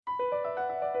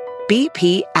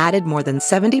BP added more than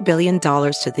 $70 billion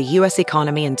to the U.S.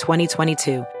 economy in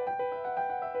 2022.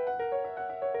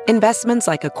 Investments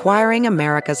like acquiring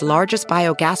America's largest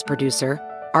biogas producer,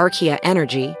 Archaea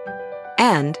Energy,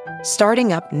 and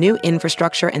starting up new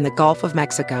infrastructure in the Gulf of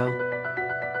Mexico.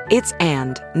 It's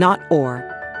and, not or.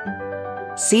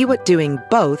 See what doing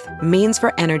both means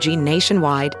for energy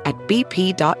nationwide at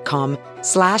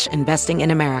bp.com/investing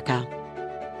in America.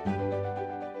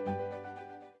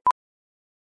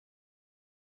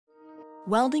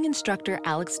 Welding instructor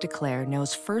Alex DeClaire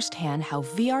knows firsthand how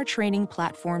VR training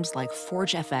platforms like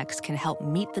ForgeFX can help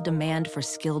meet the demand for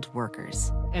skilled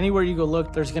workers. Anywhere you go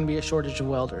look, there's going to be a shortage of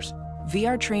welders.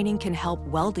 VR training can help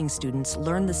welding students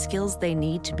learn the skills they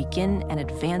need to begin and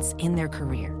advance in their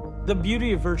career. The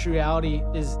beauty of virtual reality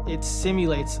is it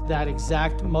simulates that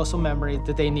exact muscle memory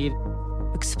that they need.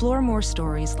 Explore more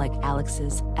stories like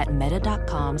Alex's at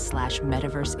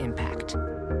meta.com/metaverseimpact.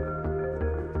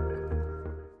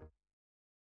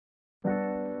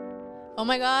 Oh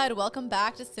my God, welcome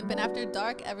back to Simpin' After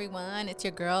Dark, everyone. It's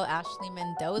your girl, Ashley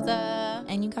Mendoza.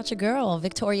 And you got your girl,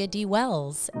 Victoria D.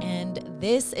 Wells. And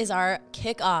this is our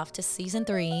kickoff to season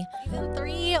 3. Season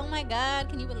 3, oh my God,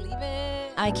 can you believe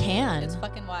it? I can. It's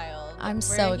fucking wild. I'm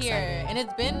so here. excited. And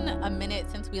it's been a minute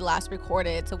since we last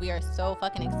recorded, so we are so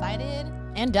fucking excited.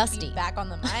 And dusty. Be back on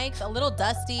the mics, a little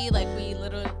dusty, we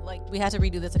had to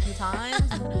redo this a few times.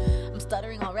 I'm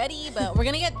stuttering already, but we're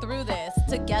gonna get through this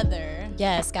together.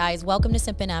 Yes, guys, welcome to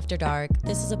Simpin' After Dark.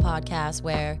 This is a podcast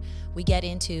where we get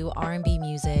into R&B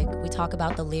music. We talk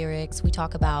about the lyrics. We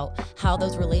talk about how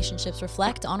those relationships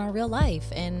reflect on our real life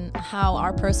and how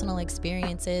our personal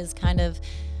experiences kind of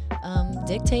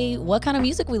dictate what kind of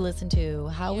music we listen to,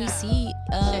 how we see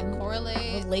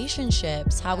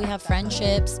relationships, how we have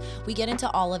friendships. We get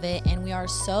into all of it, and we are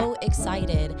so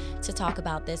excited to talk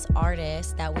about this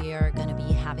artist that we are going to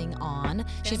be having on.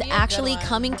 She's actually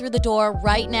coming through the door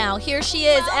right now. Here she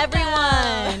is,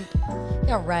 everyone.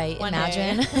 Yeah, right.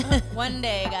 Imagine. One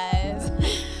day, guys.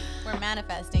 We're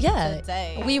manifesting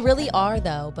today. We really are,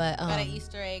 though. But got an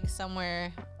Easter egg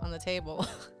somewhere on the table.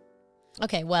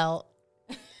 Okay, well,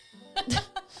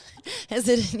 is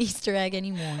it an Easter egg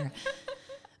anymore?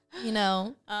 You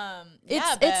know,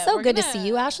 it's so good to see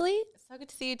you, Ashley. It's so good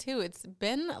to see you too. It's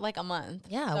been like a month.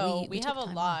 Yeah, so we have a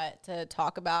lot to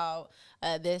talk about.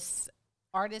 This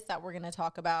artist that we're gonna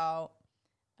talk about,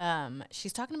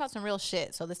 she's talking about some real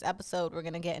shit. So this episode, we're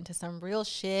gonna get into some real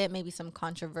shit, maybe some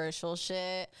controversial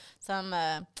shit, some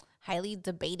highly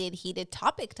debated, heated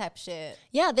topic type shit.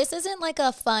 Yeah, this isn't like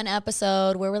a fun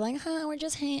episode where we're like, we're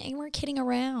just we're kidding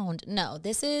around. No,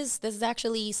 this is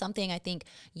actually something I think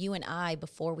you and I,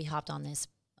 before we hopped on this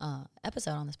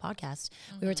episode on this podcast,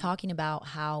 we were talking about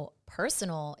how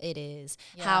personal it is,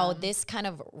 how this kind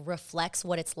of reflects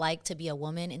what it's like to be a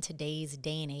woman in today's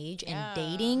day and age and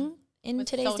dating. In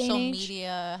today's day and age, social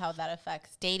media, how that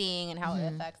affects dating and how it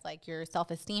affects like your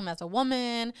self-esteem as a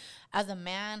woman, as a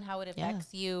man, how it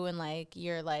affects you and like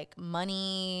your like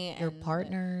money, your and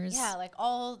partners. Yeah, like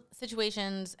all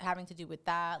situations having to do with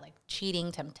that, like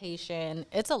cheating, temptation.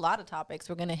 It's a lot of topics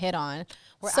we're gonna hit on.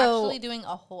 We're actually doing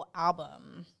a whole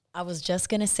album. I was just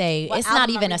going to say, it's not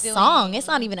even a song. It's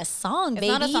not even a song, baby.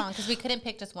 It's not a song because we couldn't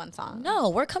pick just one song. No,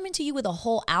 we're coming to you with a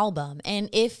whole album. And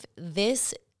if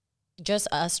this, just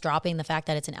us dropping the fact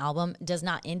that it's an album, does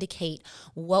not indicate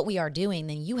what we are doing,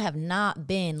 then you have not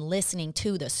been listening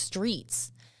to the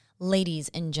streets. Ladies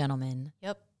and gentlemen.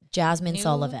 Yep. Jasmine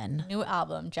Sullivan. New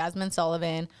album, Jasmine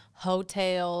Sullivan,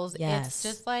 Hotels. Yes. It's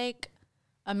just like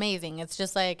amazing. It's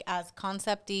just like as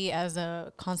concepty as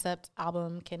a concept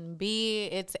album can be.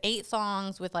 It's 8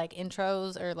 songs with like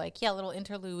intros or like, little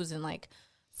interludes and like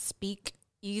speak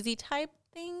easy type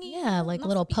thing. Yeah, like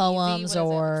little poems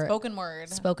or spoken word.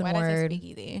 Spoken Why word. Did I say speak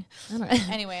easy? I don't know.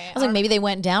 Anyway, I was like, maybe they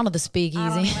went down to the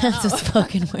speakeasy. That's a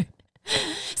spoken word.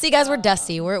 See, guys, we're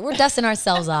dusty. We're dusting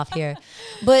ourselves off here.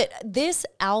 But this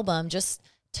album, just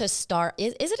to start,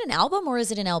 is it an album or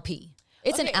is it an LP?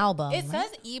 It's an album. It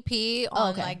says EP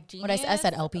on like Genius. I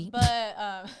said LP.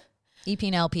 But EP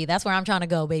and LP. That's where I'm trying to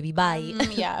go, baby. Bye.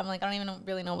 Yeah, I'm like, I don't even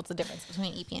really know what's the difference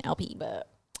between EP and LP, but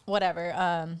whatever.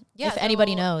 If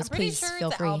anybody knows, please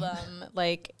feel free. Album,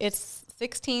 like it's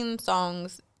 16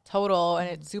 songs total, and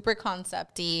it's super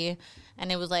concept-y,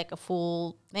 and it was like a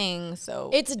full thing.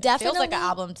 So it's definitely feels like an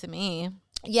album to me.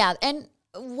 Yeah, and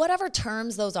whatever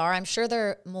terms those are, I'm sure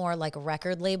they're more like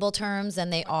record label terms than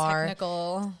they are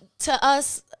technical. To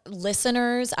us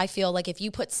listeners, I feel like if you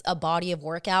put a body of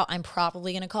work out, I'm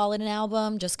probably going to call it an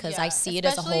album just because I see it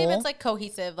as a whole. Especially if it's like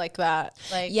cohesive like that.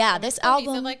 Like this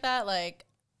album like that, like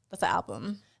that's an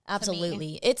album.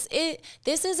 Absolutely.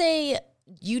 This is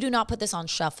you do not put this on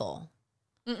shuffle.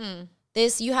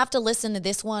 This, you have to listen to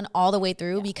this one all the way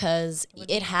through because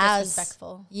it has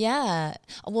disrespectful. Yeah.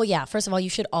 Well, yeah. First of all, you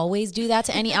should always do that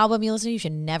to any album you listen to. You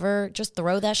should never just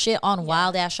throw that shit on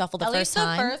Wild Ass Shuffle the first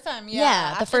time. At least the first time, yeah. Yeah,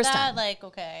 the After first that, time. like,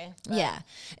 okay. But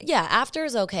Yeah. After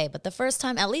is okay, but the first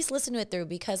time, at least listen to it through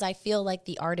because I feel like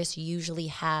the artist usually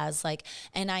has like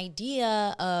an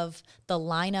idea of the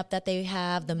lineup that they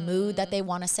have, the mood that they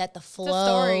want to set, the flow.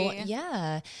 story.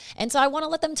 Yeah. And so I want to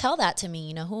let them tell that to me.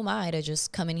 You know, who am I to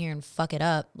just come in here and fuck it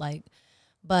up? Like,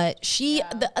 but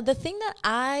the thing that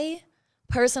I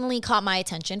personally caught my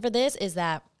attention for this is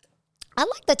that I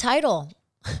like the title.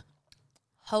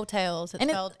 Hotels. It's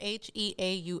spelled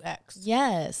Heaux.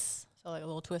 Yes. So like a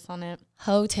little twist on it.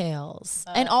 Hotels.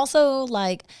 And also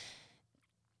like,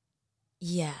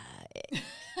 yeah,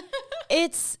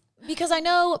 it's because I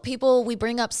know people, we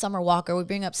bring up Summer Walker, we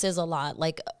bring up SZA a lot.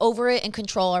 Like Over It and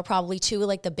Control are probably two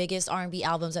like the biggest R&B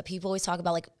albums that people always talk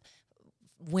about, like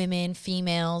women,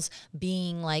 females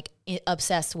being like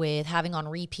obsessed with, having on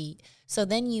repeat. So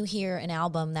then you hear an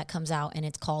album that comes out and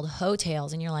it's called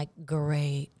Hotels and you're like,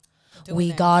 great,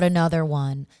 we got another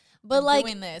one. But like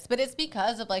doing this, but it's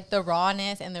because of like the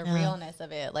rawness and the realness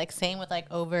of it. Like same with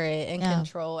like Over It and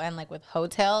Control, and like with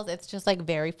Hotels, it's just like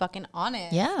very fucking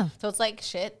honest. Yeah. So it's like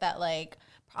shit that like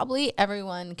probably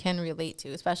everyone can relate to,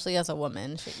 especially as a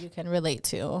woman. Shit you can relate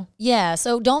to. Yeah.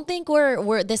 So don't think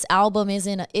we're this album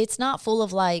isn't. It's not full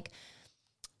of like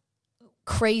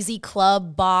crazy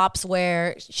club bops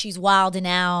where she's wilding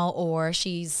out or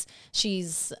she's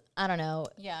I don't know.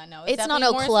 Yeah, no, it's not definitely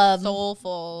no more club.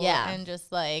 soulful. Yeah. And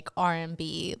just like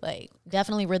R&B, like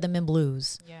Definitely rhythm and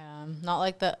blues. yeah, not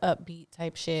like the upbeat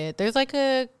type shit. There's like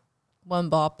a one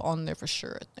bop on there for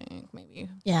sure. I think maybe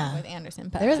with Anderson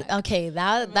 .Paak. Okay,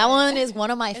 that one is one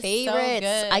of my favorites.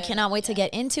 So I cannot wait to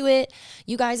get into it.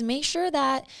 You guys make sure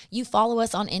that you follow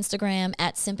us on Instagram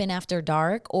at Simpin' After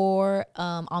Dark or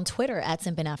on Twitter at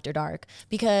Simpin' After Dark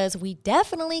because we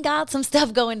definitely got some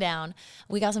stuff going down.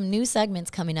 We got some new segments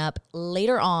coming up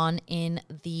later on in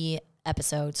the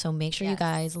episode, so make sure you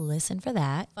guys listen for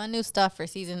that. Fun new stuff for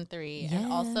season 3.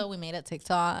 And also we made a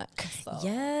TikTok. So.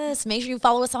 Yes, make sure you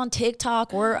follow us on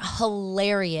TikTok. We're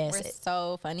hilarious. We're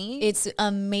so funny. It's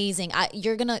amazing.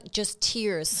 You're gonna just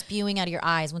tears spewing out of your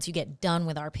eyes once you get done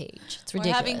with our page. It's ridiculous.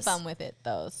 We're having fun with it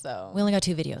though. So we only got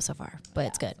 2 videos so far, but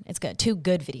it's good. It's good. 2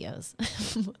 good videos.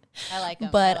 I like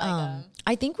them. But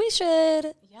I think we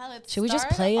should. Yeah, let's. Should we just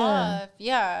play off?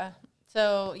 Yeah.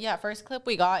 So yeah, first clip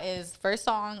we got is first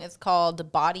song is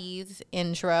called Bodies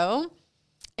Intro.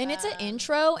 And it's an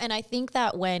intro, and I think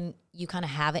that when you kind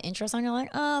of have an intro song, you're like,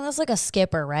 oh, that's like a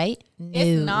skipper, right? No.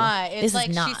 It's not. It's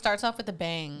like not. She starts off with a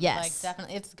bang. Yes. Like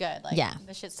definitely it's good. Like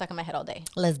this shit's stuck in my head all day.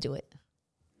 Let's do it.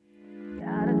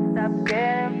 Gotta stop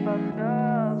getting fucked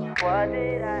up. What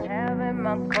did I have in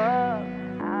my cup?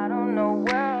 I don't know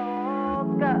where I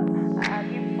woke up. I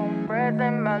keep on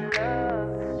pressing my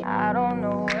luck. I don't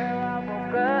know where I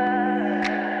woke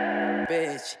up.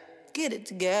 Bitch, get it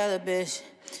together, bitch.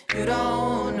 You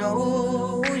don't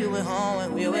know who you went home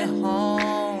with. We went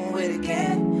home with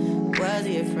again. Was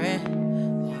he a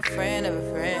friend or a friend of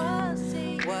a friend?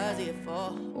 Was he a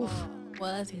four?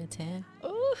 Was he a 10?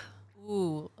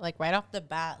 Ooh, like right off the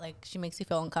bat, like she makes you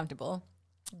feel uncomfortable.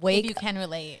 If you can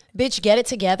relate. Bitch, get it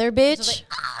together, bitch.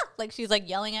 Like she's like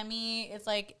yelling at me. It's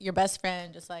like your best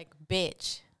friend, just like,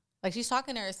 bitch. Like she's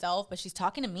talking to herself, but she's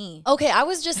talking to me. Okay, I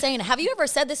was just saying, have you ever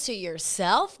said this to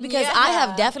yourself? Because I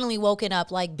have definitely woken up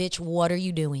like, bitch, what are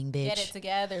you doing, bitch? Get it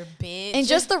together, bitch. And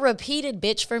just the repeated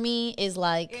bitch for me is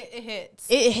like... It hits.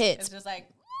 It hits. It's just like...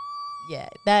 Yeah,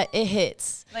 that it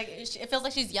hits. Like it feels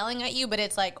like she's yelling at you, but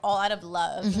it's like all out of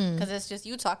love because it's just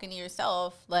you talking to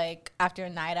yourself, like after a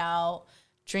night out,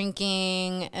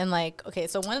 drinking, and like okay.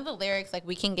 So one of the lyrics like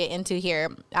we can get into here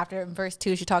after verse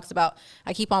 2, she talks about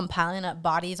I keep on piling up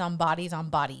bodies on bodies on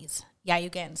bodies. Yeah, you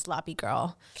getting sloppy,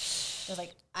 girl. It was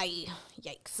like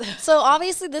yikes. So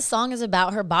obviously this song is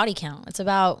about her body count. It's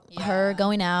about her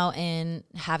going out and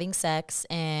having sex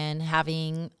and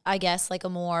having, I guess, like a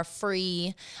more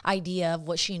free idea of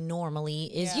what she normally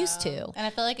is used to. And I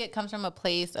feel like it comes from a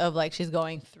place of like she's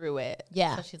going through it.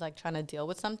 Yeah. So she's like trying to deal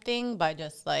with something by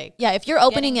just like if you're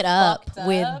opening it up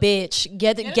with bitch,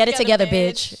 get it together,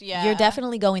 bitch. Yeah. You're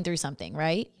definitely going through something,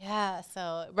 right? Yeah.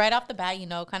 So right off the bat, you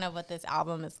know kind of what this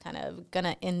album is kind of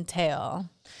gonna entail.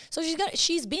 So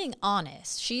she's being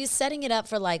honest. She's setting it up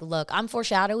for like, look, I'm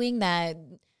foreshadowing that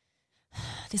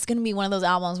this is going to be one of those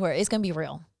albums where it's going to be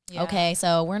real. Yeah. Okay,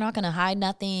 so we're not going to hide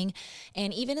nothing.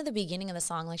 And even at the beginning of the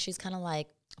song, like she's kind of like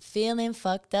feeling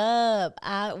fucked up.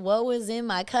 What was in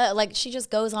my cup? Like she just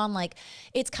goes on like,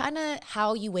 it's kind of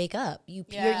how you wake up. You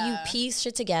piece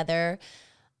shit together.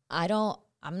 I don't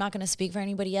I'm not going to speak for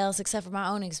anybody else except for my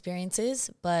own experiences,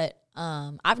 but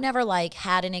I've never like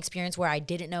had an experience where I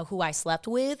didn't know who I slept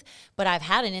with, but I've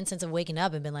had an instance of waking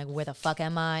up and been like, where the fuck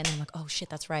am I? And then I'm like, oh shit,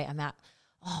 that's right. I'm at,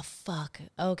 oh fuck.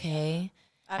 Okay.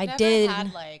 I've never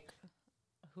had like,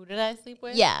 who did I sleep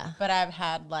with? Yeah. But I've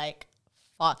had like,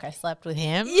 fuck, I slept with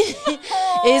him.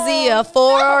 Is he a 4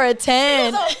 or a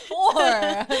 10? He's a 4.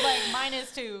 Like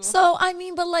 -2. So, I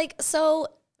mean, but like, so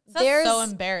That's there's. so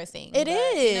embarrassing. It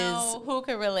is. You know, who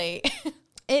could relate?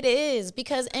 It is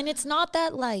because, and it's not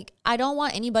that like, I don't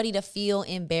want anybody to feel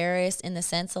embarrassed in the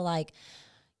sense of like,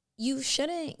 you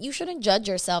shouldn't judge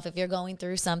yourself if you're going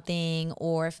through something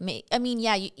or if, I mean,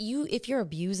 yeah, you if you're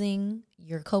abusing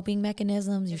your coping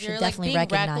mechanisms, you should definitely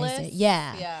like recognize reckless, it.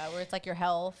 Yeah. Yeah, where it's like your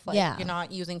health. Like Yeah. you're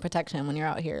not using protection when you're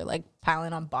out here like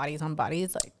piling on bodies.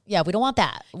 Like, Yeah, we don't want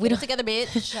that. We get it don't. together,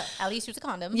 bitch. At least use a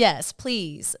condom. Yes,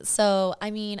 please. So,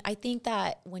 I mean, I think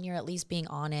that when you're at least being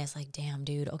honest, like, damn,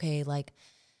 dude, okay, like,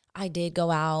 I did go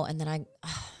out and then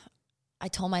I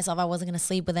told myself I wasn't going to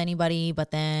sleep with anybody, but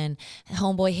then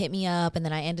homeboy hit me up and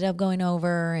then I ended up going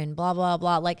over and blah, blah,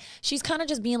 blah. Like, she's kind of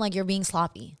just being like, you're being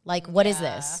sloppy. Like, what is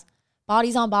this?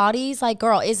 Bodies on bodies? Like,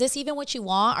 girl, is this even what you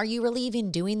want? Are you really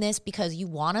even doing this because you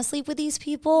want to sleep with these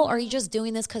people? Or are you just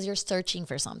doing this because you're searching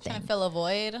for something? Trying to fill a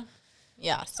void.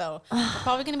 Yeah, so we're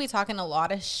probably going to be talking a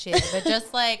lot of shit, but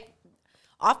just like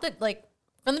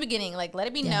from the beginning, like let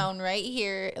it be known right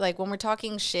here, like when we're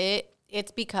talking shit,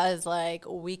 it's because like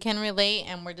we can relate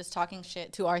and we're just talking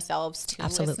shit to ourselves too.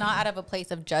 Absolutely. It's not out of a place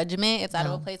of judgment. It's out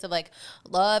of a place of like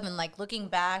love and like looking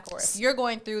back, or if you're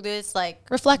going through this, like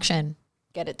Reflection.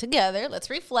 get it together. Let's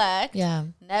reflect. Yeah.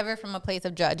 Never from a place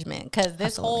of judgment, because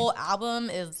this whole album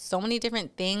is so many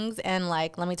different things, and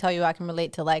like let me tell you, I can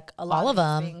relate to like a lot All of these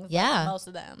them. things, Yeah. like, most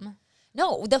of them.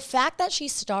 No, the fact that she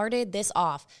started this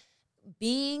off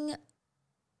being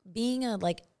a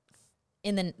like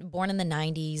born in the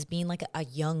 90s, being like a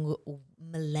young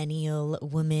millennial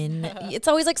woman. It's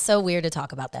always like so weird to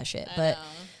talk about that shit. But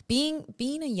being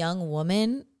a young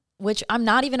woman, which I'm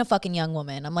not even a fucking young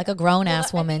woman. I'm like a grown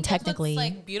ass woman technically.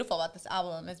 What's like beautiful about this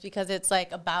album is because it's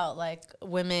like about like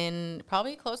women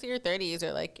probably close to your 30s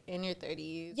or like in your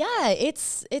 30s. Yeah,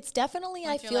 it's definitely,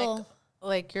 I feel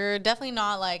like you're definitely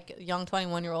not like young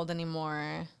 21-year-old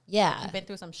anymore. Yeah. You've been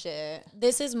through some shit.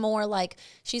 This is more like,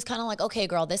 she's kind of like, okay,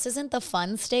 girl, this isn't the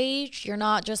fun stage. You're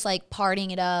not just like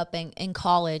partying it up in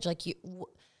college. Like,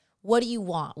 what do you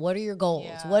want? What are your goals?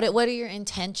 Yeah. What are your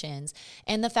intentions?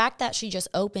 And the fact that she just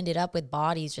opened it up with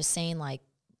bodies, just saying like,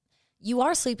 you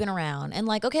are sleeping around, and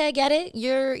like, okay, I get it.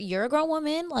 You're a grown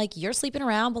woman. Like, you're sleeping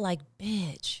around, but like,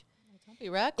 bitch. Be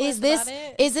reckless about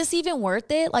it. Is this even worth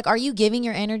it? Like, are you giving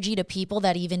your energy to people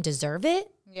that even deserve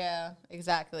it? Yeah,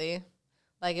 exactly.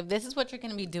 Like, if this is what you're going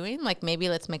to be doing, like, maybe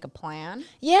let's make a plan.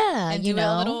 Yeah, And do it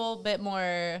a little bit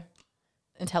more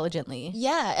intelligently.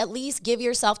 Yeah, at least give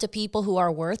yourself to people who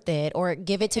are worth it, or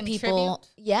give it to people,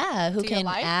 who can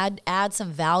add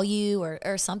some value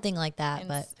or something like that.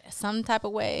 But some type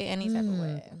of way, any type of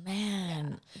way.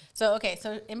 Man. Yeah. So, okay,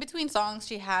 so in between songs,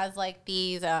 she has like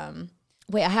these...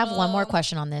 Wait, I have one more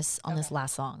question on this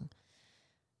last song.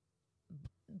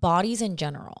 Bodies in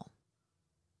general.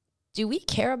 Do we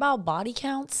care about body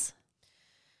counts?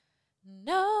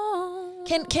 No.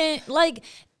 Can like,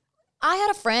 I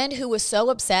had a friend who was so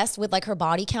obsessed with like her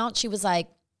body count. She was like,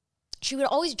 she would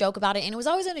always joke about it, and it was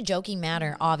always in a joking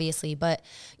manner, obviously. But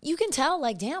you can tell,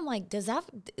 like, damn, like, does that,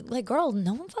 like, girl,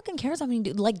 no one fucking cares. I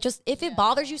mean, like, just if it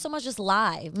bothers you so much, just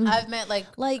lie. I've met like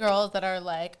girls that are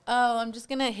like, oh, I'm just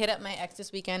gonna hit up my ex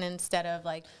this weekend instead of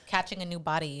like catching a new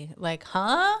body. Like,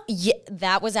 huh? Yeah,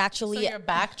 that was actually. So you're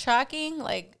backtracking,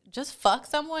 like. Just fuck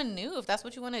someone new if that's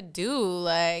what you want to do.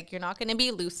 Like, you're not going to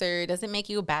be looser. It doesn't make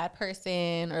you a bad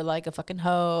person or like a fucking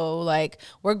hoe. Like,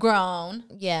 we're grown.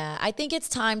 Yeah, I think it's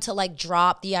time to like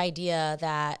drop the idea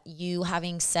that you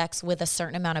having sex with a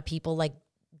certain amount of people like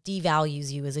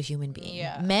devalues you as a human being.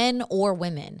 Yeah. Men or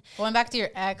women. Going back to your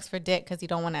ex for dick because you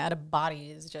don't want to add a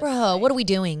body is just. Bro, like, what are we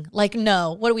doing? Like,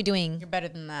 no, what are we doing? You're better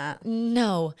than that.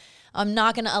 No, I'm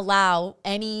not going to allow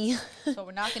any. So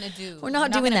we're not going to do. We're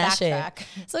not doing that backtrack.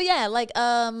 shit. So yeah, like,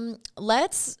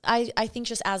 let's, I think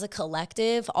just as a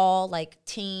collective, all like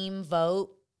team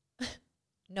vote,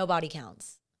 no body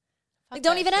counts. Like,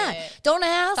 don't even ask. Don't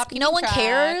ask. Stop No one keeping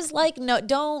cares. track. Like, no,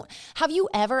 don't. Have you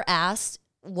ever asked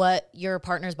what your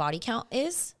partner's body count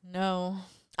is? No.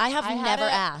 I have never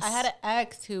asked. I had an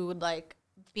ex who would like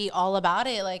be all about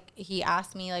it. Like, he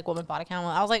asked me like what my body count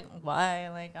was. I was like, why?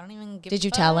 Like, I don't even give Did a you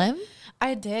fuck. tell him?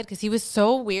 I did, because he was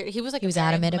so weird. He was like He was very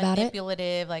adamant about it?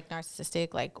 manipulative, like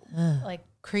narcissistic, like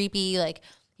creepy. Like,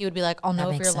 he would be like, I'll know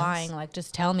if makes you're sense. lying. Like,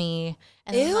 just tell me.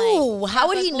 And Ew, then, like, how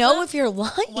would but he hold know up. if you're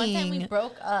lying? One time we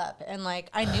broke up, and like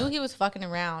I knew he was fucking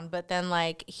around, but then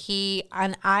like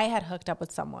I had hooked up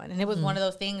with someone, and it was one of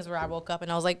those things where I woke up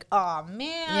and I was like, oh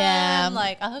man, Yeah.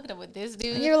 like I hooked up with this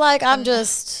dude. You're like,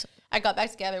 I got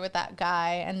back together with that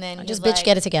guy, and then he just was bitch, like,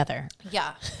 get it together.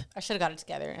 Yeah, I should have got it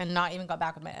together and not even got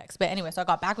back with my ex. But anyway, so I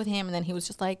got back with him, and then he was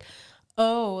just like,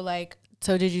 oh, like,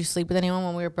 so did you sleep with anyone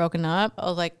when we were broken up? I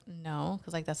was like, no,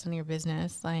 because like that's none of your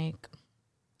business. Like,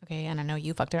 okay, and I know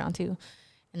you fucked around too.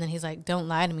 And then he's like, don't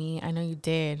lie to me. I know you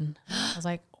did. I was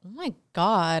like, oh my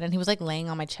God. And he was like laying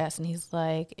on my chest, and he's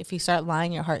like, if you start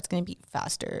lying, your heart's going to beat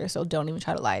faster. So don't even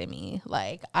try to lie to me.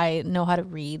 Like, I know how to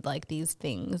read like these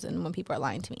things. And when people are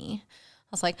lying to me,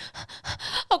 I was like,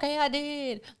 okay, I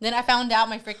did. Then I found out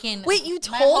my freaking Wait, you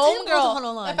my told him? homegirl.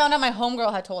 Hold on. I found out my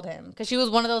homegirl had told him because she was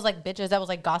one of those like bitches that was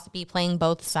like gossipy, playing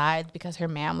both sides because her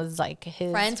man was like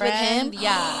his Friends friend. with him?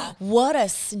 Yeah. What a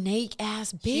snake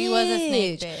ass bitch. She was a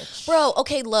snake bitch. Bro,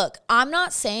 okay, look, I'm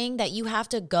not saying that you have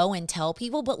to go and tell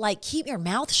people, but like keep your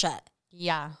mouth shut.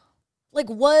 Yeah. Like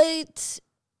what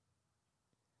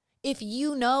if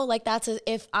you know, like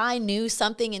if I knew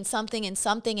something and something and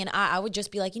something, and I would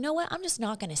just be like, you know what? I'm just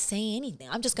not going to say anything.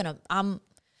 I'm just going to,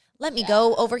 let me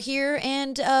go over here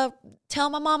and tell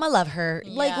my mom I love her.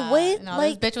 Yeah. Like what? No,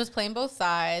 like this bitch was playing both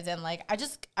sides, and like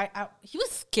I he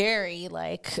was scary.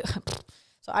 Like,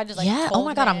 so I just like yeah. Oh told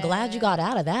my God, I'm glad you him. got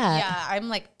out of that. Yeah, I'm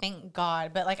like, thank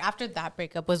God. But like after that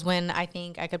breakup was when I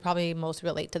think I could probably most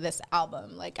relate to this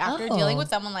album. Like after dealing with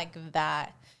someone like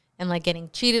that and like getting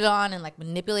cheated on and like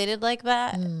manipulated like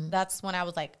that, that's when I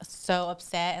was like so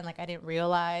upset, and like I didn't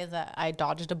realize that I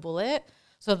dodged a bullet.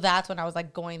 So that's when I was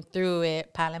like going through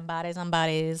it, piling bodies on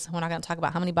bodies. We're not going to talk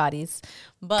about how many bodies,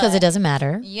 but Because it doesn't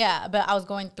matter. yeah, but I was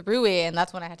going through it, and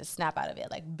that's when I had to snap out of it.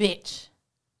 Like, bitch,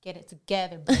 get it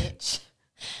together, bitch.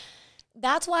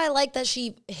 That's why I like that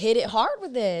she hit it hard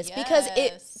with this because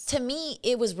Yes. to me,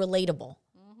 it was relatable.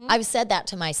 I've said that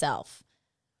to myself.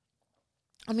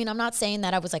 I mean, I'm not saying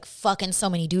that I was like fucking so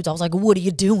many dudes. I was like, what are you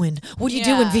doing? What are you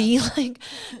doing, V? Like,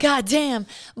 goddamn.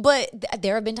 But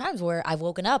there have been times where I've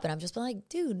woken up and I'm just been like,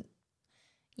 dude,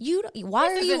 why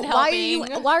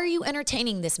are you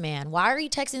entertaining this man? Why are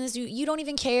you texting this dude? You don't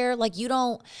even care. Like, you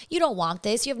don't want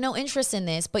this. You have no interest in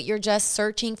this, but you're just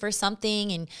searching for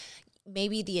something, and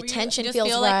maybe the attention just feels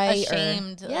feel, right. like,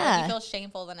 ashamed. Yeah. Like, you feel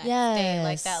shameful the next day.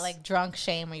 Like that like drunk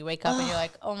shame where you wake up and you're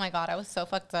like, oh my God, I was so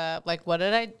fucked up. Like, what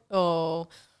did I Don't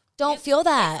feel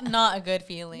that. It's not a good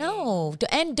feeling. No.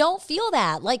 And don't feel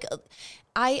that. Like,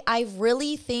 I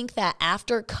really think that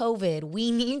after COVID, we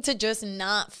need to just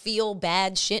not feel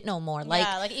bad shit no more. Like,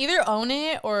 yeah, like either own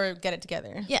it or get it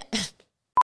together. yeah.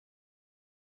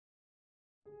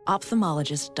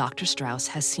 Ophthalmologist Dr. Strauss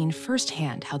has seen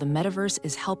firsthand how the metaverse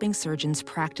is helping surgeons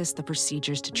practice the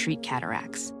procedures to treat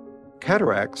cataracts.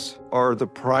 Cataracts are the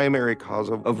primary cause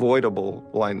of avoidable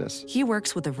blindness. He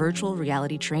works with a virtual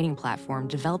reality training platform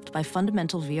developed by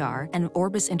Fundamental VR and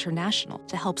Orbis International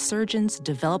to help surgeons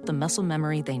develop the muscle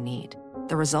memory they need.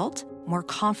 The result? More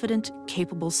confident,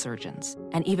 capable surgeons.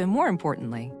 And even more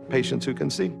importantly, Patients who can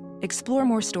see. explore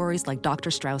more stories like Dr.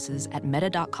 Strauss's at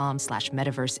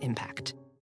meta.com/metaverseimpact.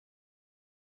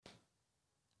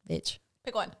 Bitch.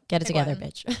 Pick one. Get it Pick together, one.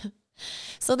 bitch.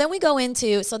 So then we go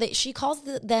into, she calls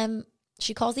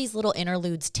she calls these little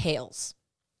interludes tales.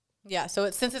 Yeah,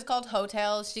 so since it's called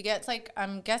Hotels, she gets like,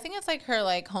 I'm guessing it's like her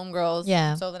like homegirls.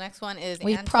 Yeah. So the next one is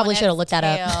We probably should have looked that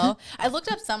up. Tale. I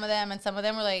looked up some of them, and some of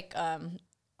them were like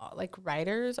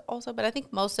writers also, but I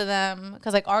think most of them,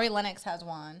 because like Ari Lennox has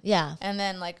one. Yeah. And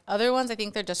then like other ones, I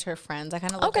think they're just her friends. I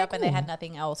kind of looked Okay, up and they cool. had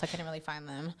nothing else. I couldn't really find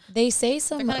them. They say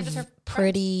some kinda just her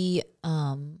pretty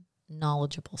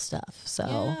knowledgeable stuff. So,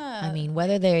 Yeah. I mean,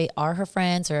 whether they are her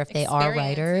friends or if they are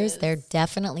writers, they're Experiences.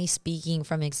 definitely speaking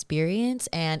from experience,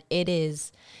 and it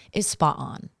is spot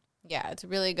on. Yeah, it's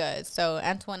really good. So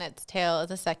Antoinette's Tale is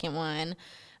the second one.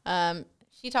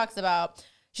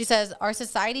 She says, our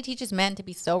society teaches men to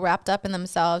be so wrapped up in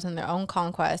themselves and their own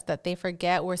conquest that they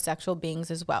forget we're sexual beings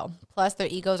as well. Plus, their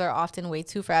egos are often way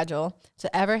too fragile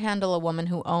to ever handle a woman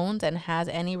who owns and has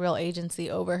any real agency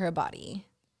over her body.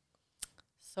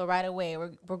 So right away,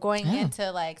 we're going into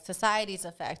like society's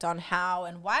effect on how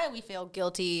and why we feel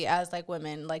guilty as like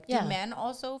women. Like, do men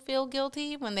also feel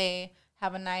guilty when they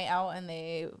have a night out and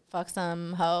they fuck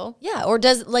some hoe? Yeah, or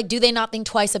do they not think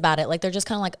twice about it? Like, they're just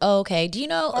kind of like, oh, okay. Do you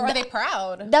know? Or are they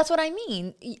proud? That's what I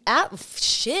mean.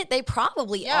 Shit, they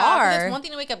probably 'cause are. it's one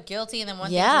thing to wake up guilty and then one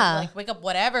thing to like wake up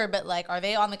whatever, but like, are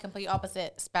they on the complete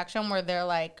opposite spectrum where they're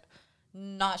like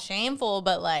not shameful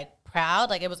but like proud,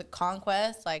 like it was a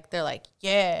conquest. Like they're like,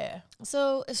 yeah.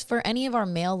 So as for any of our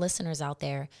male listeners out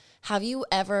there, have you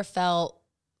ever felt,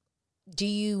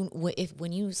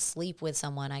 when you sleep with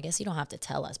someone, I guess you don't have to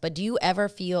tell us, but do you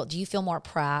feel more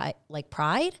pride?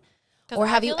 Or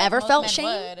have you ever felt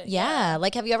shame? Yeah.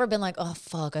 Like, have you ever been like, oh,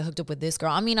 fuck, I hooked up with this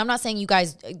girl? I mean, I'm not saying you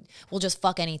guys will just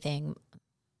fuck anything,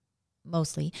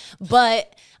 mostly.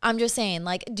 But I'm just saying,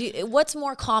 like, what's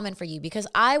more common for you? Because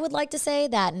I would like to say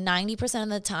that 90% of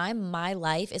the time, my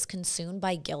life is consumed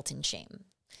by guilt and shame.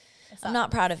 I'm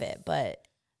not proud of it, but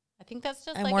I think that's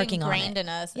just I'm like working ingrained on it. in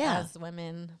us as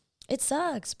women. It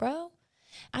sucks, bro.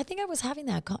 I think I was having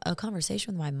a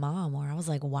conversation with my mom where I was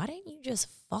like, why didn't you just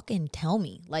fucking tell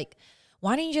me? Like,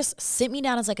 why didn't you just sit me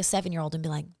down as like a 7-year-old and be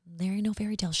like, there ain't no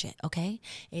fairy tale shit, okay?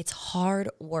 It's hard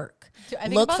work.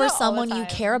 Dude, look for someone you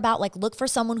care about. Like, look for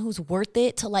someone who's worth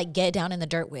it to like get down in the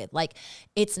dirt with. Like,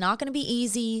 it's not going to be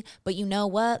easy, but you know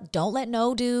what? Don't let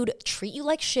no dude treat you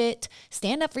like shit.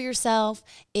 Stand up for yourself.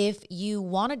 If you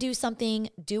want to do something,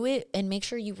 do it and make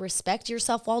sure you respect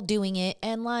yourself while doing it.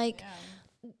 And like...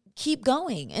 keep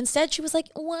going. Instead, she was like,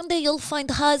 one day you'll find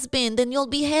a husband and you'll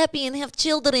be happy and have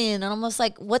children. And I'm almost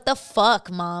like, what the fuck,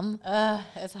 mom?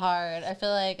 It's hard. I feel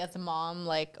like as a mom,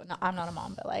 like, no, I'm not a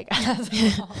mom, but like, as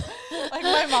a mom, like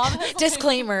my mom has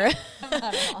disclaimer.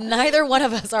 Neither one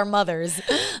of us are mothers.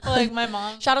 Like my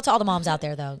mom. Shout out to all the moms out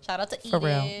there, though. Shout out to Edith. For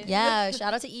real. Yeah.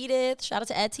 Shout out to Edith. Shout out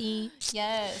to Etty.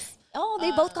 Yes. Oh,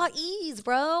 they both got E's,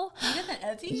 bro. Edith and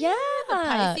Etty? Yeah.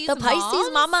 The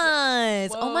Pisces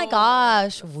mamas. Whoa. Oh my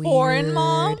gosh. Weird. Foreign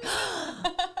mom?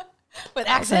 With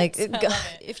accents. Like,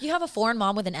 if you have a foreign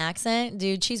mom with an accent,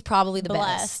 dude, she's probably the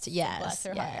best. Yes. Bless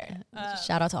her heart.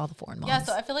 Shout out to all the foreign moms. Yeah,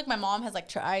 so I feel like my mom has like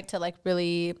tried to like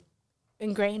really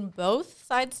ingrain both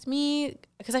sides to me,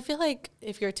 because I feel like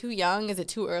if you're too young, is it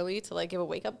too early to like give a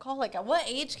wake up call? Like at what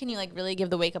age can you like really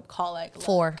give the wake up call? Like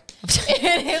 4.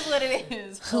 It is what it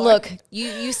is. 4. Look,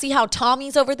 you see how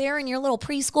Tommy's over there in your little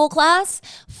preschool class?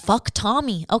 Fuck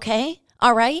Tommy, okay?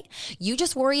 All right? You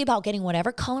just worry about getting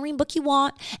whatever coloring book you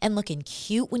want and looking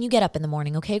cute when you get up in the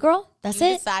morning, okay, girl? That's you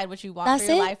it. Decide what you want for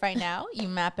your life right now. You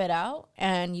map it out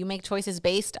and you make choices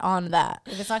based on that.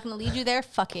 If it's not going to lead you there,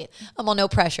 fuck it. I'm on no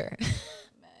pressure.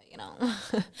 You know,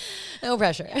 no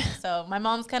pressure. Yeah, so my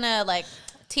mom's kind of like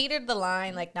teetered the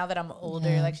line. Like now that I'm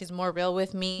older, like she's more real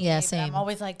with me. Yeah, same. I'm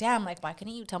always like, damn, like why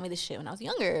couldn't you tell me this shit when I was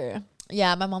younger?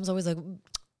 Yeah, my mom's always like,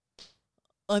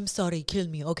 I'm sorry, kill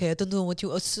me. Okay, I don't know what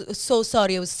you. So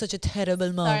sorry, I was such a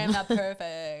terrible mom. Sorry, I'm not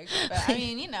perfect. But I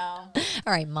mean, you know.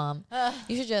 All right, mom.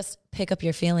 You should just pick up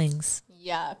your feelings.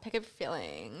 Yeah, pick up your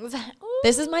feelings. Ooh.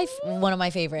 This is one of my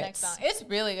favorites. Next song. It's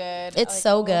really good. It's like,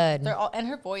 so good. And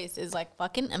her voice is like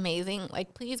fucking amazing.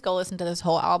 Like, please go listen to this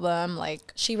whole album.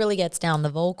 Like, she really gets down the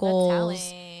vocals. The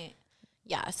talent.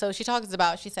 Yeah. So she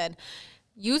said,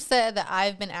 you said that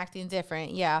I've been acting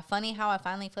different. Yeah. Funny how I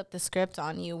finally flipped the script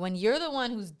on you. When you're the one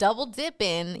who's double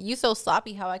dipping, you so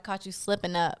sloppy how I caught you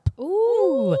slipping up.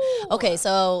 Ooh. Okay,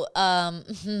 so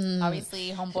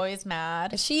obviously homeboy is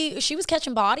mad. She was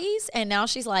catching bodies and now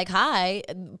she's like, hi,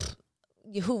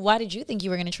 why did you think you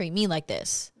were going to treat me like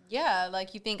this? Yeah,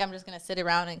 like you think I'm just going to sit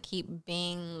around and keep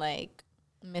being like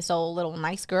Miss Old Little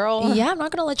Nice Girl? Yeah, I'm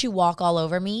not going to let you walk all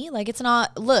over me. Like it's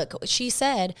not, look, she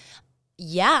said,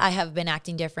 yeah, I have been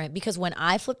acting different because when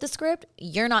I flip the script,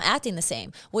 you're not acting the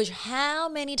same. Which how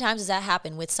many times does that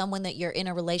happen with someone that you're in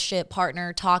a relationship,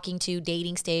 partner, talking to,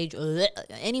 dating stage,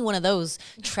 any one of those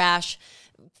trash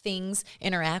things,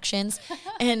 interactions,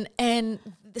 and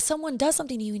someone does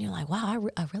something to you and you're like, wow,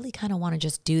 I really kind of want to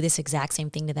just do this exact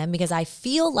same thing to them because I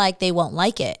feel like they won't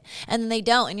like it. And then they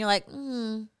don't. And you're like,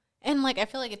 And like I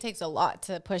feel like it takes a lot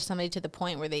to push somebody to the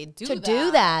point where they do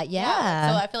that. Yeah.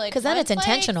 So I feel like because then it's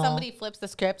intentional. Somebody flips the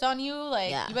script on you,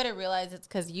 like you better realize it's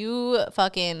because you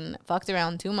fucking fucked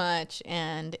around too much,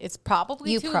 and it's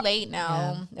probably too late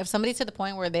now. Yeah. If somebody's to the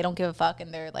point where they don't give a fuck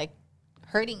and they're like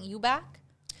hurting you back.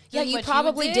 Yeah, you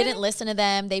probably didn't listen to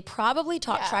them. They probably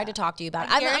tried to talk to you about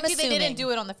it. I'm assuming they didn't do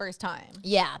it on the first time.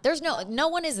 Yeah, there's no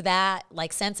one is that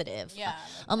like sensitive. Yeah,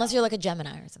 unless you're like a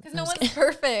Gemini or something. Because no one's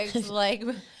perfect. Like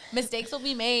mistakes will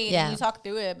be made and you talk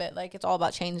through it, but like it's all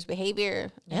about changed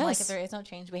behavior. And like if there is no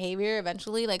changed behavior,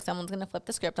 eventually like someone's gonna flip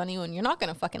the script on you and you're not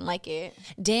gonna fucking like it.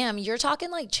 Damn, you're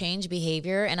talking like change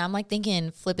behavior and I'm like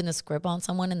thinking flipping the script on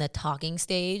someone in the talking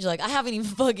stage. Like I haven't even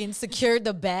fucking secured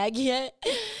the bag yet.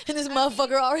 And this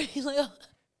motherfucker already like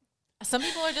some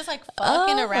people are just like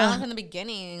fucking around from the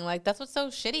beginning. Like that's what's so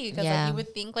shitty because like you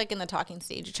would think like in the talking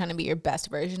stage you're trying to be your best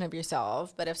version of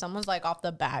yourself, but if someone's like off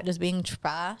the bat just being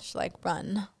trash, like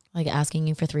run. Like asking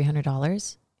you for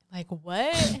 $300? Like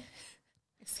what?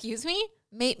 Excuse me?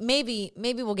 Maybe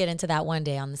we'll get into that one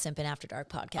day on the Simpin' After Dark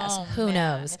podcast. Oh, Who man.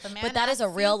 knows? If a man But that is a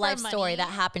asks you real for life story money- that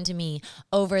happened to me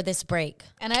over this break.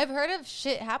 And I've heard of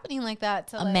shit happening like that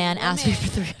to A like, man asked me women.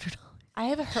 for $300. I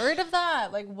have heard of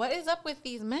that. Like, what is up with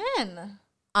these men?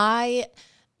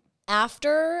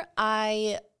 After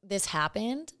this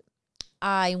happened,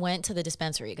 I went to the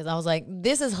dispensary because I was like,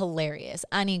 this is hilarious.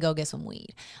 I need to go get some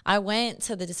weed. I went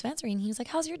to the dispensary and he was like,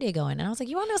 how's your day going? And I was like,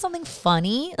 you want to know something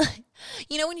funny?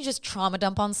 You know when you just trauma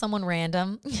dump on someone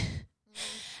random?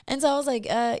 And so I was like,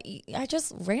 I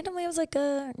just randomly, I was like,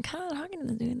 kind of talking to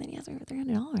this dude. And then he asked me for $300.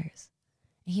 And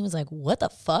he was like, what the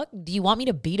fuck? Do you want me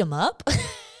to beat him up?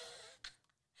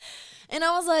 And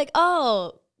I was like,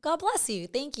 oh, God bless you.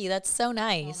 Thank you. That's so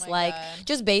nice. Oh my like, God.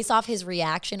 just based off his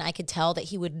reaction, I could tell that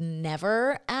he would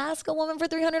never ask a woman for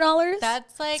 $300.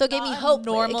 That's like so it gave me not a hope.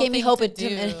 normal It gave me thing hope. to It,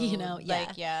 do. you know, yeah.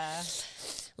 Like, yeah.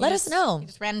 Let us know. You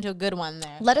just ran into a good one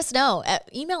there. Let us know.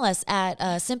 Email us at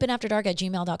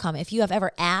simpinafterdark@gmail.com if you have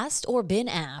ever asked or been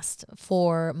asked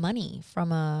for money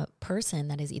from a person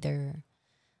that is either,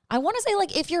 I want to say,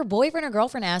 like, if your boyfriend or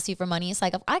girlfriend asks you for money, it's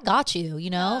like, I got you,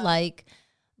 you know, like,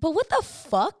 but what the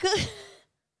fuck?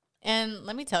 And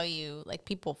let me tell you, like,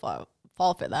 people fall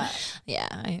for that. Yeah,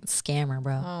 scammer,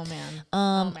 bro. Oh,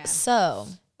 man. man. So.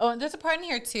 Oh, and there's a part in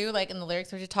here too, like in the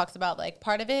lyrics where she talks about like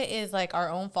part of it is like our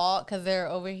own fault because we're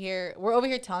over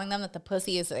here telling them that the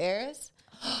pussy is theirs,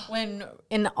 when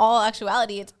in all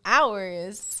actuality it's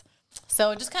ours.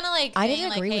 So just kind of like I saying,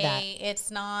 didn't agree like, with hey, it's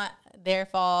not their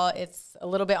fault, it's a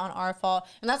little bit on our fault,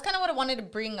 and that's kind of what I wanted to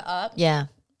bring up. Yeah.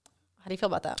 How do you feel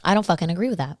about that? I don't fucking agree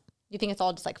with that. You think it's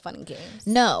all just like fun and games?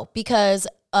 No, because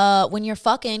when you're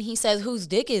fucking, he says, whose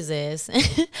dick is this?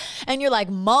 And you're like,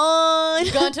 mine.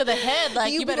 Gun to the head,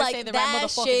 like you be better say the right that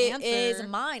motherfucking shit answer. is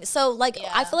mine. So like,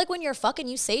 Yeah. I feel like when you're fucking,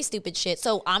 you say stupid shit.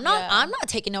 So I'm not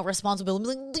taking no responsibility.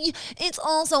 Like, it's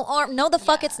also no, the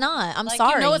fuck it's not. I'm like,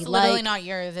 sorry. You know it's literally like, not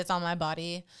yours. It's on my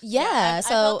body. Yeah. I So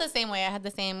felt the same way. I had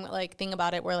the same like thing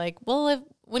about it where like, well,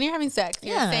 when you're having sex,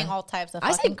 you're Yeah. saying all types of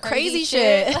I say fucking crazy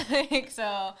shit. Like,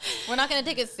 so we're not gonna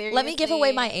take it seriously. let me give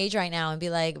away my age right now and be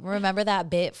like, remember that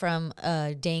bit from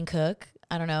Dane Cook?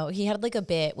 I don't know. He had like a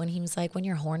bit when he was like, when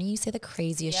you're horny, you say the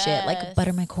craziest shit. Like, Yes.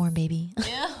 butter my corn, baby. Ew.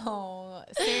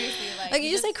 Seriously, Like,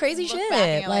 you just say crazy look shit. back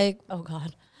and you're Like, oh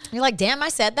god. You're like, damn, I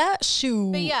said that?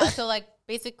 Shoot. But yeah, so like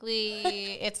basically,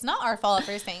 it's not our fault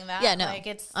for saying that. Yeah, no. Like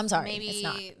it's I'm sorry, maybe it's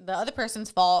not. the other person's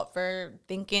fault for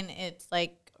thinking it's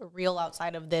like real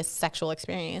outside of this sexual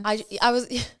experience. I was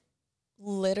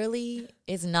literally,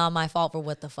 it's not my fault for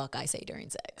what the fuck I say during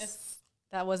sex.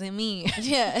 That wasn't me.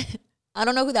 Yeah. I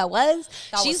don't know who that was.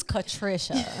 That She's was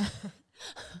Patricia.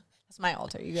 That's my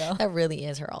alter ego. That really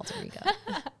is her alter ego.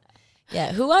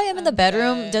 Yeah, who I am in the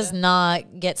bedroom dead. does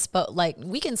not get like,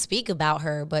 we can speak about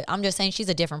her, but I'm just saying she's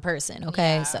a different person.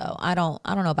 Okay, Yeah. so I don't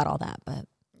know about all that, but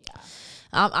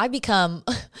Yeah. I become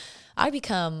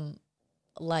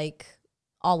like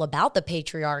all about the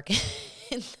patriarch.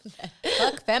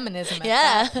 Fuck feminism at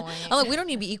Yeah, that point. I'm like, we don't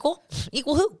need to be equal.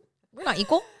 Equal who? We're not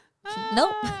equal.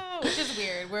 Nope. Which is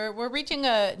weird. We're reaching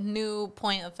a new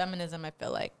point of feminism. I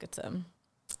feel like it's a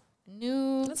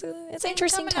new. It's an thing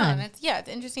interesting coming on. time. It's an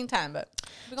interesting time. But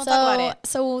we're gonna talk about it.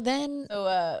 So then,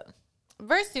 So,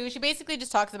 verse 2, she basically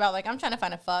just talks about, like, I'm trying to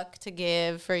find a fuck to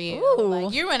give for you. Ooh.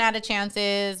 Like, you ran out of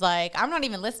chances. Like, I'm not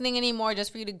even listening anymore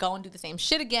just for you to go and do the same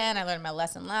shit again. I learned my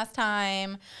lesson last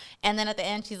time. And then at the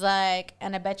end, she's like,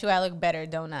 and I bet you I look better,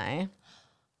 don't I?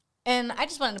 And I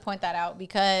just wanted to point that out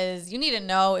because you need to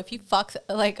know if you fuck,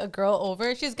 like, a girl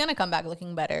over, she's going to come back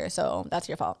looking better. So that's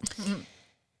your fault.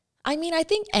 I mean, I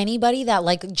think anybody that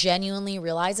like genuinely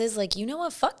realizes, like, you know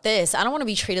what, fuck this. I don't want to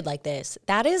be treated like this.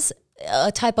 That is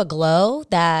a type of glow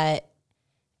that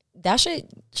shit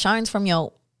shines from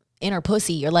your inner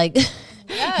pussy. You're like,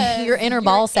 Yes, your inner your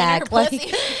ball inner sack. Like, pussy.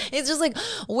 it's just like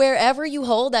wherever you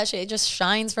hold that shit, it just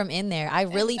shines from in there. I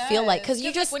really feel like, because you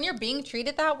like, just, when you're being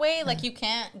treated that way, like, you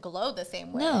can't glow the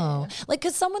same way. no, like,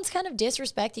 because someone's kind of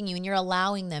disrespecting you and you're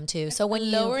allowing them to. So when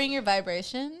you, Lowering your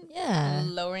vibration. yeah,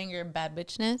 Lowering your bad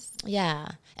bitchness. yeah.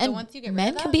 And once you get rid men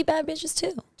of that- can be bad bitches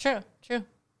too.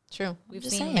 True. We've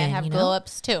just seen saying, men have you know? glow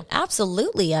ups too.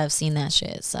 Absolutely. I've seen that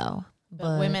shit. So,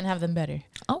 But women have them better.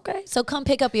 okay. So come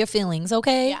pick up your feelings,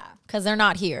 okay? Yeah. Because they're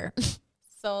not here.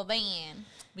 So then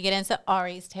we get into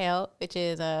Ari's tale, which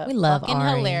is We love fucking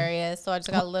Ari. hilarious. So I just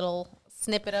got a little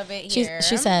snippet of it She- here.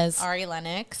 she says- Ari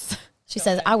Lennox. She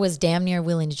says, I was damn near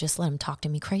willing to just let him talk to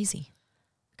me crazy.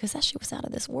 Because that shit was out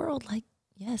of this world. Like,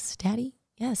 yes, daddy.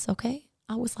 Yes, okay.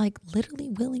 I was like literally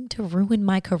willing to ruin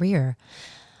my career.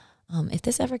 If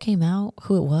this ever came out,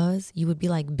 who it was, you would be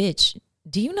like, bitch,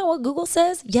 do you know what Google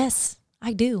says? Yes,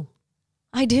 I do.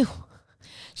 I do.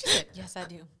 She said, yes, I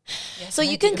do. Yes, So I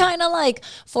you can do. kind of like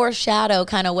foreshadow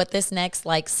kind of what this next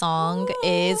like song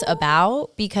is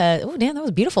about, because oh damn, that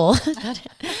was beautiful.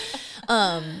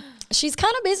 She's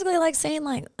kind of basically like saying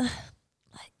like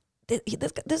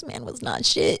this man was not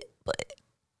shit, but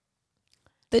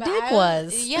the dick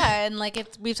was. Yeah, and like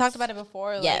we've talked about it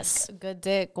before. Like, Yes. good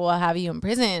dick will have you in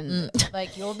prison.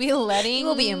 Like you'll be letting You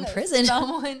will be in prison.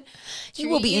 someone You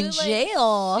will be treat in you like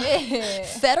jail. shit.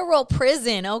 Federal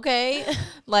prison, okay?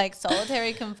 Like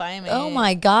solitary confinement. Oh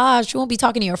my gosh, you won't be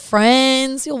talking to your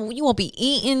friends. You won't be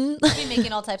eating. You'll be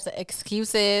making all types of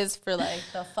excuses for like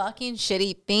the fucking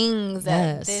shitty things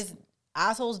that Yes. this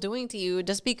asshole's doing to you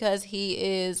just because he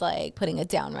is like putting it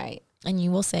down right. And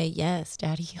you will say, yes,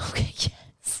 daddy. Okay,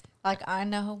 yes. Like, I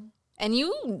know. And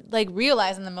you like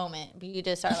realize in the moment, but you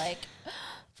just are like,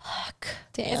 fuck.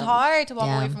 Damn. It's hard to walk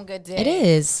Yeah. away from good dick. It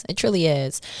is. It truly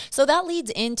is. So that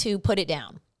leads into Put It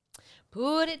Down,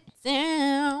 Put it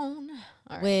down.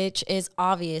 All right. which is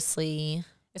obviously,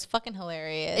 It's fucking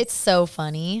hilarious. it's so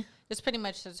funny. It's pretty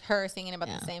much just her singing about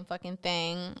the same fucking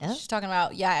thing. Yep. She's talking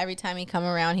about, every time he come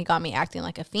around, he got me acting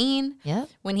like a fiend. Yep.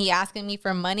 When he asking me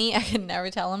for money, I could never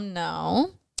tell him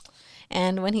no.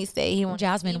 And when he say he wants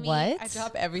Jasmine, to see me, what? I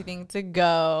drop everything to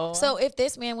go. So if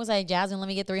this man was like, Jasmine, let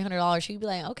me get $300, she'd be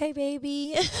like, okay,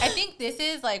 baby. I think this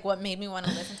is like what made me want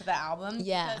to listen to the album.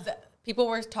 Yeah. Because people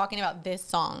were talking about this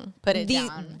song, Put It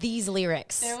Down. These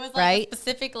lyrics, There was like right? a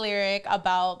specific lyric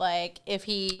about like if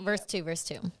he Verse 2.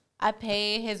 I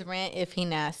pay his rent if he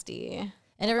nasty. And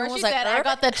everyone Or was she like, said, I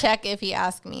got the check if he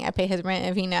asked me. I pay his rent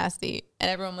if he nasty. And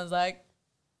everyone was like,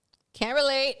 can't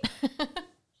relate.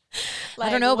 I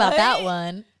don't know about that what?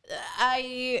 one.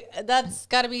 That's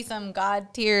got to be some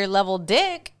god tier level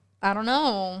dick. I don't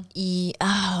know.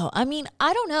 I mean,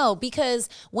 I don't know, because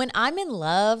when I'm in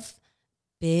love,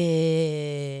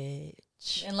 bitch,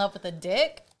 In love with a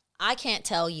dick? I can't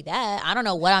tell you that. I don't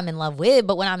know what I'm in love with,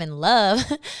 but when I'm in love,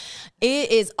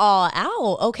 it is all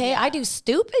out. Okay, I do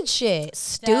stupid shit,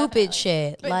 Definitely.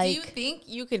 shit. But like, do you think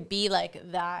you could be like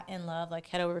that in love, like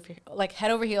head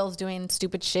over heels doing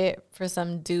stupid shit for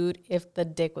some dude if the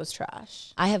dick was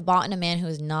trash? I have bought in a man who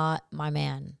is not my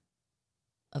man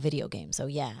a video game. So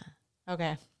yeah,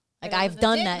 Okay. like But it I've was a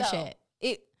done dick, that though. shit.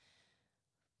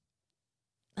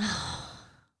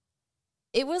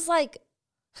 It was like,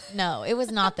 no, it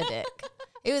was not the dick.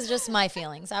 It was just my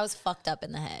feelings. I was fucked up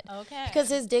in the head. Okay. Because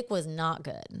his dick was not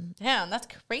good. Damn, that's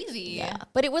crazy. Yeah.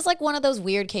 But it was like one of those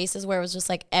weird cases where it was just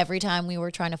like every time we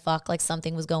were trying to fuck, like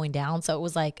something was going down. So it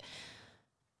was like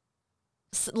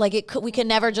we could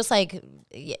never just like,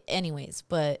 anyways.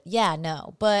 But yeah,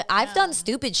 no. But I've done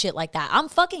stupid shit like that. I'm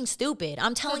fucking stupid.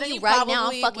 I'm So telling then you right now, I'm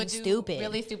probably fucking would do stupid.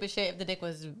 Really stupid shit if the dick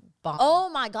was bomb. Oh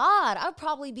my God. I'd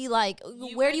probably be like,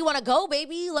 where do you want to go,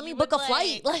 baby? Let me you book a would,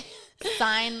 flight. Like,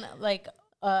 sign like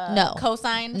no.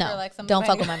 cosign no, for like some don't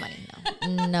fuck with my money.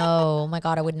 No, no, my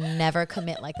God, I would never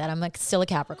commit like that. I'm like still a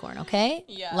Capricorn, okay?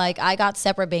 Yeah. Like I got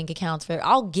separate bank accounts for.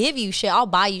 I'll give you shit. I'll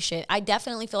buy you shit. I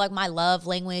definitely feel like my love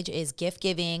language is gift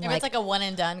giving. If it's like a one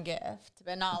and done gift,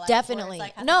 but not like Definitely. where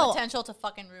it's, like, has No. the potential to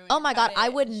fucking ruin. Oh your my God, I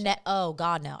credit would and oh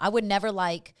God, no, I would never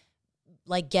like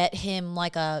get him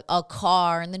like a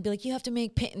car and then be like, you have to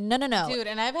make no. shit. Dude,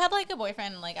 and I've had like a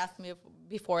boyfriend like ask me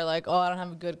before, like, oh, I don't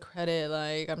have a good credit,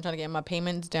 like I'm trying to get my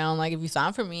payments down, like if you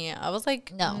sign for me. I was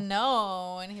like,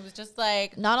 no, and he was just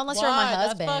like, Not unless you're my "Why? That's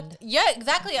husband." fucked." Yeah,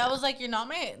 exactly. I was like, you're not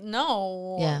my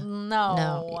no.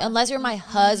 No, unless you're my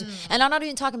husband. And I'm not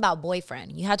even talking about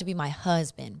boyfriend. You have to be my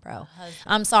husband, bro.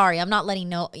 I'm sorry. I'm not letting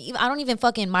no. I don't even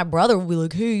fucking. My brother will be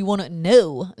like, hey, you want to?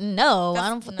 No. I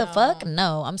don't. What the fuck?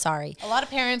 No. I'm sorry. A lot of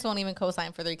parents won't even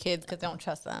co-sign for their kids because they don't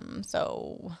trust them.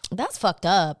 So That's fucked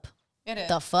up. it is.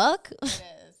 The fuck? It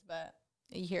is, but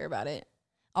you hear about it.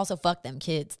 Also, fuck them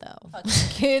kids though. Fuck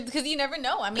kids, because you never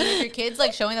know. I mean, if your kid's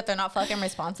like showing that they're not fucking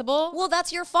responsible, Well,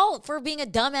 that's your fault for being a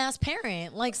dumbass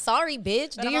parent. Like, sorry,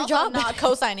 bitch. but Do I'm your also job. not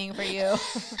co-signing for you.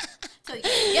 Till you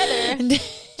get together,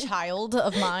 child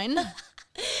of mine.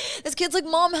 This kid's like,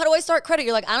 Mom, how do I start credit?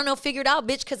 You're like, I don't know. Figure it out,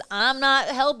 bitch, because I'm not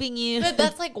helping you. But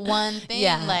that's like one thing.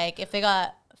 Yeah. Like if they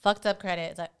got fucked up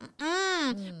credit, it's like,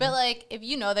 But like if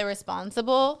you know they're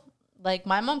responsible, like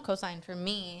my mom co-signed for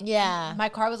me. Yeah. My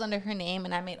car was under her name,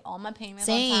 and I made all my payments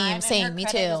Same, on time. and same, her me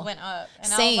credit too. Just went up. And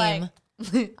Same. I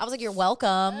was like, I was like, you're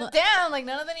welcome. damn, like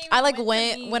none of them even I like to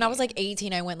went me. when I was like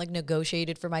 18, I went like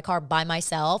negotiated for my car by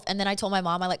myself. And then I told my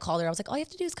mom, I like called her. I was like, all you have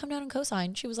to do is come down and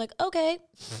co-sign. She was like, okay.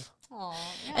 Aw,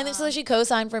 And then so she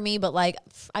co-signed for me, but like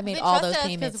I made They all trust those us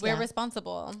payments. because we're Yeah.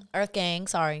 responsible. Earth gang,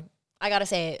 sorry. I gotta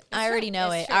say it. I already know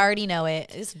It's it. true. I already know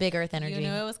it. It's big earth energy. You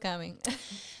knew it was coming.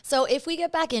 So if we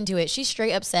get back into it, she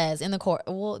straight up says in the chorus.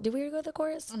 Well, did we go to the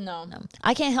chorus? No.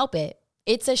 I can't help it.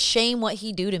 It's a shame what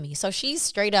he do to me. So she's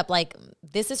straight up like,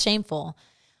 this is shameful.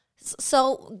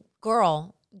 So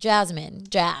girl,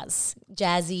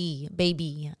 Jazzy,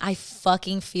 baby, I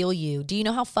fucking feel you. Do you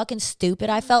know how fucking stupid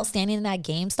I felt standing in that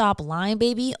GameStop line,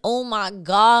 baby? Oh my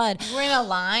God. You were in a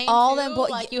line All too? them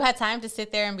like you had time to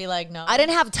sit there and be like, no. I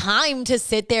didn't have time to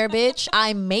sit there, bitch.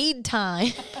 I made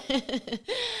time.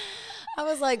 I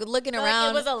was like looking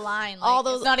around. Like it was a line. Like, all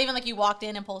those. It's not even like you walked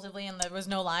in impulsively and there was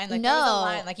no line. Like No. there was a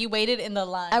line. Like you waited in the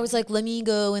line. I was like, let me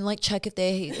go and like check if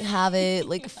they have it.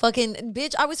 Like fucking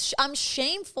bitch. I'm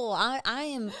shameful.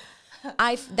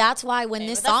 That's why when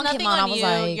this song came on, I was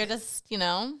like, you're just, you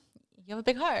have a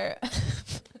big heart.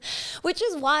 which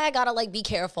is why I gotta like be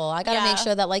careful. I gotta make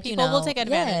sure that like people will take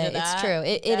advantage of that. It's true.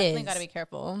 It Definitely is. Gotta be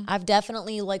careful. I've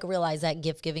definitely like realized that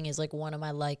gift giving is like one of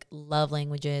my like love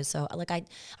languages. So like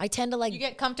I tend to like you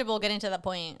get comfortable getting to that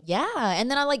point. Yeah, and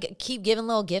then I like keep giving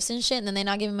little gifts and shit, and then they're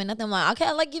not giving me nothing. I'm like, okay,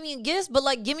 I like giving you gifts, but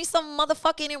like give me some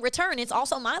motherfucking in return. It's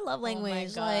also my love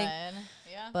language. Oh my God. Like,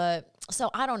 yeah. but so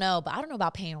I don't know, but I don't know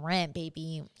about paying rent,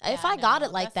 baby. If I got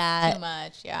it like that, too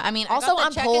much. Yeah, I mean, also I got the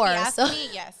I'm check poor, if you asked so me,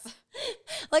 yes.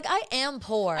 like I am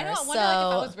poor. I know. I wonder like,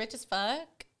 if I was rich as fuck,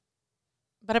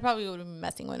 but I probably would be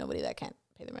messing with nobody that can't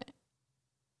pay the rent.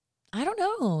 I don't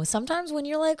know. Sometimes when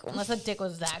you're like, Unless the dick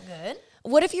was that good.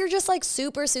 what if you're just like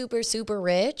super, super, super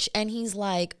rich, and he's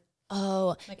like,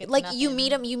 oh, like you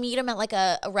meet him at like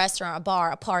a restaurant, a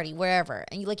bar, a party, wherever,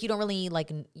 and you don't really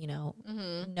like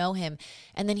know him,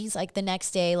 and then he's like the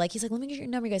next day, like he's like, let me get your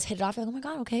number, you guys hit it off. You're like, oh my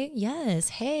God, okay, yes,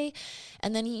 hey,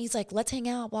 and then he's like, let's hang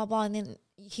out, blah blah, and then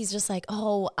he's just like,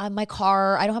 oh, my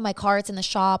car, I don't have my car, it's in the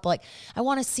shop, like I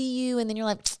want to see you, and then you're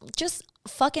like, just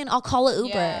fucking, I'll call it Uber.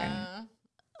 Yeah.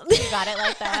 You got it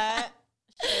like that.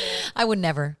 I would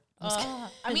never.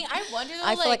 I mean, I wonder though,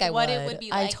 I feel like I what would. it would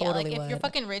be I like. totally like if you're would.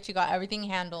 fucking rich, you got everything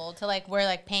handled. To like where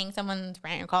like paying someone's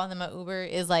rent or calling them an Uber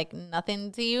is like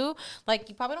nothing to you. Like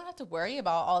you probably don't have to worry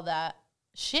about all that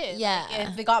shit. Yeah. Like,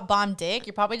 if they got bomb dick,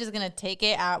 you're probably just gonna take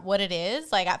it at what it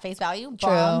is, like at face value,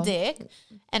 bomb dick,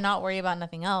 and not worry about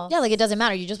nothing else. Yeah, like it doesn't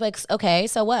matter. You just like, okay,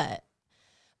 so what?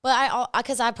 But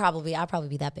because I'd probably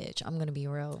be that bitch. I'm gonna be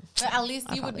real. But at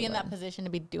least you would be in that position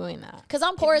to be doing that. Because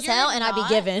I'm poor as hell and I'd be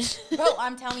giving. Bro,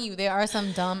 I'm telling you, there are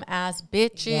some dumb ass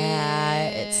bitches. Yeah,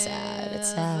 it's sad. It's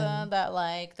sad. That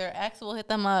like their ex will hit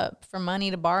them up for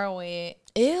money to borrow it.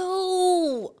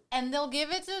 Ew. And they'll give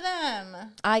it to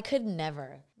them. I could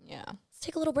never. Yeah. Let's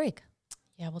take a little break.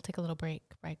 Yeah, we'll take a little break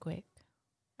right quick.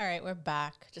 All right, we're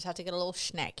back. Just have to get a little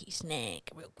snack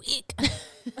real quick.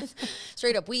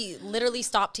 Straight up, we literally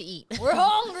stopped to eat. We're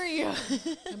hungry.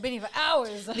 We've been here for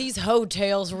hours. These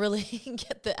hotels really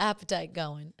get the appetite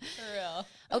going. For real.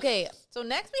 Okay. So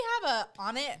next we have a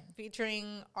On It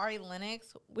featuring Ari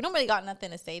Lennox. We don't really got nothing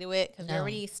to say to it because we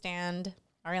already stand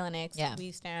Ari Lennox. Yeah.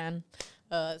 We stand.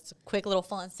 It's a quick little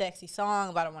fun, sexy song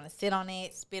about I want to sit on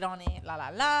it, spit on it, la la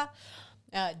la.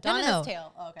 Donna's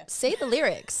Tale. Oh, okay. Say the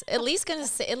lyrics. At least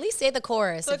say the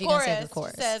chorus. So if you're gonna say the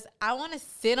chorus, says, "I want to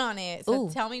sit on it. So Ooh.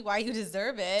 tell me why you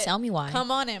deserve it. Tell me why. Come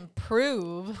on and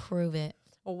prove Prove it.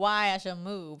 why I should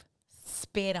move.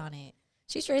 Spit on it."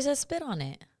 She straight says spit on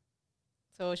it.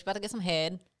 So she's about to get some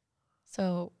head.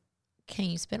 So can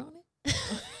you spit on it?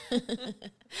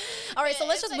 All right, so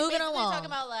let's just move it along. Talking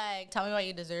about like, tell me why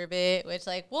you deserve it, which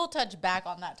like we'll touch back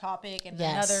on that topic in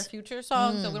Yes. another future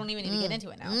song. So we don't even need to get into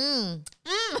it now.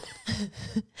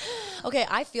 Okay,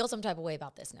 I feel some type of way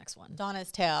about this next one.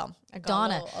 Donna's Tale. I got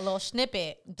Donna. a little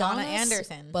snippet. Donna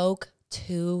Anderson. spoke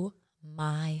to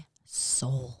my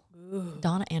soul. Ooh.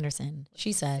 Donna Anderson.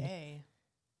 She said, Hey.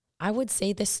 I would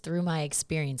say this through my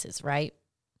experiences, right?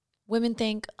 Women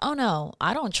think, oh no,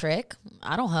 I don't trick.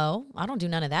 I don't hoe. I don't do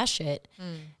none of that shit.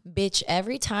 Bitch,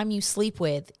 every time you sleep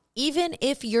with, even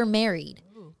if you're married,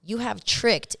 you have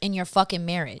tricked in your fucking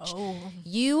marriage. Oh.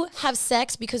 You have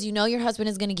sex because you know your husband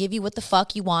is going to give you what the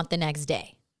fuck you want the next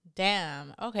day.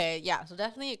 Damn. Okay. Yeah. So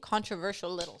definitely a controversial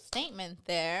little statement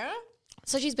there.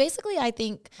 So she's basically, I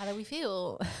think, How do we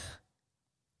feel?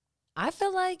 I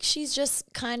feel like she's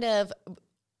just kind of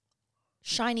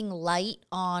shining light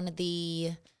on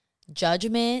the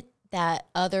judgment that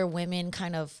other women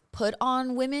kind of put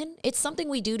on women. It's something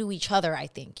we do to each other, I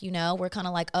think. You know, we're kind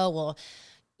of like, oh, well,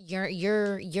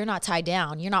 you're not tied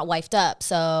down. You're not wifed up.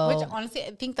 So Which honestly,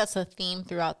 I think that's a theme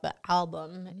throughout the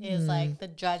album is like the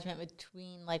judgment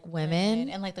between like Women?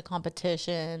 and like the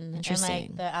competition Interesting. and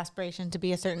like the aspiration to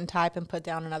be a certain type and put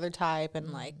down another type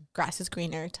and like grass is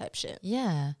greener type shit.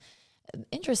 yeah,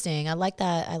 interesting. I like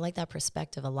that. I like that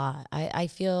perspective a lot. I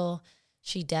feel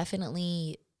she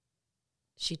definitely,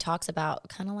 she talks about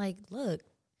kind of like, look,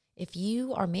 if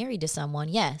you are married to someone,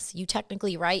 yes, you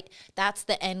technically, right? That's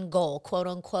the end goal, quote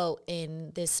unquote,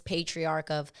 in this patriarch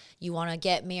of you want to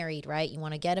get married, right? You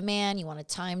want to get a man, you want to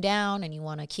tie him down, and you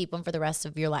want to keep him for the rest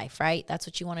of your life, right? That's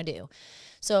what you want to do.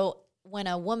 So when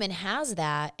a woman has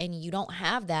that and you don't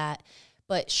have that,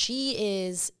 but she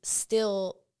is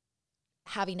still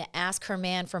having to ask her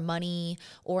man for money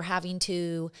or having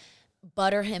to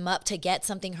butter him up to get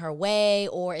something her way,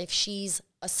 or if she's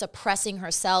suppressing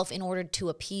herself in order to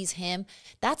appease him,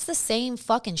 that's the same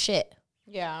fucking shit.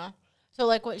 Yeah. So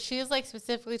like what she's like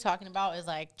specifically talking about is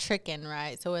like tricking,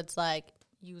 right? So it's like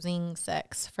using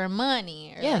sex for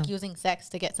money or like using sex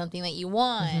to get something that you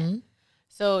want. Mm-hmm.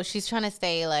 So she's trying to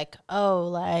say like, oh,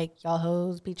 like y'all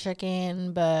hoes be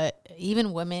tricking, but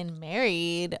even women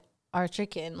married are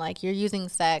tricking. Like you're using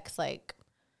sex like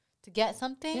to get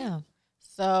something. Yeah.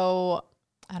 So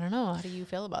I don't know. How do you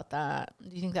feel about that? Do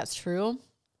you think that's true?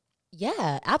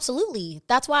 Yeah, absolutely.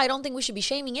 That's why I don't think we should be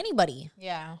shaming anybody.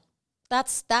 Yeah.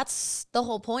 That's the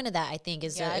whole point of that, I think.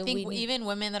 Is I think even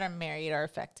women that are married are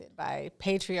affected by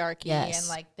patriarchy and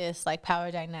like this like power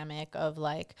dynamic of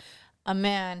like a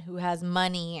man who has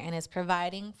money and is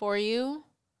providing for you.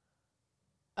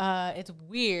 It's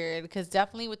weird because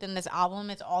definitely within this album,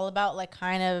 it's all about like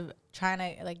kind of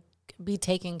trying to like be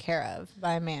taken care of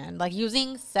by a man, like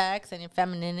using sex and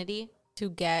femininity to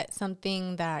get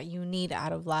something that you need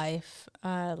out of life,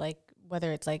 like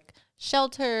whether it's like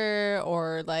shelter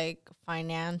or like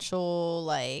financial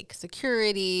like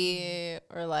security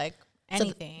or like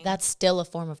anything. So that's still a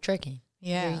form of tricking.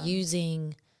 Yeah. You're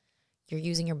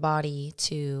using your body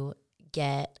to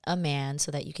get a man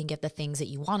so that you can get the things that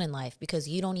you want in life because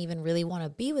you don't even really want to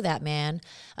be with that man.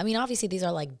 I mean, obviously these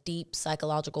are like deep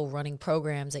psychological running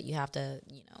programs that you have to,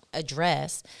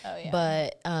 address. Oh, yeah.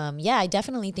 But I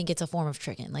definitely think it's a form of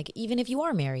tricking. Like even if you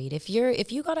are married, if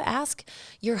you got to ask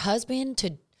your husband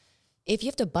to, if you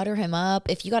have to butter him up,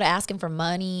 if you got to ask him for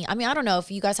money, I mean, I don't know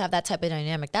if you guys have that type of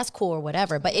dynamic, that's cool or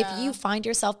whatever. But if you find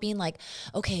yourself being like,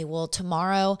 okay, well,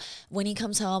 tomorrow when he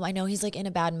comes home, I know he's like in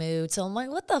a bad mood. So I'm like,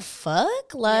 what the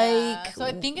fuck? Like, so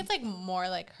I think it's like more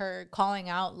like her calling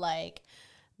out like,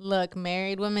 look,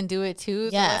 married women do it too.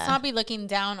 So let's not be looking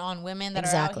down on women that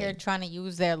are out here trying to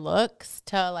use their looks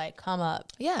to like come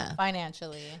up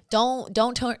financially. Don't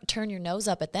turn your nose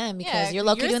up at them because you're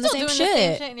low-key doing the same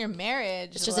shit in your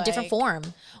marriage. It's just a different form.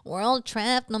 We're all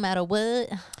trapped no matter what.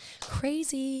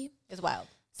 Crazy. It's wild.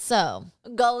 So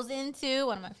goes into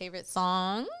one of my favorite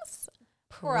songs,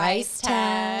 Price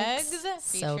Tags,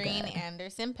 featuring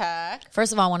Anderson .Paak.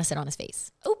 First of all, I want to sit on his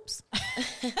face. Oops.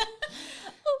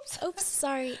 Oops,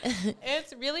 sorry.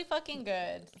 It's really fucking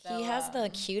good. So, he has the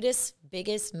cutest,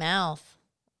 biggest mouth.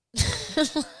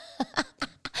 He's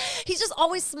just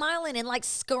always smiling and like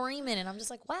screaming, and I'm just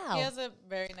like, wow. He has a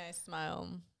very nice smile.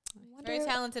 Very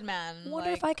talented man. I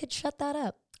wonder if I could shut that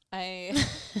up. I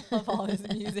love all his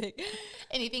music.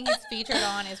 Anything he's featured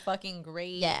on is fucking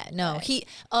great. Yeah, no. He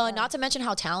not to mention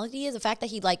how talented he is. The fact that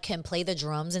he like can play the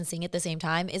drums and sing at the same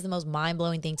time is the most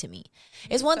mind-blowing thing to me.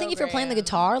 It's one thing if you're playing the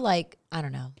guitar, like, I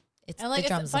don't know. It's like, the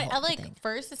drums. I like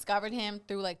first discovered him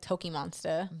through like Toki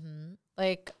Monster. Mm-hmm.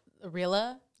 Like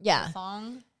Rilla. Yeah. The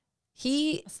song.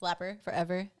 He a slapper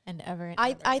forever and ever. And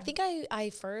I think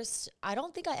I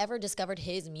don't think I ever discovered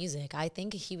his music. I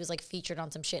think he was like featured on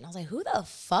some shit and I was like, who the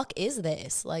fuck is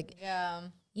this? Like, I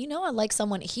like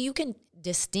someone you can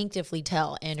distinctively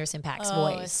tell Anderson .Paak's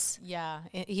voice. Yeah.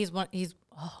 He's one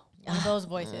of those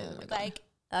voices. Like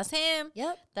that's him.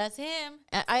 Yep. That's him.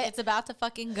 It's about to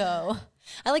fucking go.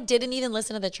 I like didn't even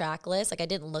listen to the track list. Like I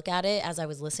didn't look at it as I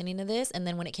was listening to this. And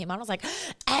then when it came out, I was like,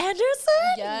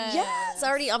 Anderson? Yes.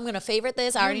 I'm going to favorite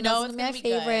this. I already know it's my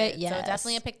favorite. Yeah. So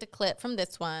definitely I picked a clip from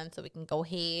this one so we can go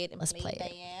ahead and let's play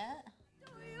it.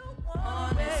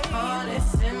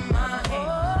 Honest in my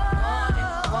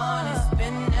head. Honest,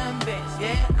 spin that bitch.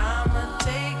 Yeah, I'ma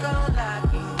take all I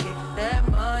can get.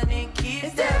 That money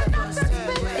keeps that pussy.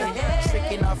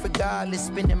 Tricking off regardless,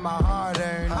 spending my hard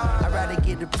earned. I'd rather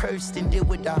get a purse than deal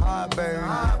with the heartburn.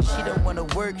 She don't wanna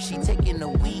work, she taking a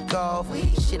week off.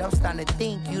 Shit, I'm starting to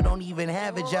think you don't even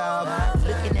have a job.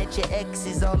 Looking at your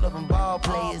exes, all of them ball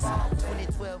players.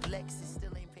 2012 Lexus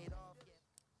still ain't paid off yet.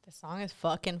 The song is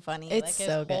fucking funny. It's like,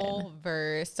 so his whole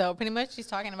verse. So pretty much she's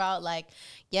talking about like,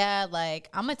 like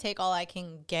I'm gonna take all I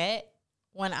can get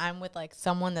when I'm with like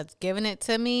someone that's giving it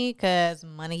to me because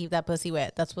money keep that pussy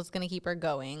wet. That's what's gonna keep her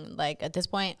going. Like at this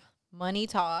point, money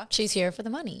talks. She's here for the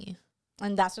money.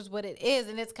 And that's just what it is.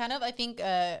 And it's kind of, I think,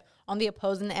 on the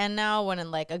opposing end now when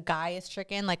like a guy is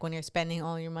tricking, like when you're spending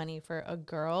all your money for a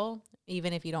girl,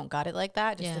 even if you don't got it like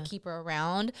that, just to keep her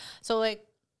around. So like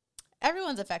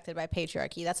everyone's affected by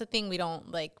patriarchy. That's the thing we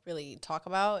don't like really talk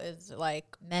about is like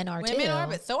Men are women too. are,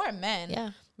 but so are men.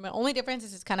 Yeah. The only difference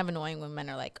is it's kind of annoying when men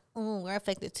are like, oh, we're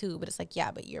affected too. But it's like,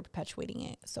 yeah, but you're perpetuating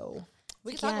it. So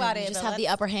we can talk about it. You just but have the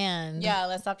upper hand. Yeah,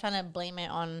 let's stop trying to blame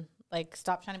it on, like,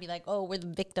 stop trying to be like, oh, we're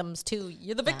the victims too.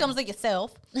 You're the victims of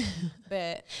yourself.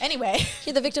 But anyway.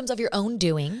 You're the victims of your own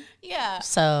doing. Yeah.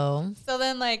 So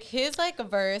then, like, his, like,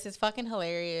 verse is fucking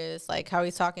hilarious. Like, how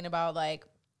he's talking about, like,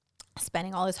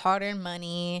 spending all his hard-earned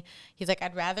money. He's like,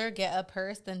 I'd rather get a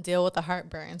purse than deal with the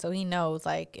heartburn. So he knows,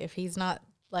 like, if he's not,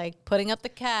 like, putting up the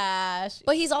cash.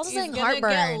 But he's also saying gonna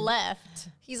heartburn. Get left.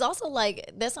 He's also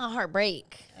like, that's not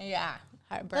heartbreak. Yeah.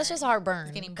 Heartburn. That's just heartburn.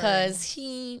 He's getting because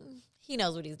he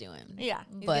knows what he's doing. Yeah.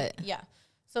 But yeah.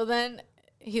 So then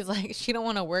he's like, she don't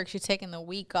want to work. She's taking the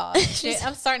week off. Shit,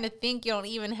 I'm starting to think you don't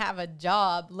even have a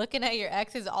job. Looking at your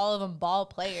exes, all of them ball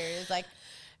players. Like,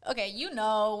 okay, you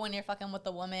know when you're fucking with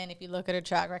a woman, if you look at her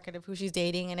track record of who she's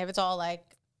dating, and if it's all like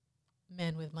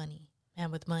man with money,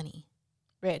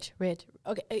 rich.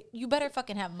 Okay, you better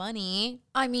fucking have money.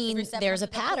 I mean, there's a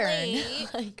pattern.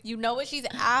 Like, you know what she's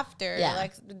after. Yeah.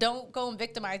 Like, don't go and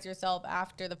victimize yourself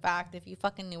after the fact if you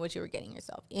fucking knew what you were getting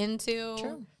yourself into.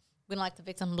 True. We don't like to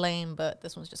victim blame, but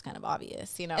this one's just kind of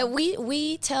obvious, you know? And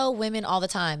we tell women all the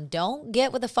time, don't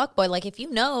get with a fuckboy. Like, if you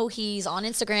know he's on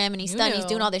Instagram and he's studying, he's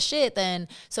doing all this shit, then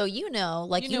so you know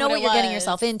what you're getting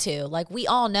yourself into. Like, we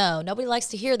all know. Nobody likes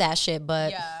to hear that shit,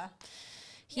 but yeah.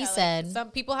 he said. Like,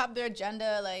 some people have their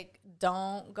agenda. Like,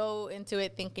 don't go into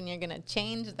it thinking you're going to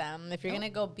change them. If you're going to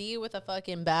go be with a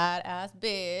fucking badass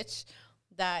bitch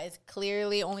that is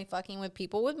clearly only fucking with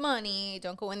people with money,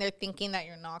 don't go in there thinking that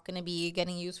you're not going to be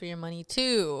getting used for your money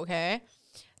too, okay?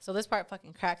 So this part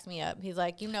fucking cracks me up. He's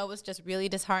like, it's just really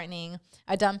disheartening.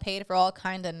 I done paid for all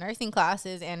kinds of nursing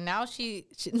classes, and now she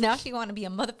want to be a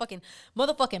motherfucking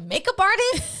makeup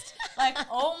artist. Like,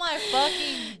 oh my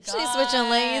fucking God. She's switching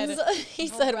lanes. He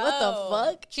said, what the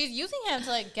fuck? She's using him to,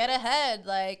 like, get ahead.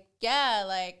 Like, yeah,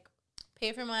 like,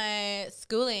 pay for my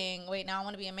schooling. Wait, now I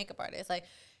want to be a makeup artist. Like,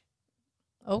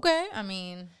 okay, I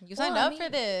mean, you signed up for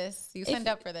this. You signed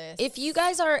up for this. If you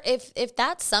guys are, if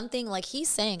that's something, like he's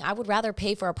saying, I would rather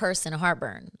pay for a purse than a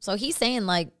heartburn. So he's saying,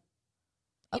 like,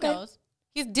 okay. He knows.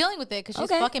 He's dealing with it because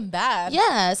she's fucking bad.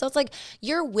 Yeah, so it's like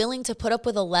you're willing to put up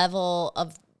with a level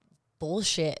of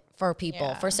bullshit for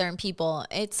people, for certain people.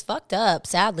 It's fucked up,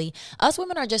 sadly. Us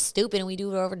women are just stupid and we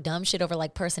do it over dumb shit over,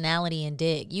 like, personality and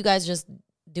dick. You guys just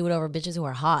do it over bitches who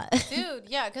are hot. Dude,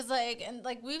 yeah, because, like, and,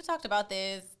 like, we've talked about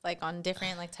this, like, on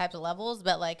different, like, types of levels,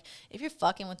 but, like, if you're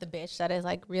fucking with the bitch that is,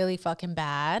 like, really fucking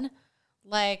bad,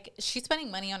 like, she's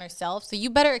spending money on herself, so you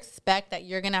better expect that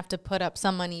you're gonna have to put up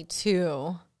some money,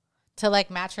 too, to, like,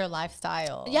 match her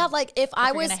lifestyle. Yeah, like, if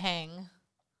I was gonna hang.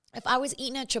 If I was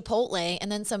eating at Chipotle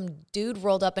and then some dude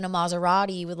rolled up in a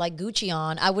Maserati with, like, Gucci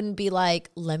on, I wouldn't be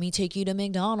like, let me take you to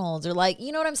McDonald's, or, like,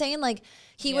 you know what I'm saying? Like,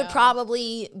 he would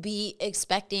probably be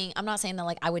expecting, I'm not saying that,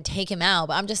 like, I would take him out,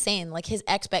 but I'm just saying, like, his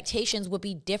expectations would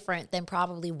be different than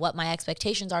probably what my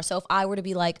expectations are. So if I were to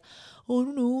be like, oh, I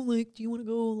don't know, like, do you want to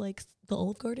go, like, the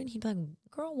Olive Garden? He'd be like,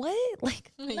 girl, what?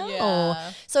 Like, no.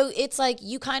 Yeah. So it's like,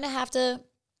 you kind of have to,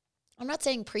 I'm not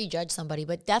saying prejudge somebody,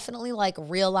 but definitely, like,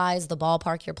 realize the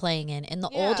ballpark you're playing in. And the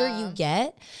older you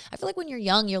get, I feel like when you're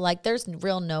young, you're like, there's no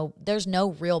real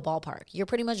ballpark. You're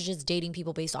pretty much just dating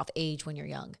people based off age when you're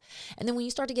young. And then when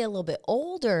you start to get a little bit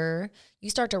older,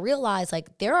 you start to realize,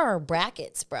 like, there are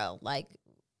brackets, bro. Like,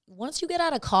 once you get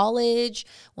out of college,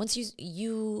 once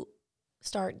you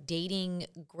start dating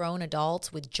grown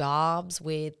adults with jobs,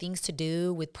 with things to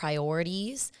do, with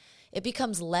priorities, it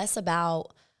becomes less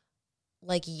about,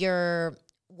 like,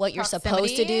 what you're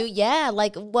supposed to do. Yeah,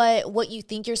 like what you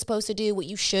think you're supposed to do, what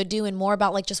you should do, and more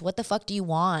about, like, just what the fuck do you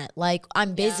want? Like,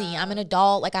 I'm busy, I'm an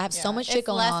adult, like, I have so much shit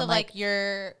going on. It's less of, like,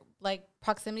 your, like,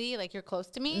 proximity, like, you're close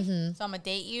to me, so I'm gonna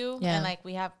date you, and, like,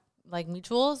 we have, like,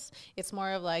 mutuals. It's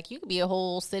more of, like, you could be a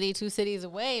whole city, 2 cities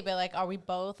away, but, like, are we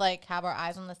both, like, have our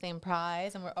eyes on the same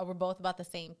prize, and we're both about the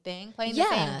same thing, playing the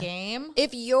same game?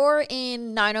 If you're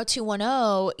in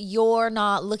 90210, you're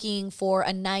not looking for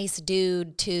a nice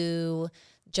dude to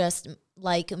just,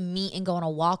 like, meet and go on a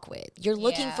walk with. You're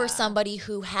looking for somebody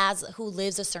who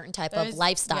lives a certain type of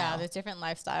lifestyle. Yeah, there's different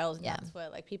lifestyles, and that's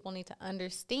what, like, people need to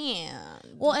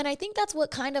understand. Well, and I think that's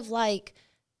what kind of, like,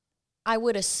 I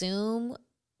would assume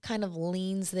kind of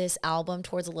leans this album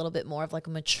towards a little bit more of, like,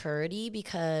 a maturity,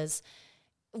 because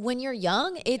when you're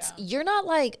young, you're not,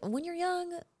 like, when you're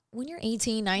young, when you're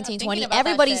 18, 19, 20,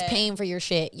 everybody's paying for your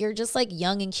shit. You're just, like,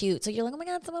 young and cute. So you're like, oh my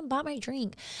God, someone bought my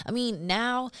drink. I mean,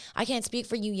 now I can't speak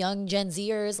for you young Gen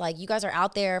Zers. Like, you guys are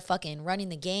out there fucking running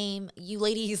the game. You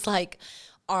ladies, like,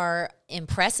 are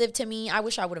impressive to me. I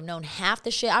wish I would have known half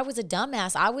the shit. I was a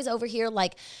dumbass. I was over here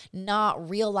like not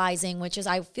realizing, which is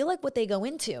I feel like what they go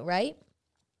into, right?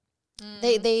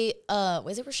 They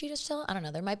was it Rashida's Tell? I don't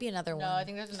know. There might be another one. No, I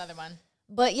think there's another one.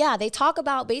 But yeah, they talk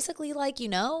about basically like,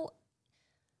 Knowing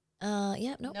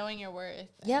your worth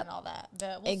and all that.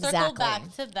 But we'll exactly. circle back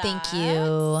to that. Thank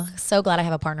you. So glad I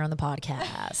have a partner on the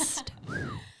podcast.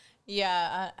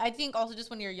 Yeah, I think also just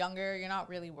when you're younger, you're not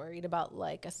really worried about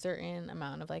like a certain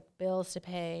amount of like bills to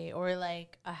pay or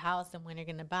like a house and when you're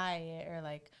going to buy it or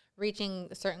like reaching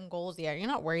certain goals yet. You're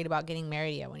not worried about getting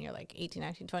married yet when you're like 18,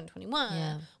 19, 20, 21.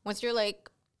 Yeah. Once you're like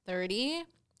 30,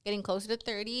 getting closer to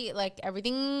 30, like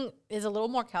everything is a little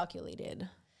more calculated.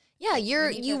 Yeah,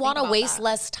 you want to waste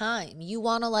less time. You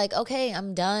want to like, okay,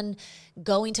 I'm done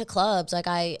going to clubs. Like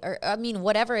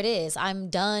whatever it is, I'm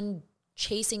done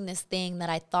chasing this thing that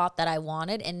I thought that I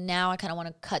wanted, and now I kind of want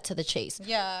to cut to the chase.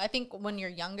 Yeah, I think when you're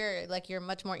younger, like you're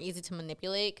much more easy to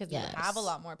manipulate because you have a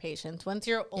lot more patience. Once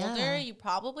you're older, you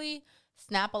probably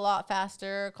snap a lot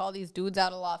faster, call these dudes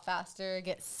out a lot faster,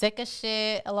 get sick of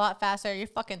shit a lot faster. You're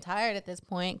fucking tired at this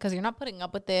point because you're not putting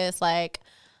up with this. Like,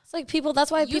 it's like people, that's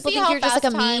why people think you're just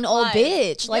like a mean old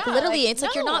bitch. Like literally, it's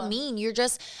like you're not mean. You're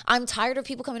just, I'm tired of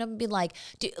people coming up and being like,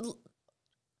 dude,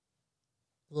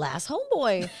 last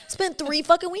homeboy spent 3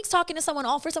 fucking weeks talking to someone,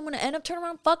 all for someone to end up turning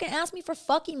around fucking ask me for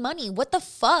fucking money. What the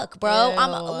fuck, bro?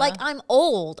 I'm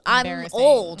old. I'm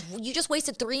old. You just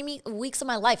wasted 3 weeks of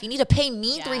my life. You need to pay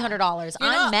me $300.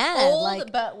 I'm mad. Old,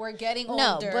 like, but we're getting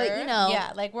older. No, but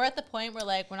yeah, like we're at the point where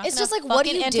like we're not. It's gonna just like, what are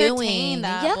you doing?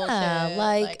 That bullshit.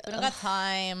 Like we don't got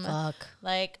time. Fuck.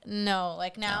 Like no,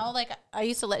 like now, like I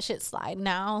used to let shit slide.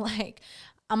 Now, like.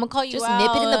 I'm going to call you just out.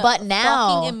 Just nip it in the butt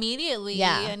now. Fucking immediately.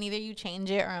 Yeah. And either you change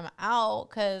it or I'm out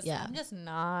because I'm just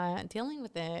not dealing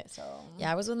with it. So yeah,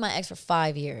 I was with my ex for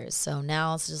 5 years. So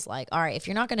now it's just like, all right, if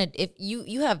you're not going to, if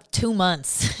you have 2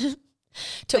 months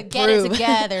to get it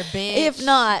together, bitch. If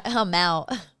not, I'm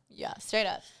out. Yeah, straight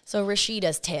up. So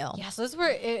Rashida's Tale. Yeah, so this is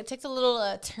where it takes a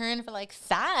little turn for like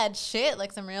sad shit,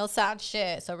 like some real sad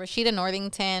shit. So Rashida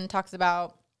Northington talks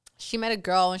about she met a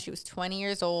girl when she was 20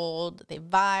 years old. They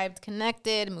vibed,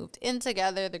 connected, moved in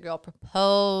together. The girl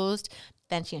proposed.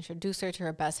 Then she introduced her to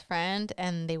her best friend,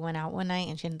 and they went out one night,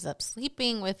 and she ends up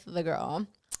sleeping with the girl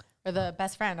or the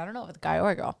best friend. I don't know if it's a guy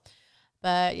or a girl.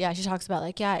 But, yeah, she talks about,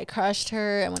 like, yeah, it crushed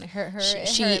her, and when it hurt her,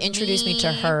 she introduced me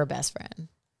to her best friend.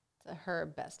 To her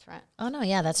best friend. Oh, no,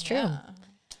 yeah, that's true. Yeah.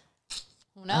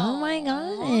 No. Oh, my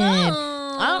God. No.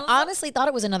 I honestly thought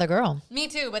it was another girl. Me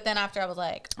too, but then after I was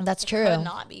like, that's true. It could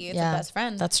not be. It's a best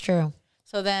friend. That's true.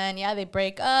 So then, yeah, they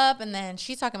break up, and then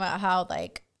she's talking about how,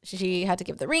 like, she had to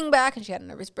give the ring back, and she had a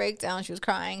nervous breakdown. She was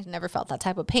crying. She never felt that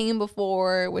type of pain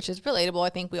before, which is relatable. I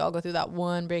think we all go through that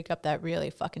one breakup that really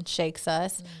fucking shakes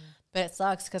us. But it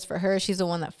sucks because for her, she's the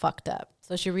one that fucked up.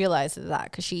 So she realizes that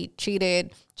because she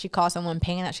cheated. She caused someone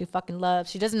pain that she fucking loves.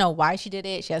 She doesn't know why she did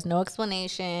it. She has no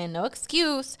explanation, no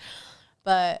excuse.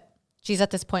 But she's at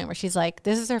this point where she's like,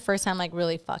 this is her first time like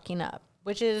really fucking up,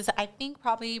 which is, I think,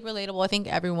 probably relatable. I think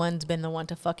everyone's been the one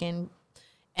to fucking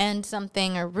end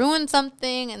something or ruin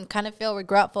something and kind of feel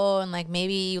regretful and like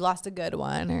maybe you lost a good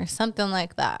one or something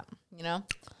like that, you know?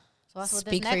 So that's what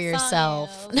Speak for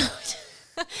yourself.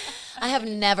 I have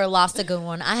never lost a good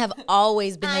one. I have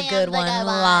always been the good one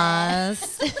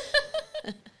lost.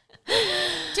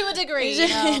 To a degree, you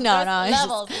know?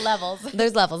 No. Levels.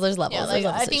 There's levels. Yeah, like,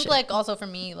 levels I think, like, also for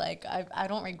me, like, I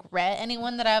don't regret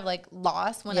anyone that I've, like,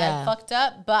 lost when I fucked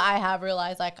up, but I have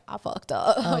realized, like, I fucked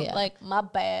up. Oh, yeah. Like, my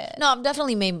bad. No, I've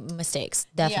definitely made mistakes.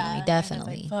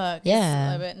 Definitely. Like, fuck.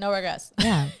 Yeah. No regrets.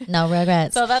 Yeah, no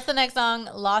regrets. So that's the next song,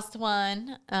 Lost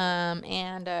One.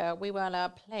 And we want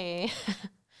to play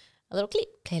a little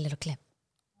clip. Play a little clip.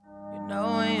 You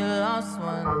know when you lost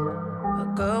one,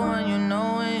 a good one, you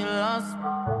know when you lost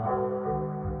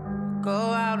one. Go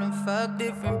out and fuck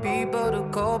different people to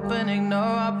cope and ignore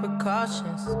our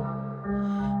precautions.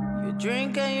 You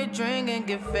drink,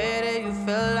 get fed, and you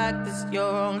feel like this your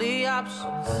only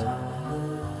options.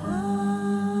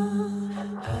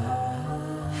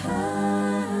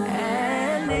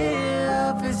 And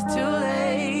if it's too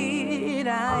late,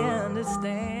 I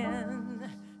understand.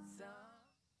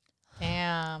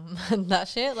 Damn, that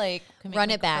shit, like,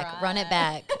 run it back.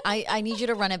 I need you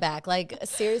to run it back. Like,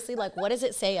 seriously, like, what does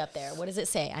it say up there? What does it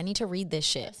say? I need to read this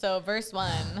shit. So verse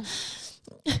 1,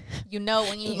 you know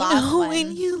when you lost one.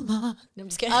 When you lost. I'm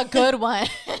just kidding. A good one.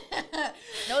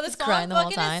 No, this song crying the whole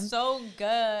fucking time. is so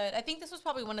good. I think this was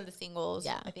probably one of the singles.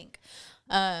 Yeah, I think.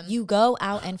 You go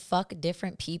out and fuck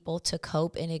different people to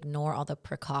cope and ignore all the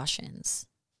precautions.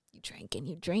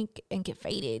 you drink and get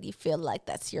faded. You feel like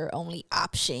that's your only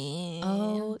option.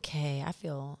 Okay, I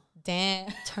feel.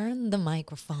 Damn. Turn the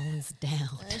microphones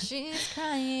down. She's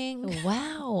crying.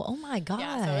 Wow. Oh my God.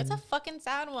 Yeah, so it's a fucking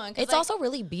sad one. It's like, also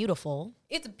really beautiful.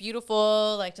 It's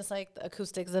beautiful, like just like the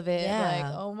acoustics of it. Yeah.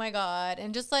 Like, oh my God.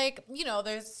 And just like, you know,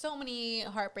 there's so many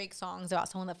heartbreak songs about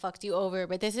someone that fucked you over,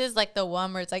 but this is like the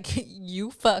one where it's like, you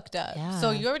fucked up. Yeah.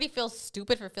 So you already feel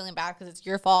stupid for feeling bad because it's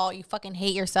your fault. You fucking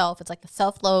hate yourself. It's like the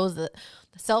self-loathe, the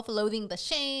self-loathing, the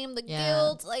shame, the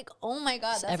guilt. Like, oh my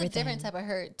God, that's everything. A different type of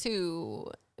hurt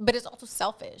too. But it's also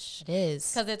selfish. It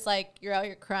is. Because it's like, you're out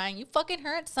here crying. You fucking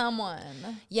hurt someone.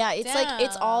 Yeah, it's like,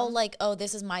 it's all like, oh,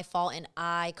 this is my fault and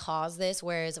I caused this.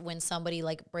 Whereas when somebody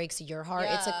like breaks your heart,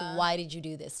 it's like, why did you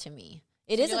do this to me?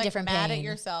 It is a different pain. You're mad at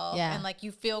yourself. Yeah. And like,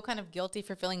 you feel kind of guilty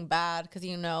for feeling bad because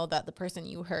you know that the person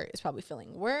you hurt is probably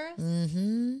feeling worse.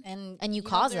 Mm-hmm. And you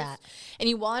caused that. And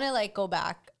you want to like go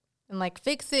back and like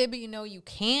fix it, but you know you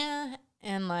can't.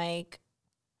 And like,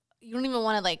 you don't even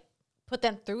want to like put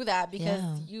them through that because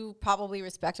you probably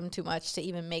respect them too much to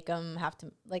even make them have to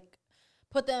like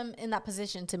put them in that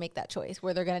position to make that choice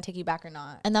where they're going to take you back or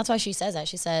not. And that's why she says that.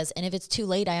 She says, and if it's too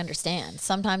late, I understand.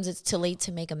 Sometimes it's too late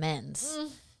to make amends.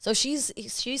 So she's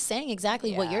saying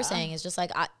exactly what you're saying. Is just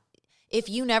like, if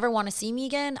you never want to see me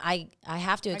again, I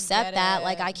have to accept that.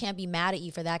 Like, I can't be mad at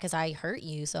you for that because I hurt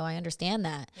you. So I understand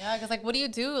that. Yeah, because like, what do you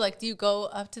do? Like, do you go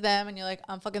up to them and you're like,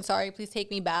 I'm fucking sorry, please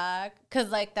take me back? Because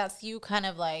like, that's you kind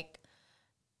of like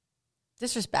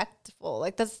disrespectful.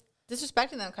 Like, that's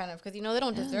disrespecting them kind of because you know they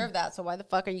don't deserve that. So why the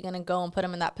fuck are you gonna go and put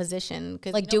them in that position?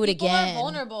 Because like, you know, do it again. People are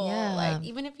vulnerable. Yeah. Like,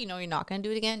 even if you know you're not gonna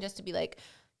do it again, just to be like,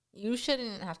 you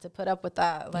shouldn't have to put up with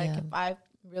that. Like, if I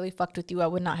really fucked with you, I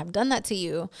would not have done that to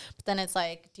you. But then it's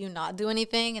like, do you not do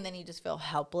anything? And then you just feel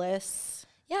helpless.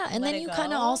 Yeah, and then you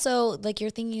kind of also, like, you're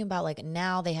thinking about, like,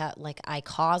 now they have, like, I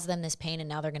caused them this pain, and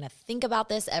now they're going to think about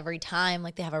this every time.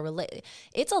 Like, they have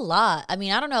it's a lot. I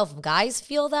mean, I don't know if guys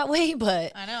feel that way,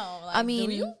 but. I know. Like, I mean,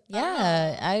 do you?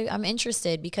 yeah, I'm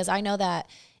interested because I know that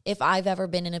if I've ever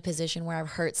been in a position where I've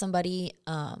hurt somebody,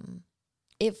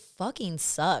 it fucking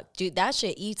sucked. Dude, that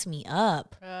shit eats me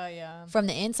up from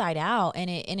the inside out. And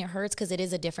it hurts because it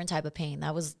is a different type of pain.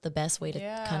 That was the best way to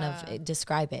kind of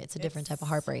describe it. It's a different type of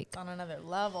heartbreak. On another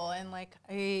level. And like,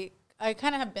 I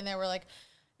kind of have been there where like,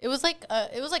 it was like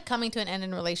coming to an end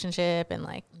in a relationship. And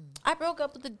like, I broke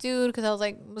up with the dude because I was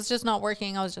like, was just not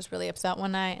working. I was just really upset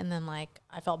one night. And then like,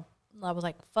 I was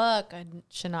like, fuck, I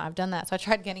should not have done that. So I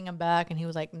tried getting him back and he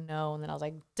was like, no. And then I was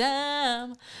like,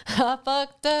 damn, I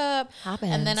fucked up.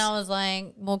 Happens. And then I was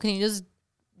like, well, can you just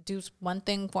do one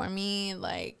thing for me?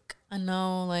 Like, I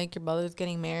know like your brother's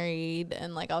getting married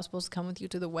and like I was supposed to come with you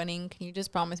to the wedding. Can you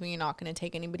just promise me you're not going to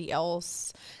take anybody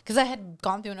else? Because I had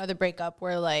gone through another breakup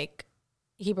where like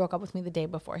he broke up with me the day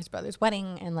before his brother's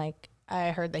wedding. And like,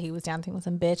 I heard that he was dancing with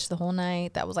some bitch the whole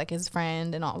night. That was like his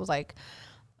friend. And I was like,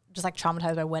 just like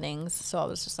traumatized by weddings. So I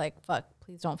was just like, fuck,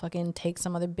 please don't fucking take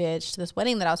some other bitch to this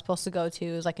wedding that I was supposed to go to.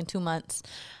 It was like in 2 months.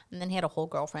 And then he had a whole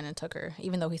girlfriend and took her,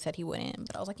 even though he said he wouldn't.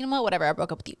 But I was like, you know what, whatever, I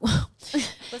broke up with you.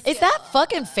 Is that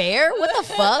fucking fair? What the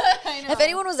fuck? If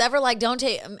anyone was ever like, don't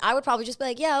take, I would probably just be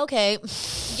like, yeah, okay.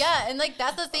 Yeah, and like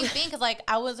that's the same thing because like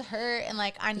I was hurt and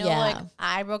like I know like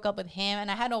I broke up with him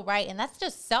and I had no right and that's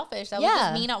just selfish. That was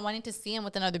just me not wanting to see him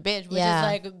with another bitch, which is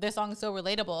like this song is so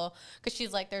relatable because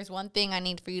she's like, there's one thing I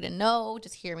need for you to know.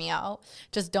 Just hear me out.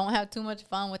 Just don't have too much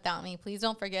fun without me. Please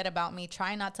don't forget about me.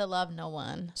 Try not to love no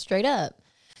one. Straight up.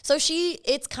 So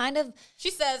it's kind of. She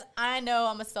says, I know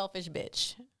I'm a selfish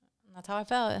bitch. And that's how I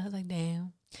felt. I was like,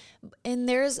 damn. And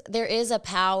there is a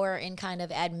power in kind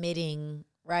of admitting,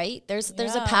 right? There's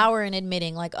a power in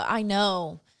admitting, like, I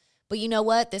know, but you know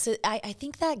what? This is. I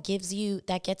think that gets you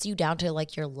down to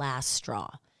like your last straw.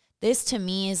 This to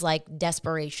me is like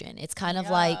desperation. It's kind of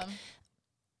like,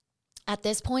 at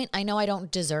this point, I know I don't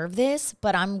deserve this,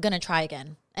 but I'm gonna try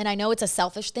again. And I know it's a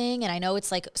selfish thing, and I know it's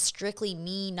like strictly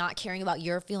me not caring about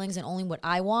your feelings and only what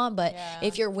I want. But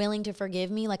if you're willing to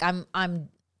forgive me, like I'm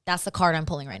that's the card I'm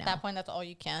pulling right now. At that point, that's all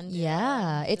you can do.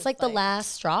 Yeah, it's like the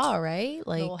last straw, right?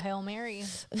 Like little Hail Mary.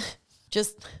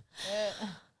 Just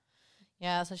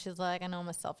yeah. So she's like, I know I'm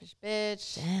a selfish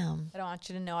bitch. Damn. I don't want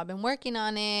you to know I've been working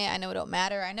on it. I know it don't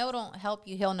matter. I know it don't help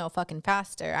you heal no fucking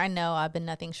faster. I know I've been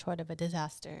nothing short of a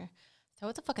disaster. So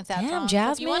it's a fucking sad song.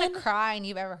 Jasmine. If you want to cry and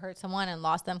you've ever hurt someone and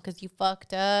lost them because you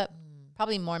fucked up,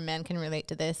 probably more men can relate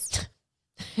to this.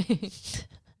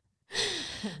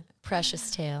 Precious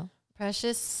tale.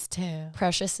 Precious tale.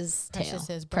 Precious is tale. Precious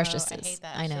is, bro. Precious I is. hate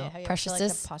that I know. shit. Precious like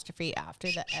is. Apostrophe after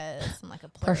the S and like a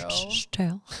plural. Precious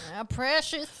tale. Yeah,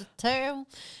 precious tale.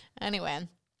 Anyway,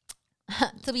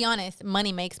 to be honest,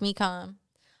 money makes me calm.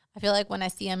 I feel like when I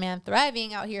see a man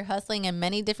thriving out here hustling in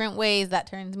many different ways, that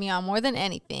turns me on more than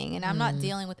anything. And I'm not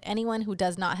dealing with anyone who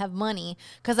does not have money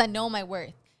because I know my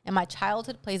worth. And my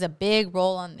childhood plays a big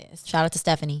role on this. Shout out to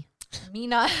Stephanie. Me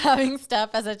not having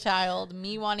stuff as a child,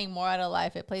 me wanting more out of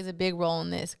life, it plays a big role in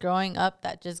this. Growing up,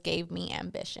 that just gave me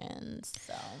ambitions.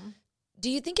 So, do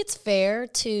you think it's fair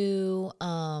to, do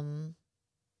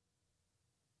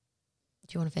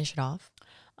you want to finish it off?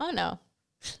 Oh, no.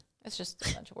 It's just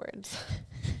a bunch of words.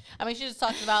 I mean, she just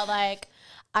talked about, like,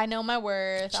 I know my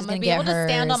worth. I'm going to be able to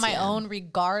stand on my own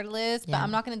regardless, but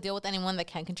I'm not going to deal with anyone that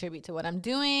can't contribute to what I'm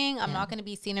doing. I'm not going to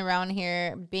be seen around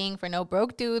here being for no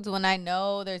broke dudes when I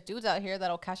know there's dudes out here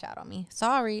that'll cash out on me.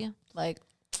 Sorry. Like,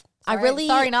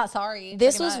 not sorry.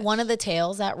 This was one of the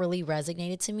tales that really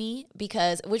resonated to me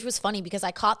which was funny because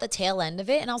I caught the tail end of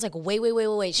it and I was like,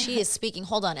 wait. She is speaking.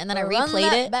 Hold on. And then I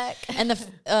replayed it back. And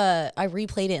I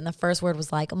replayed it and the first word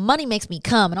was like, money makes me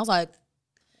come. And I was like,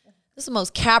 this is the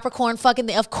most Capricorn fucking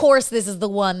thing. Of course, this is the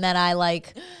one that I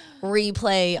like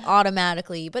replay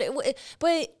automatically. But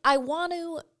I want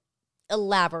to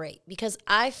elaborate because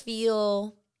I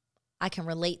feel I can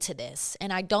relate to this.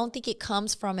 And I don't think it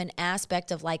comes from an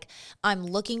aspect of like, I'm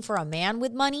looking for a man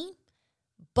with money,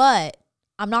 but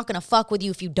I'm not going to fuck with you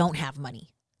if you don't have money.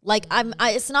 Like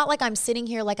it's not like I'm sitting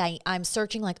here like I'm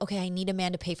searching like, okay, I need a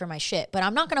man to pay for my shit, but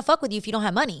I'm not going to fuck with you if you don't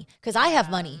have money because I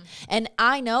have money. And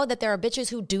I know that there are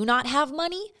bitches who do not have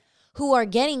money who are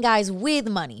getting guys with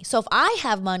money. So if I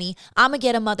have money, I'm going to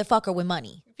get a motherfucker with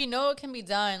money. If you know it can be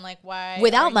done, like why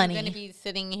without money, you're going to be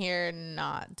sitting here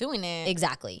not doing it?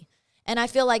 Exactly. And I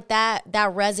feel like that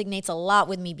resonates a lot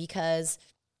with me because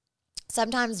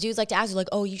sometimes dudes like to ask you like,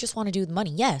 oh, you just want to do with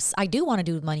money. Yes, I do want to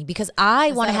do with money because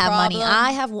I want to have money.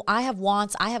 I have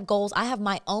wants. I have goals. I have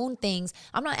my own things.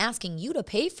 I'm not asking you to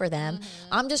pay for them.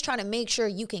 I'm just trying to make sure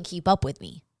you can keep up with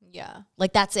me. Yeah.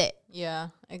 Like that's it. Yeah,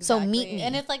 exactly. So meet me.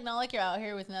 And it's like not like you're out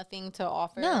here with nothing to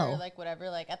offer or like whatever.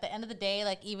 Like at the end of the day,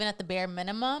 like even at the bare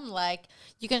minimum, like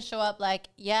you can show up like,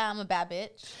 yeah, I'm a bad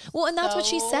bitch. Well, and that's what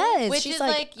she says. Which she's is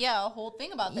like, yeah, a whole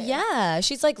thing about this. Yeah.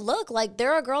 She's like, look, like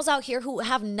there are girls out here who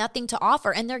have nothing to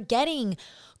offer and they're getting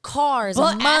cars,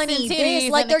 money, this,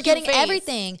 like they're getting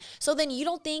everything. So then you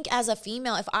don't think as a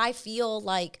female, if I feel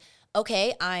like,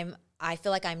 okay, I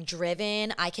feel like I'm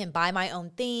driven. I can buy my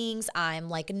own things. I'm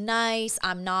like nice.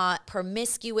 I'm not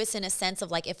promiscuous in a sense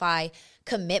of like if I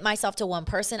commit myself to one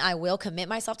person, I will commit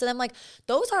myself to them. Like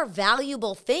those are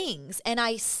valuable things. And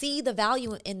I see the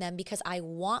value in them because I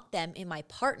want them in my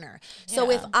partner. Yeah.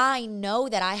 So if I know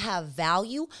that I have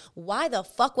value, why the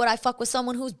fuck would I fuck with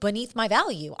someone who's beneath my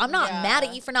value? I'm not mad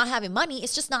at you for not having money.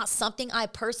 It's just not something I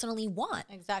personally want.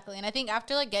 Exactly. And I think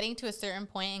after like getting to a certain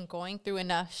point and going through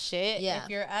enough shit, if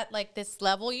you're at like this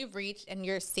level you've reached and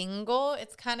you're single,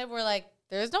 it's kind of where like,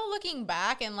 there's no looking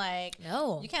back and like,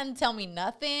 no, you can't tell me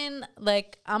nothing.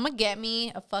 Like, I'm gonna get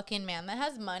me a fucking man that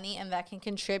has money and that can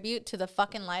contribute to the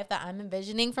fucking life that I'm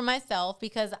envisioning for myself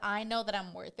because I know that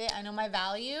I'm worth it. I know my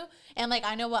value and like,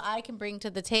 I know what I can bring to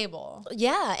the table.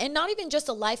 Yeah. And not even just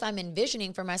a life I'm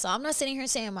envisioning for myself. I'm not sitting here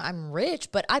saying I'm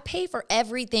rich, but I pay for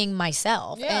everything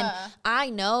myself. Yeah. And I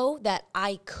know that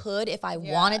I could, if I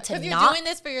wanted to, you're doing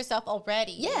this for yourself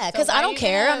already. Yeah. Cause I don't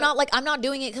care. I'm not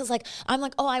doing it. Cause like, I'm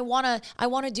like, oh, I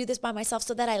want to do this by myself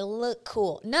so that I look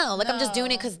cool. No, like I'm just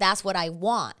doing it because that's what I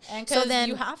want. And so then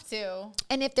you have to.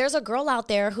 And if there's a girl out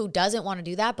there who doesn't want to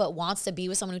do that but wants to be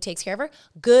with someone who takes care of her,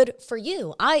 good for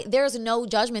you. There's no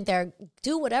judgment there.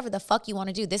 Do whatever the fuck you want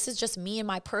to do. This is just me and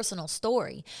my personal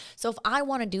story. So if I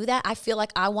want to do that, I feel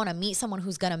like I want to meet someone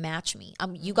who's gonna match me.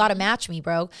 You got to match me,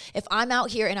 bro. If I'm out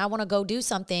here and I want to go do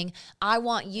something, I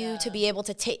want you to be able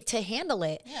to handle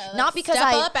it. Yeah, like not because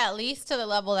step up at least to the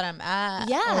level that I'm at.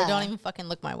 Yeah. Or don't even fucking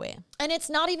look my way. And it's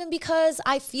not even because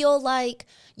I feel like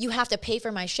you have to pay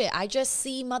for my shit. I just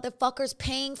see motherfuckers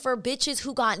paying for bitches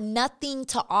who got nothing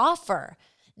to offer.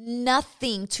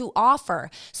 Nothing to offer.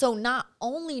 So not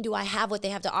only do I have what they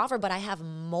have to offer, but I have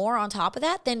more on top of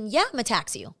that, then yeah, I'm gonna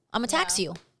tax you. I'm gonna tax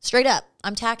you. Straight up.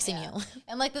 I'm taxing you.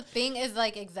 And like the thing is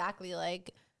like exactly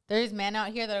like there's men out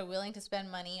here that are willing to spend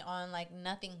money on like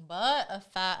nothing but a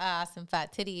fat ass and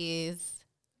fat titties,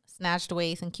 snatched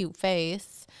waist and cute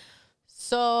face.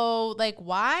 So, like,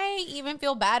 why even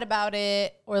feel bad about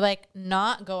it or, like,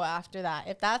 not go after that?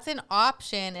 If that's an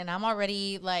option and I'm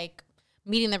already, like,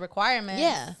 meeting the requirements.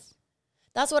 Yeah.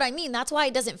 That's what I mean. That's why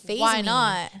it doesn't faze me. Why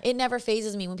not? It never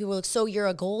phases me when people are like, so you're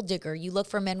a gold digger. You look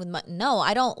for men with money. No,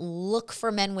 I don't look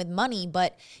for men with money.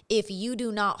 But if you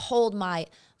do not hold my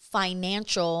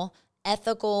financial,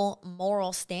 ethical,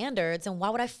 moral standards, and why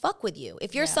would I fuck with you?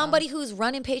 If you're somebody who's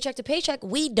running paycheck to paycheck,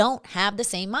 we don't have the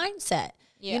same mindset.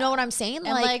 You know what I'm saying? And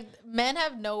like men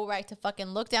have no right to fucking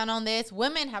look down on this.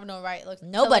 Women have no right to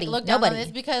look down on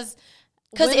this because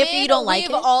if you don't like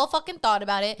it, we've all fucking thought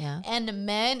about it. Yeah. And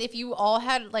men, if you all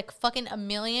had like fucking $1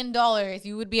 million,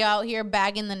 you would be out here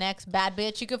bagging the next bad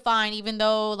bitch you could find, even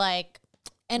though like,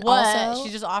 and also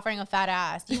she's just offering a fat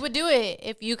ass. You would do it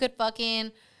if you could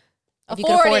fucking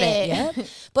afford it. Yeah.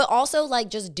 But also like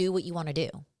just do what you want to do.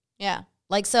 Yeah.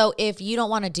 Like, so if you don't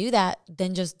want to do that,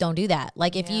 then just don't do that.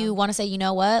 Like, if you want to say, you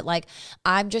know what, like,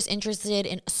 I'm just interested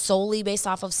in solely based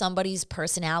off of somebody's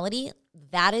personality,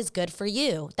 that is good for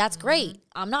you. That's great.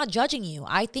 I'm not judging you.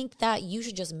 I think that you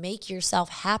should just make yourself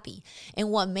happy.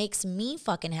 And what makes me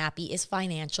fucking happy is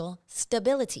financial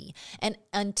stability. And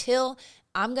until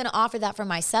I'm going to offer that for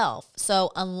myself.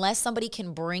 So unless somebody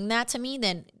can bring that to me,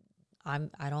 then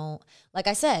I don't, like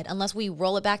I said, unless we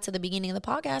roll it back to the beginning of the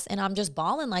podcast and I'm just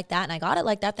balling like that and I got it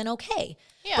like that, then okay.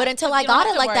 Yeah, but until I got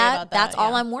it like that, that's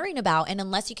all I'm worrying about. And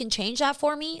unless you can change that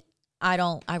for me, I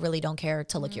really don't care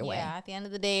to look your way. Yeah, at the end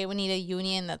of the day, we need a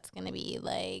union that's going to be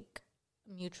like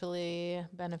mutually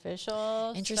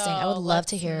beneficial. Interesting. So I would love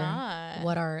to hear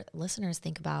what our listeners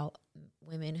think about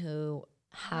women who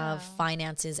have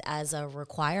finances as a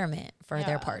requirement for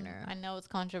their partner. I know it's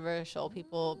controversial.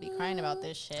 People be crying about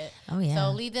this shit. Oh, yeah.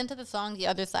 So leads into the song The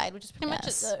Other Side, which is pretty much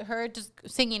her just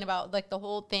singing about like the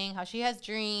whole thing, how she has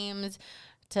dreams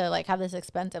to like have this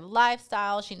expensive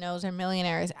lifestyle. She knows her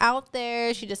millionaire is out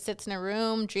there. She just sits in a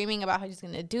room dreaming about how she's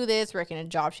going to do this, working a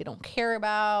job she don't care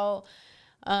about.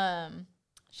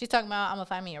 She's talking about, I'm going to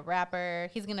find me a rapper.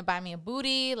 He's going to buy me a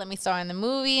booty. Let me star in the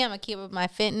movie. I'm going to keep up my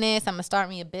fitness. I'm going to start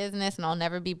me a business and I'll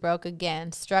never be broke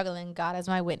again. Struggling, God as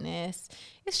my witness.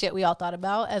 It's shit we all thought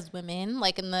about as women,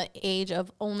 like in the age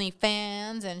of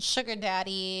OnlyFans and sugar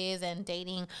daddies and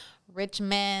dating rich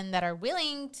men that are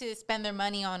willing to spend their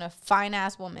money on a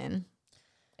fine-ass woman.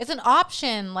 It's an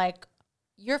option. Like,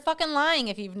 you're fucking lying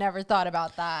if you've never thought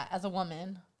about that as a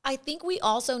woman. I think we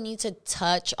also need to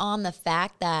touch on the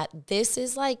fact that this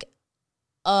is like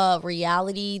a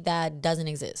reality that doesn't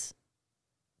exist.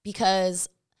 Because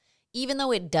even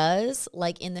though it does,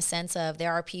 like in the sense of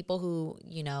there are people who,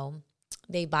 you know,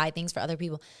 they buy things for other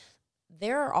people,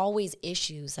 there are always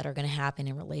issues that are going to happen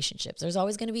in relationships. There's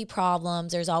always going to be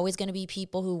problems. There's always going to be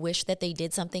people who wish that they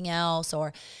did something else,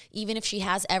 or even if she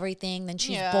has everything, then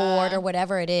she's bored or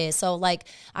whatever it is. So like,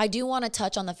 I do want to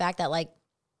touch on the fact that like,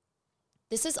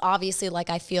 this is obviously like,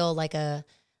 I feel like a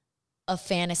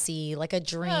fantasy, like a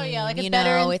dream. Oh yeah, like it's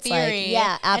better in theory. Like,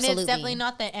 yeah, absolutely. And it's definitely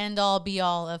not the end all be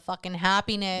all of fucking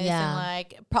happiness. Yeah. And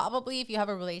like, probably if you have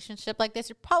a relationship like this,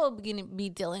 you're probably going to be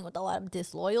dealing with a lot of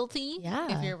disloyalty.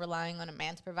 Yeah. If you're relying on a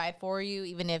man to provide for you,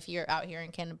 even if you're out here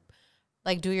and can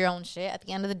like do your own shit. At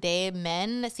the end of the day,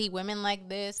 men see women like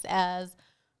this as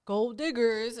gold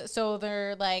diggers. So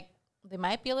they're like, they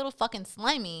might be a little fucking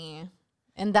slimy.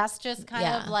 And that's just kind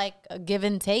of like a give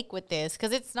and take with this.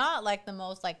 Because it's not like the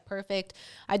most like perfect,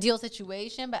 ideal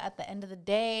situation. But at the end of the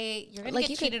day, you're going to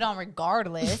get cheated on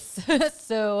regardless.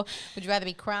 So would you rather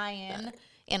be crying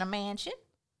in a mansion?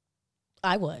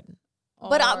 I would.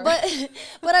 But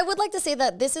I would like to say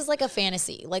that this is like a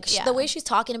fantasy. Like the way she's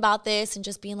talking about this and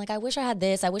just being like, I wish I had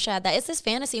this, I wish I had that. It's this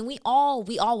fantasy, and we all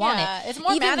want it. It's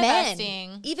more even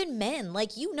manifesting. Even men,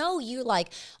 like, you know, you're like,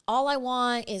 all I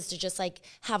want is to just like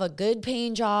have a good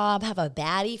paying job, have a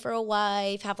baddie for a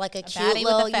wife, have like a cute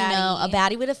little, you know, a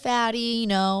baddie with a fatty, you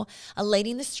know, a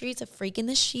lady in the streets, a freak in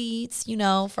the sheets, you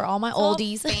know, for all my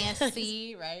oldies.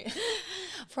 Fantasy, right?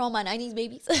 For all my 90s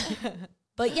babies.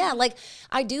 But yeah, like,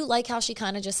 I do like how she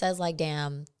kind of just says, like,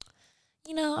 damn,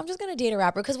 you know, I'm just going to date a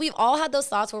rapper. Because we've all had those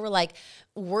thoughts where we're, like,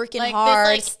 working like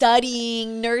hard, this, like,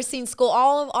 studying, nursing school.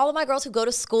 All of my girls who go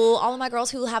to school, all of my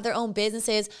girls who have their own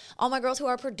businesses, all my girls who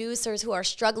are producers, who are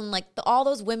struggling, like, all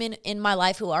those women in my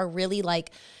life who are really,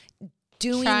 like,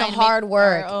 doing the hard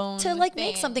work to like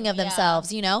make something of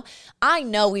themselves, you know? I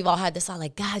know we've all had this thought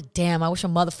like, God damn, I wish a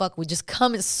motherfucker would just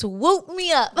come and swoop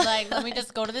me up. Like, let me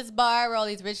just go to this bar where all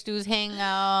these rich dudes hang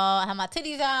out, have my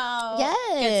titties out,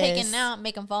 get taken out,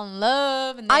 make them fall in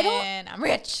love, and then I'm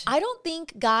rich. I don't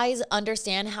think guys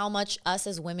understand how much us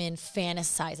as women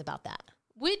fantasize about that.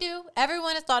 We do.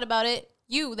 Everyone has thought about it.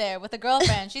 You there with a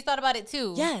girlfriend. She's thought about it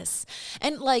too. Yes.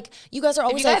 And like, you guys are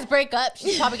always if you guys break up,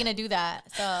 she's probably going to do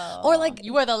that. So, or like,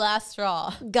 you were the last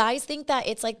straw. Guys think that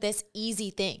it's like this easy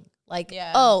thing. Like,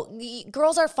 oh,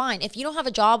 girls are fine. If you don't have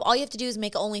a job, all you have to do is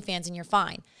make OnlyFans and you're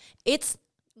fine. It's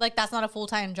like, that's not a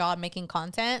full-time job making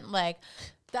content. Like,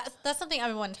 that's something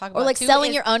I want to talk about. Or like too,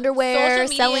 selling your underwear,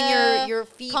 selling your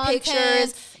feet content,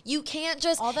 pictures. You can't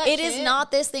just, it is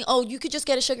not this thing. Oh, you could just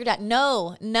get a sugar dad.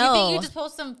 No. You think you just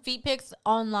post some feet pics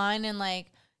online and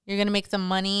like you're going to make some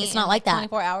money. It's not like that.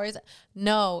 24 hours.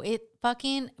 No, it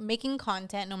fucking making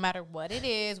content, no matter what it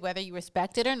is, whether you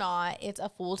respect it or not, it's a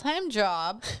full-time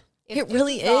job. It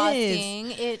really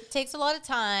is. It takes a lot of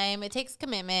time. It takes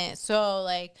commitment. So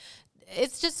like,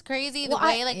 it's just crazy the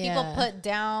way like people put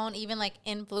down even like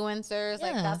influencers.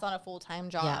 Like that's not a full-time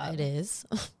job. Yeah, it is.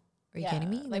 Are you kidding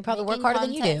me? They Like probably work making harder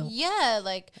than you do. Yeah,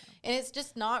 like, and it's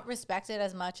just not respected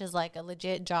as much as like a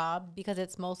legit job because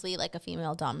it's mostly like a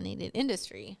female-dominated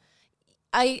industry.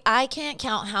 I can't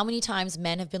count how many times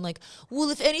men have been like, well,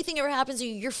 if anything ever happens to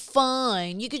you, you're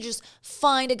fine. You could just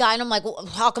find a guy. And I'm like, well,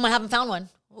 how come I haven't found one?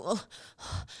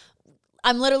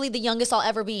 I'm literally the youngest I'll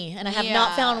ever be, and I have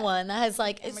not found one. That has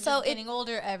like, and so it's getting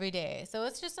older every day. So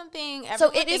it's just something. So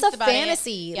it is a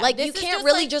fantasy. Yeah, like you can't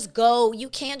really just go. You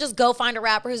can't just go find a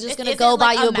rapper who's just gonna go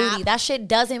buy you a booty. That shit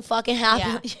doesn't fucking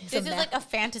happen. Yeah. This is like a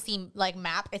fantasy like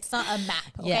map. It's not a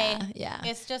map. Okay. Yeah.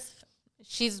 It's just.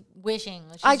 She's wishing.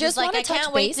 She's I just want like, to I touch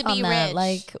can't wait base to be on that. rich.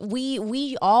 Like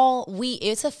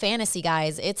it's a fantasy,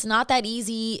 guys. It's not that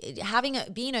easy.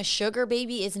 Being a sugar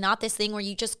baby is not this thing where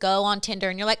you just go on Tinder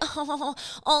and you're like, oh,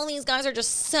 all these guys are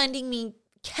just sending me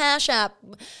Cash App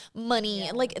money.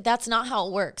 Yeah. Like that's not how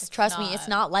it works. Trust me, it's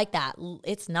not like that.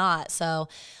 It's not. So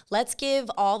let's give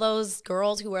all those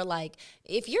girls who are like,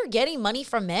 if you're getting money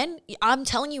from men, I'm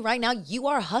telling you right now, you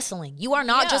are hustling. You are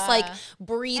not just like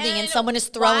breathing and someone is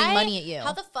throwing money at you.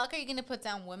 How the fuck are you going to put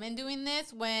down women doing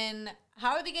this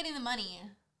how are they getting the money?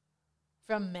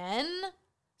 From men?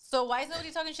 So why is nobody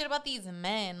talking shit about these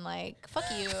men? Like, fuck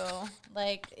you.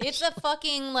 Like, it's a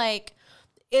fucking like,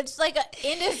 it's like an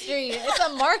industry. It's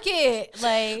a market.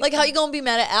 Like how you gonna be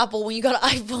mad at Apple when you got an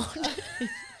iPhone?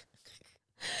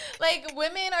 Like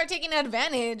women are taking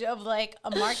advantage of like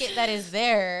a market that is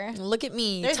there. Look at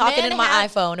me talking in my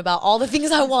iPhone about all the things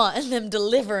I want and them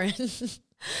delivering.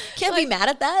 Can't be mad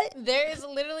at that. There is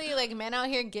literally like men out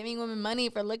here giving women money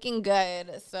for looking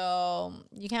good. So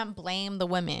you can't blame the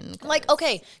women. Like,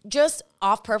 okay, just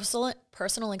off personal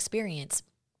experience.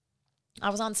 I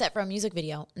was on set for a music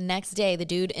video. Next day, the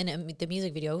dude in the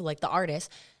music video, like the artist,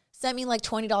 sent me like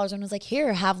 $20 and was like,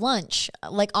 here, have lunch,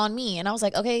 like on me. And I was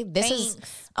like, okay, I was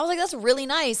like, that's really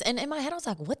nice. And in my head, I was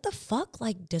like, what the fuck?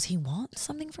 Like, does he want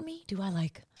something from me? Do I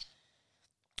like...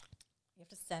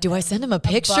 Do I send him a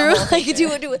picture? Like,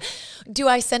 do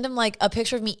I send him like a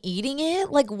picture of me eating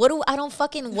it? Like, what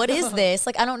is this?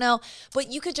 Like, I don't know. But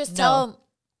you could just tell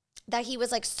that he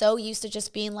was like so used to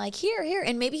just being like, here.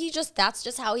 And maybe that's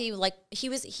just how he like,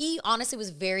 he honestly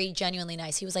was very genuinely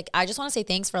nice. He was like, I just want to say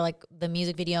thanks for like the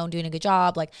music video and doing a good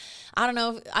job. Like, I don't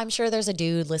know. I'm sure there's a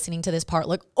dude listening to this part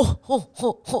like,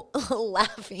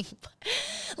 laughing.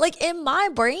 Like in my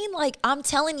brain, like I'm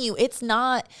telling you, it's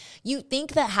not, you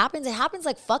think that happens. It happens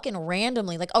like fucking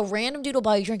randomly. Like a random dude will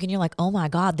buy you a drink and you're like, oh my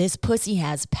God, this pussy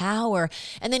has power.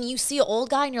 And then you see an old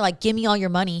guy and you're like, give me all your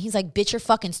money. He's like, bitch, you're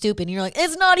fucking stupid. And you're like,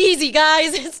 it's not easy,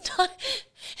 guys.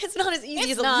 It's not as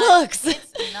easy as it looks.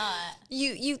 It's not.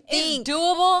 You think it's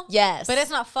doable? Yes. But it's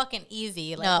not fucking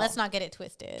easy. Like, let's not get it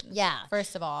twisted. Yeah.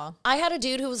 First of all. I had a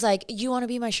dude who was like, you want to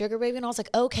be my sugar baby? And I was like,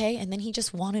 okay. And then he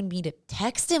just wanted me to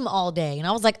text him all day. And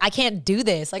I was like, I can't do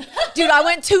this. Like, dude, I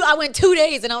went 2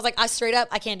 days and I was like, I straight up,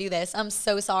 I can't do this. I'm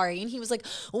so sorry. And he was like,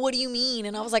 what do you mean?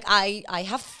 And I was like, I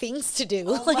have things to do.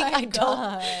 Oh like,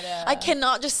 I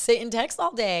cannot just sit and text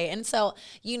all day. And so,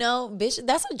 you know, bitch,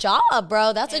 that's a job,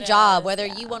 bro. That's a job, whether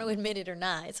you want to admit it or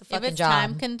not. It's a fucking job. If it's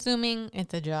time consuming,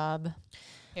 it's a job.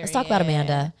 Period. Let's talk about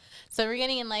Amanda. So we're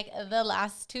getting in like the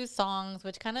last two songs,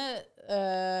 which kind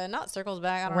of not circles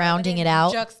back. I don't rounding know, it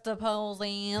out.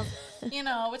 Juxtaposing. You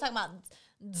know, we're talking about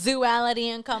duality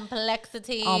and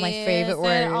complexity. All my favorite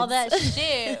words. And all that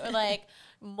shit. Like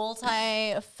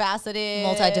multifaceted.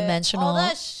 Multidimensional. All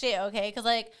that shit, okay? Because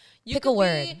like, you pick a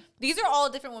word. These are all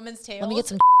different women's tales. Let me get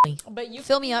some but you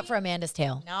fill me up for Amanda's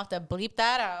tale. Now I have to bleep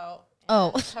that out.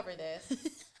 Oh. Cover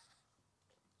this.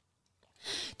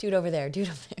 Dude over there.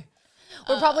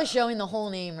 We're probably showing the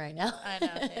whole name right now. I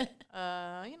know.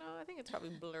 You know, I think it's probably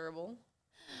blurable.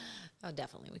 Oh,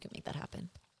 definitely. We could make that happen.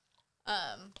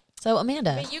 So,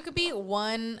 Amanda. But you could be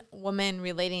one woman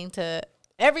relating to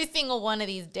every single one of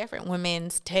these different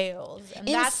women's tales. And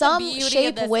in that's some the beauty shape,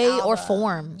 of this way, album. or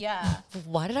form. Yeah.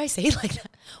 Why did I say it like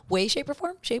that? Way, shape, or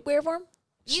form? Shape, way, or form?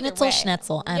 Either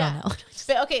Schnitzel. I don't know.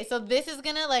 But okay, so this is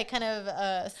gonna like kind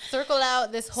of circle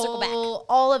out this whole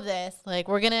all of this. Like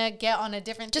we're gonna get on a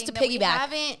different just thing to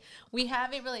piggyback. We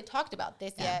haven't really talked about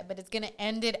this yet, but it's gonna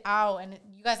end it out, and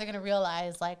you guys are gonna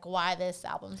realize like why this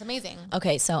album's amazing.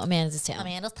 Okay, so Amanda's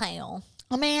tale.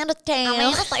 Amanda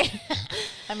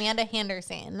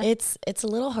Henderson. It's a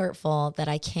little hurtful that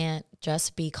I can't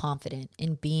just be confident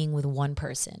in being with one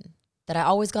person. that I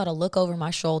always got to look over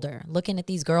my shoulder, looking at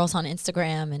these girls on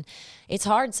Instagram. And it's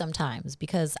hard sometimes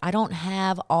because I don't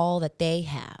have all that they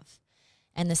have.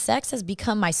 And the sex has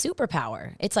become my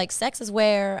superpower. It's like sex is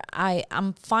where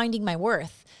I'm finding my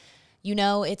worth. You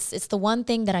know, it's the one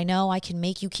thing that I know I can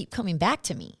make you keep coming back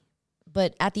to me.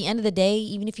 But at the end of the day,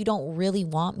 even if you don't really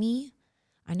want me,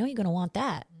 I know you're going to want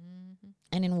that. Mm-hmm.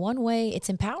 And in one way, it's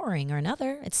empowering, or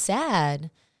another, it's sad.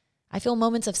 I feel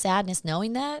moments of sadness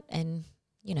knowing that. And,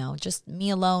 you know, just me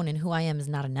alone and who I am is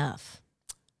not enough.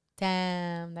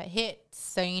 Damn, that hits.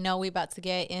 So, you know, we about to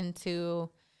get into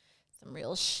some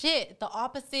real shit. The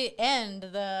opposite end,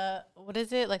 what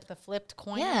is it? Like the flipped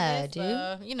coin? Yeah,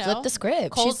 dude. You know, flip the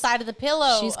script. Cold side of the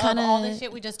pillow. She's kind of all the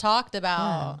shit we just talked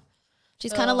about. Yeah.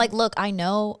 She's kind of like, look, I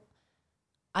know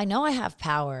I have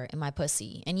power in my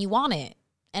pussy and you want it.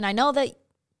 And I know that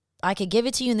I could give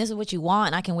it to you and this is what you want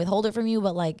and I can withhold it from you,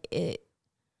 but like it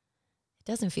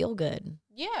doesn't feel good.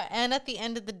 Yeah, and at the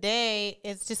end of the day,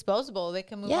 it's disposable. They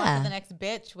can move on to the next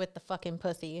bitch with the fucking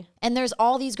pussy. And there's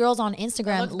all these girls on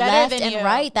Instagram left and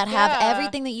right that have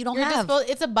everything that you don't have.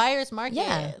 It's a buyer's market.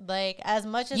 Yeah. Like, as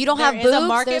much as you don't have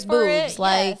boobs, there's boobs.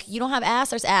 Like, yes. You don't have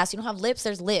ass, there's ass. You don't have lips,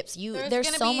 there's lips. There's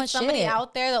so much shit. There's somebody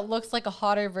out there that looks like a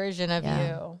hotter version of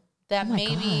you. That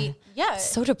maybe, it's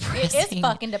so depressing. It is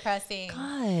fucking depressing.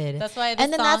 God, that's why.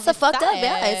 And then that's the fucked up.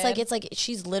 Yeah, it's like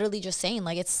she's literally just saying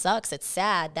like it sucks. It's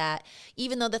sad that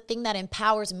even though the thing that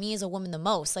empowers me as a woman the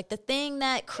most, like the thing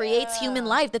that creates human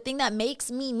life, the thing that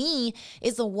makes me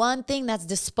is the one thing that's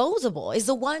disposable. Is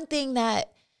the one thing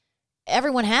that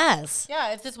everyone has.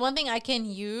 Yeah, it's this one thing I can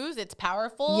use. It's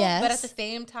powerful. Yes, but at the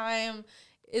same time,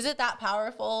 is it that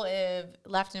powerful if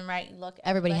left and right look?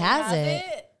 Everybody has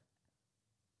it.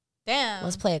 Damn.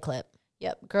 Let's play a clip.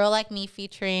 Yep. Girl Like Me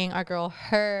featuring our girl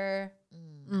Her.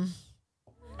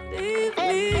 Leave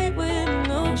me with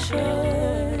no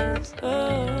choice.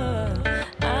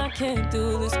 I can't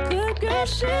do this good girl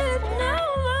shit no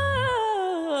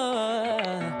more.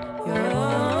 You're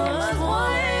always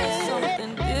wanting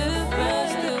something different.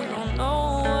 Still don't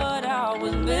know what I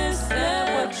was missing.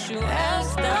 What you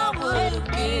asked, I would have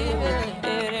given.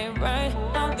 It ain't right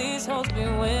how these hoes be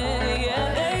winning.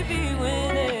 Yeah, they be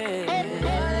winning.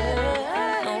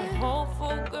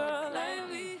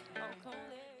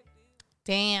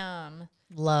 Damn.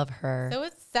 Love Her. So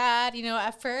it's sad. You know,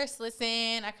 at first,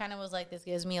 listen, I kind of was like, this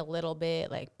gives me a little bit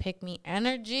like pick me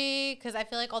energy because I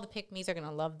feel like all the pick me's are going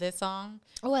to love this song.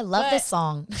 Oh, I love this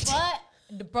song.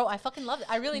 But, bro, I fucking love it.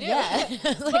 I really do. Yeah.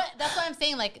 But that's why I'm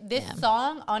saying like this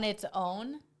song on its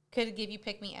own could give you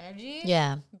pick me energy.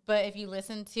 Yeah. But if you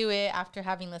listen to it after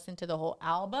having listened to the whole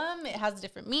album, it has a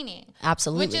different meaning.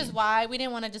 Absolutely. Which is why we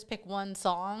didn't want to just pick one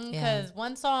song because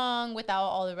one song without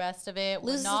all the rest of it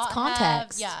loses its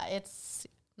context. It's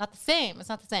not the same. It's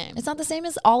not the same. It's not the same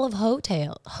as all of Heaux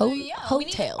Tales. We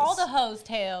need all the hoes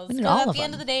tales. We need all at the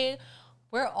end of the day,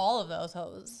 we're all of those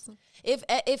hoes.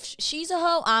 If she's a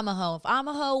hoe, I'm a hoe. If I'm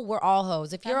a hoe, we're all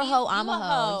hoes. If you're a hoe, I'm a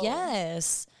hoe.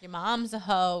 Yes. Your mom's a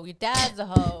hoe. Your dad's a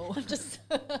hoe. Just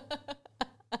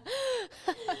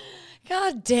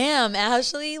God damn,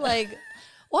 Ashley. Like,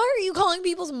 why are you calling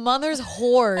people's mothers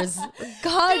whores?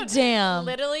 God damn.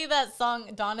 Literally that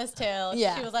song, Donna's Tale.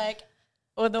 Yeah. She was like,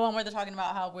 or the one where they're talking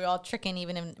about how we're all tricking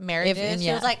even in marriages.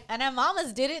 She was like, and our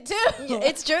mamas did it too.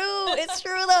 It's true. It's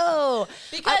true though.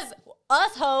 Because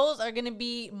us hoes are going to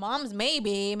be moms,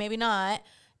 maybe not.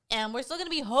 And we're still going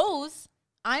to be hoes.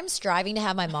 I'm striving to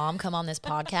have my mom come on this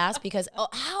podcast because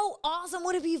how awesome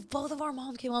would it be if both of our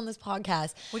moms came on this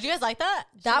podcast? Would you guys like that?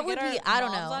 That would be, I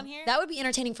don't know. That would be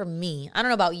entertaining for me. I don't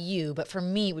know about you, but for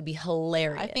me, it would be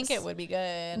hilarious. I think it would be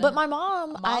good. But my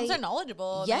mom. Moms are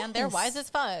knowledgeable. Yes. Man, they're wise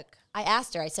as fuck. I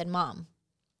asked her, I said, Mom,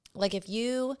 like if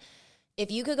you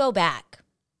could go back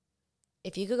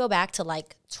to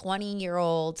like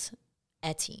 20-year-old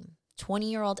Etty,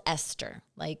 20-year-old Esther,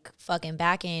 like fucking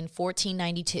back in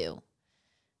 1492.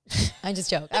 I just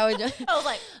joke. I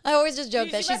always just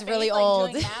joke that she's really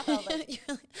old. She's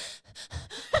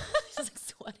like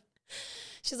sweating.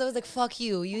 She's always like, "Fuck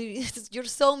you. You're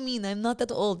so mean. I'm not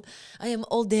that old. I am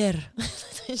older."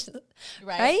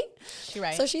 Right? You're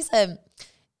right. So she said,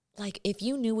 like, if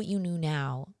you knew what you knew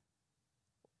now,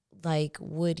 like,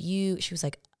 would you? She was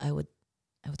like, I would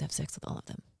have sex with all of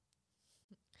them.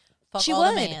 Fuck she all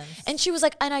would. The mans. And she was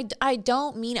like, and I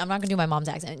don't mean it. I'm not going to do my mom's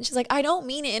accent. And she's like, I don't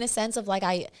mean it in a sense of like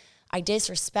I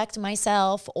disrespect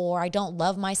myself or I don't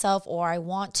love myself or I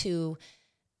want to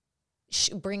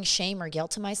bring shame or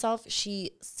guilt to myself.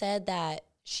 She said that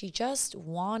she just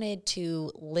wanted to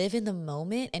live in the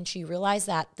moment, and she realized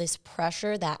that this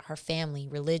pressure that her family,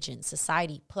 religion,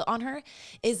 society put on her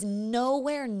is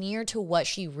nowhere near to what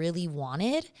she really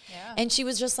wanted. Yeah. And she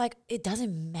was just like, it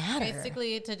doesn't matter.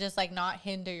 Basically, to just like not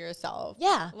hinder yourself.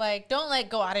 Yeah. Like, don't like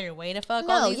go out of your way to fuck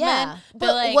No, all these yeah. men.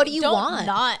 But like, what do you don't want?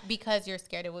 Not because you're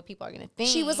scared of what people are gonna think.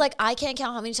 She was like, I can't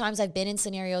count how many times I've been in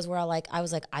scenarios where I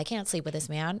was like, I can't sleep with this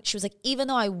man. She was like, even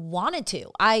though I wanted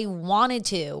to,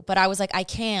 but I was like, I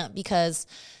can't because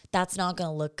that's not going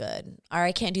to look good. Or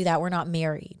I can't do that. We're not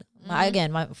married. My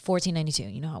 1492,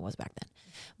 you know how it was back then.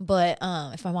 But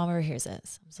if my mom ever hears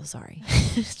this, I'm so sorry.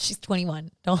 She's 21.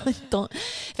 Don't.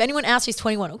 If anyone asks, she's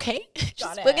 21, okay?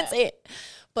 Just fucking say it.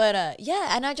 But yeah,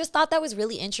 and I just thought that was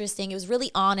really interesting. It was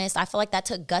really honest. I feel like that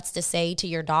took guts to say to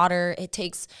your daughter. It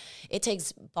takes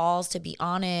balls to be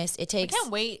honest. I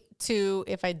can't wait to,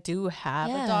 if I do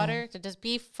have a daughter, to just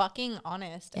be fucking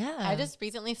honest. Yeah. I just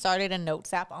recently started a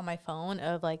notes app on my phone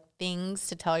of like things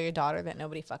to tell your daughter that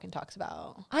nobody fucking talks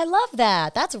about. I love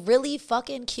that. That's really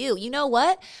fucking cute. You know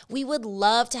what? We would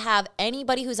love to have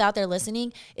anybody who's out there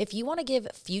listening. If you want to give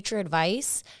future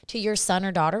advice to your son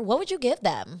or daughter, what would you give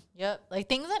them? Yep. Like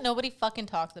things that nobody fucking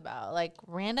talks about. Like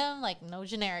random, like no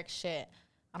generic shit.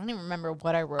 I don't even remember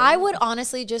what I wrote. I would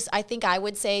honestly I think I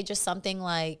would say just something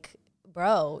like,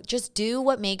 bro, just do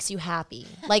what makes you happy.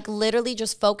 Like literally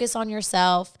just focus on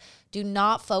yourself. Do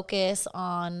not focus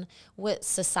on what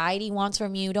society wants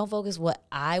from you. Don't focus what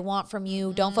I want from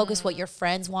you. Don't focus what your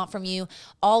friends want from you.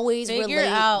 Always figure relate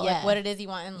out like what it is you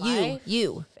want in life.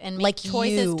 You. And make like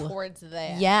choices towards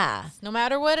that. Yeah. No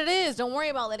matter what it is, don't worry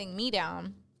about letting me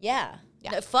down. Yeah.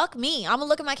 No, fuck me. I'm going to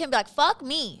look at my kid and be like, fuck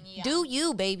me. Yeah. Do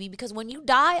you, baby. Because when you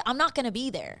die, I'm not going to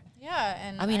be there. Yeah.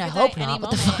 And I mean, I hope not.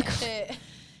 What the fuck? Shit.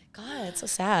 God, it's so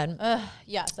sad.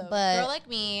 Yeah. So but, girl like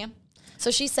me.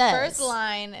 So she says. First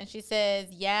line, and she says,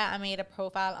 yeah, I made a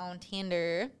profile on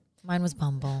Tinder. Mine was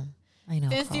Bumble. I know.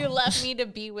 Since you left me to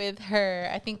be with her,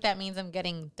 I think that means I'm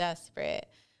getting desperate,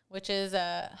 which is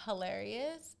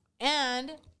hilarious.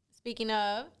 And speaking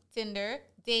of Tinder,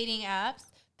 dating apps,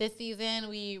 this season,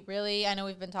 I know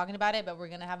we've been talking about it, but we're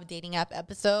going to have a dating app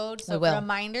episode. So a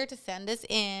reminder to send us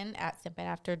in at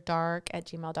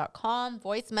simpandafterdark@gmail.com.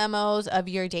 Voice memos of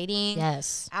your dating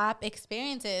app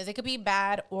experiences. It could be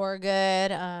bad or good.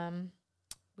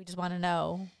 We just want to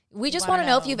know. We just want to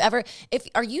know if you've ever,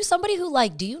 are you somebody who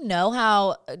like, do you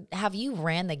know have you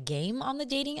ran the game on the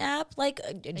dating app? Like,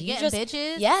 do you just,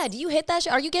 bitches? Yeah. Do you hit that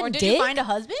shit? Are you getting dick? Or did you find a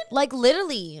husband? Like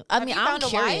literally. I'm found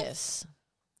curious.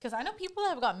 Because I know people that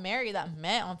have got married that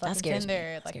met on fucking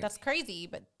Tinder. Like, that's crazy.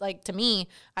 But, like, to me,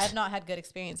 I have not had good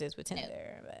experiences with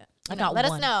Tinder. But let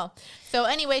us know. So,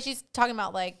 anyway, she's talking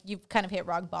about, like, you've kind of hit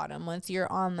rock bottom once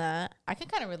you're on that. I can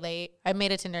kind of relate. I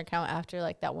made a Tinder account after,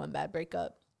 like, that one bad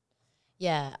breakup.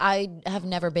 Yeah, I have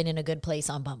never been in a good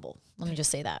place on Bumble. Let me just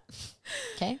say that.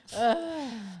 Okay?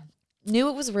 Knew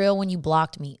it was real when you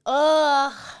blocked me.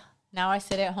 Now I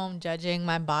sit at home judging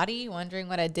my body, wondering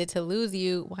what I did to lose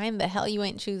you. Why in the hell you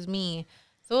ain't choose me?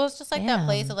 So it's just like that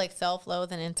place of like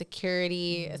self-loathe and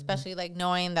insecurity, especially like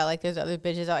knowing that like there's other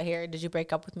bitches out here. Did you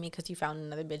break up with me because you found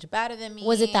another bitch better than me?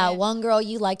 Was it that one girl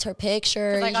you liked her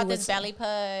picture? Because I got this belly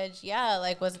pudge. Yeah,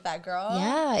 like was it that girl?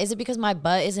 Yeah. Is it because my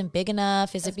butt isn't big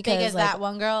enough? Is it because big as like, that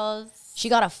one girl's? She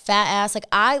got a fat ass. Like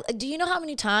do you know how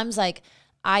many times like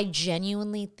I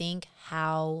genuinely think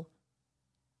how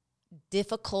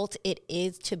difficult it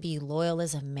is to be loyal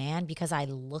as a man because I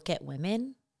look at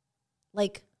women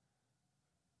like,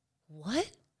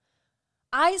 what?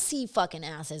 I see fucking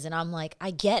asses and I'm like,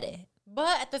 I get it.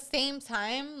 But at the same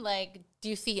time, like, do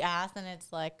you see ass and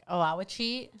it's like, oh, I would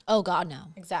cheat? Oh, God, no.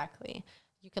 Exactly.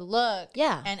 You could look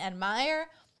and admire,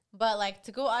 but like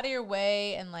to go out of your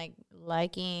way and like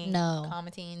liking,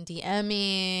 commenting,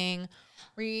 DMing,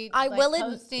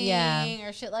 posting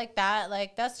or shit like that,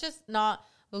 like that's just not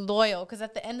loyal. Because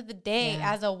at the end of the day,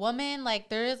 as a woman, like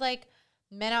there is like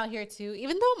men out here too,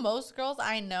 even though most girls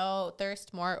I know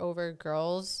thirst more over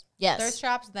girls thirst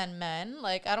traps than men.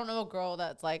 Like I don't know a girl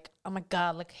that's like, oh my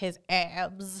God, like his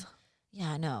abs.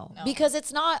 Yeah, no. Because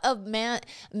it's not a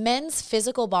men's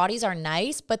physical bodies are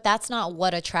nice, but that's not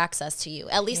what attracts us to you.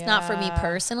 At least not for me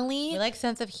personally. We like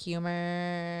sense of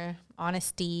humor,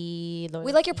 honesty, loyalty,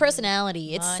 we like your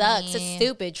personality. It sucks. It's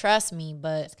stupid, trust me,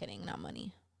 but just kidding, not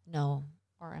money. No.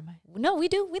 Or am I? No, we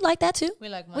do. We like that too. We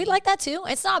like money. We like that too.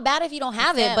 It's not bad if you don't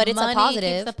have it, but it's a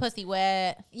positive. Keeps the pussy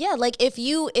wet. Yeah, like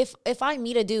if I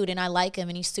meet a dude and I like him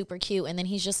and he's super cute and then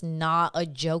he's just not a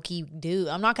jokey dude,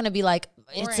 I'm not gonna be like,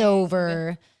 it's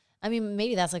over. I mean,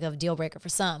 maybe that's like a deal breaker for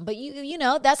some, but you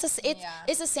know,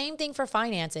 it's the same thing for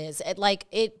finances.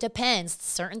 It depends.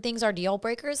 Certain things are deal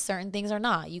breakers, certain things are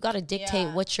not. You got to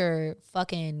dictate what your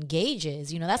fucking gauge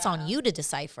is. You know, that's on you to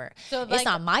decipher. So it's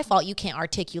not my fault you can't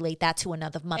articulate that to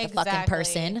another motherfucking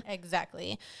person.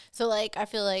 Exactly. So like, I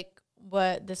feel like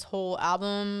what this whole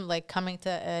album, like coming to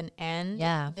an end,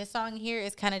 this song here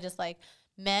is kind of just like,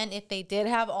 men, if they did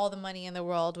have all the money in the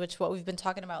world, which what we've been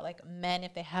talking about, like men,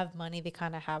 if they have money, they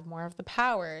kind of have more of the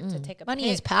power to take a money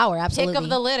is power, absolutely. Pick of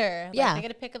the litter. Like, they get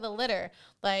a pick of the litter.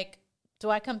 Like, do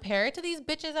I compare it to these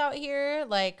bitches out here?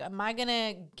 Like, am I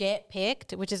gonna get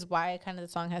picked? Which is why kind of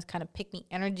the song has kind of pick me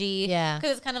energy. Yeah,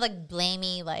 because it's kind of like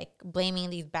blaming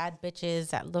these bad bitches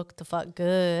that look the fuck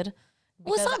good.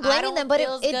 Well, it's not blaming them, but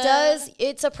it does.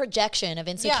 It's a projection of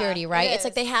insecurity, right? It's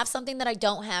like they have something that I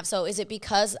don't have. So is it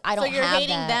because I don't have that? So you're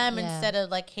hating them instead of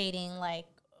like hating like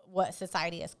what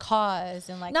society has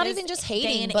caused and like not even just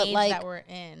hating, but like that we're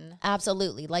in.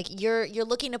 Absolutely, like you're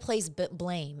looking to place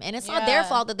blame, and it's not their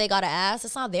fault that they got an ass.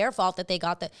 It's not their fault that they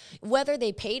got whether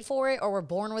they paid for it or were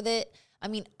born with it. I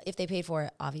mean, if they paid for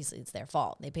it, obviously it's their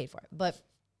fault. They paid for it, but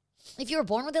if you were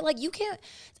born with it, like you can't.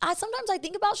 Sometimes I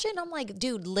think about shit and I'm like,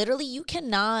 dude, literally, you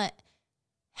cannot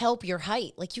help your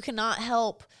height. Like you cannot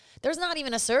help. There's not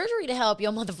even a surgery to help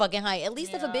your motherfucking height. At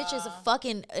least if a bitch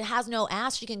is has no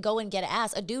ass, she can go and get an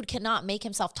ass. A dude cannot make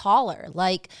himself taller.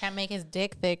 Like can't make his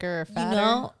dick thicker or fatter. You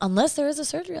know, unless there is a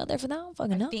surgery out there for that. I don't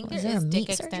fucking know. I think there is dick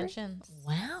extensions.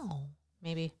 Wow.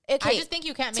 Maybe. Okay. I just think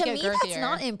you can't make it girthier. To me, that's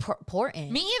not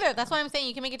important. Me either. That's why I'm saying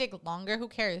you can make it dick longer. Who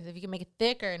cares? If you can make it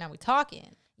thicker, now we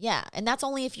talking. Yeah, and that's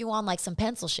only if you on like some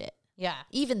pencil shit. Yeah.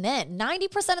 Even then,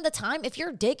 90% of the time, if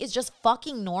your dick is just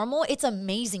fucking normal, it's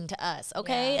amazing to us,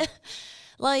 okay? Yeah.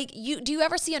 Like, do you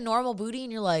ever see a normal booty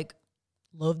and you're like,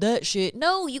 love that shit?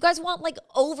 No, you guys want like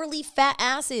overly fat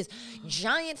asses,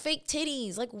 giant fake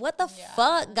titties. Like, what the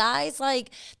fuck, guys?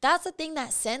 Like, that's the thing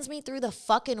that sends me through the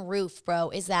fucking roof, bro,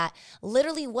 is that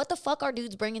literally what the fuck are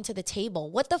dudes bringing to the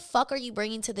table? What the fuck are you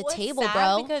bringing to the table,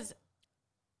 bro? Because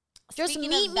just meet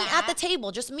me at the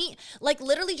table. Just meet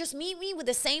me with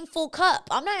the same full cup.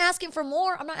 I'm not asking for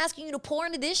more. I'm not asking you to pour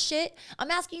into this shit. I'm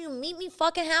asking you to meet me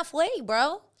fucking halfway,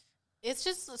 bro. It's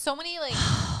just so many, like,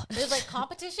 there's, like,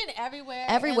 competition everywhere.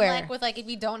 Everywhere. And, like, with, like, if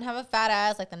you don't have a fat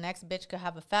ass, like, the next bitch could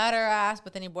have a fatter ass,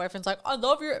 but then your boyfriend's like, I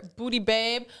love your booty,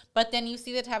 babe. But then you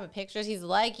see the type of pictures he's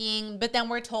liking. But then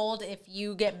we're told if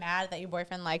you get mad that your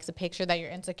boyfriend likes a picture that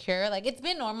you're insecure. Like, it's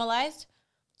been normalized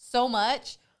so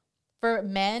much for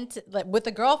men to, like, with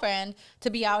a girlfriend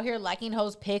to be out here liking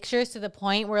hoes pictures to the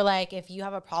point where, like, if you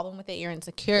have a problem with it, you're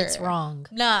insecure. It's wrong.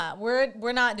 Nah,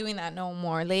 we're not doing that no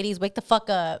more. Ladies, wake the fuck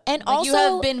up. And like, also, you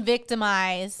have been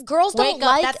victimized. Girls don't wake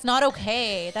up. That's not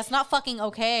okay. That's not fucking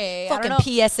okay. Fucking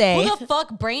PSA. Who the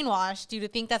fuck brainwashed you to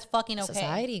think that's fucking okay?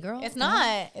 Society, girl. It's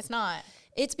not. It's not.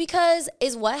 It's because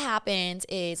what happens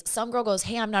is some girl goes,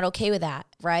 hey, I'm not okay with that,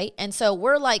 right? And so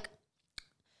we're like,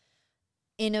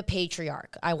 in a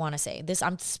patriarch, I want to say this.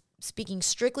 I'm speaking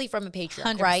strictly from a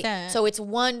patriarch, 100%. Right? So it's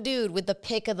one dude with the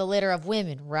pick of the litter of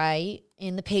women, right?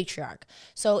 In the patriarch.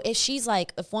 So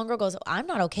if one girl goes, I'm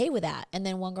not okay with that, and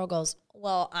then one girl goes,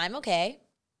 well, I'm okay.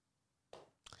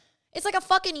 It's like a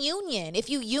fucking union. If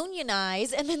you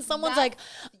unionize and then someone's like,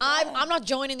 I'm not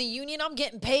joining the union, I'm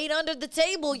getting paid under the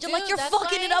table. You're like, you're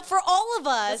fucking it up for all of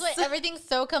us. That's why everything's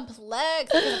so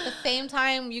complex. Because at the same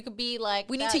time, you could be like,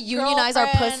 we need to unionize our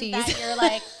pussies. That you're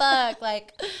like, fuck,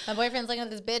 like, my boyfriend's looking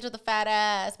at this bitch with a fat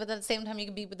ass. But at the same time, you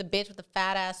could be with a bitch with a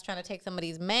fat ass trying to take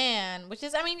somebody's man. Which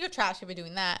is, I mean, you're trash if you're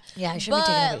doing that. Yeah, I should be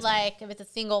taking it. But like, if it's a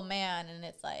single man and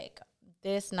it's like,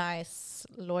 this nice,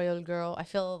 loyal girl. I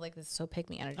feel like this is so pick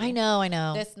me energy. I know.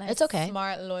 This nice, it's okay.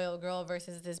 smart, loyal girl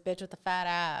versus this bitch with a fat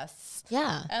ass.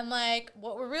 Yeah. And like,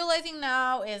 what we're realizing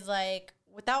now is like,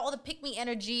 without all the pick me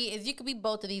energy, is you could be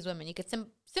both of these women. You could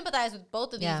sympathize with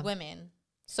both of these women.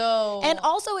 So, and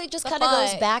also it just kind of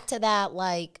goes back to that,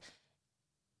 like,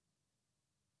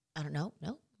 I don't know.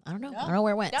 I don't know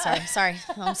where it went. Yeah. Sorry.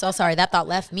 I'm so sorry. That thought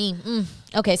left me.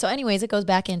 Okay, so anyways, it goes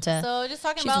back into. So just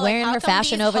talking she's about wearing like, her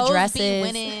Fashion Nova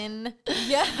dresses.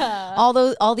 Yeah.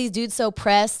 All these dudes so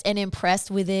pressed and impressed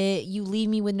with it. You leave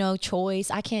me with no choice.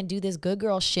 I can't do this good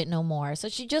girl shit no more. So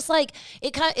she just like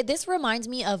this reminds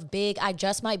me of Big I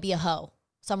Just Might Be a Hoe.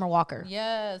 Summer Walker.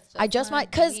 Yes. I just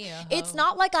might, because it's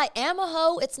not like I am a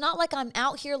hoe. It's not like I'm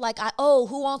out here like,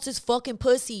 who wants this fucking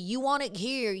pussy? You want it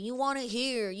here. You want it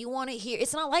here. You want it here.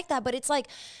 It's not like that, but it's like,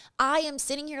 I am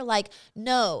sitting here like,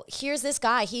 no, here's this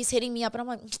guy. He's hitting me up. And I'm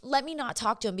like, let me not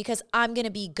talk to him because I'm going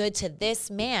to be good to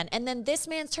this man. And then this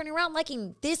man's turning around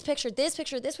liking this picture, this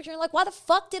picture, this picture. And like, why the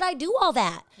fuck did I do all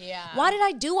that? Yeah. Why did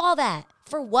I do all that?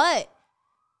 For what?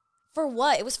 For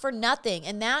what? It was for nothing.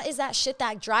 And that is that shit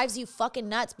that drives you fucking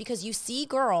nuts because you see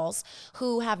girls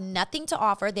who have nothing to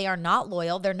offer. They are not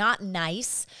loyal. They're not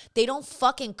nice. They don't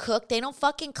fucking cook. They don't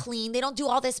fucking clean. They don't do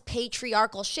all this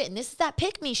patriarchal shit. And this is that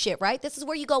pick me shit, right? This is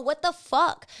where you go, what the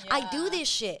fuck? Yeah. I do this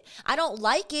shit. I don't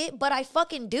like it, but I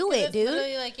fucking do it, dude.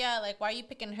 Literally like, yeah, like why are you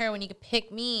picking her when you could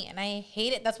pick me? And I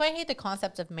hate it. That's why I hate the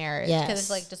concept of marriage. Because it's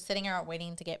like just sitting around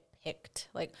waiting to get picked.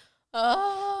 Like,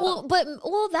 oh.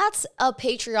 Well, that's a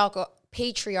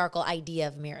patriarchal idea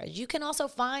of marriage. You can also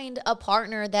find a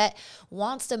partner that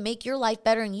wants to make your life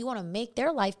better and you want to make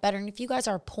their life better. And if you guys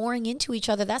are pouring into each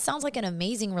other, that sounds like an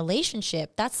amazing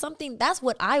relationship. That's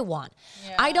what I want.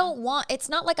 Yeah. I don't want, it's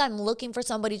not like I'm looking for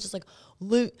somebody just like,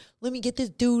 let me get this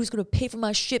dude who's going to pay for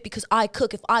my shit because I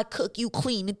cook. If I cook, you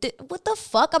clean. What the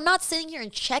fuck? I'm not sitting here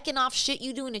and checking off shit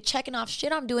you doing and checking off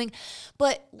shit I'm doing.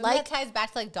 But like, that ties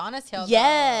back to like Donna's Tale.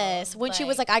 Yes. When she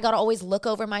was like, I got to always look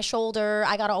over my shoulder.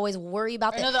 I got to always worry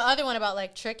about that. No, the other one about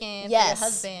like tricking your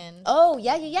husband. Oh,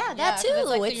 yeah. That too. It's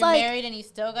so you're married and you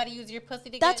still got to use your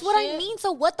pussy to that's get what shit? I mean.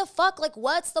 So what the fuck? Like,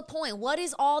 what's the point? What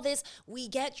is all this? We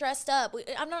get dressed up.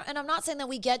 I'm not saying that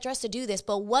we get dressed to do this,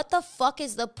 but what the fuck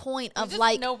is the point of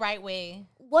like no right way?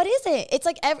 What is it? It's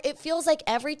like it feels like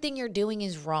everything you're doing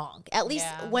is wrong. At least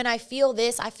when I feel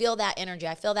this, I feel that energy.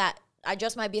 I feel that I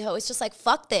just might be a hoe. It's just like,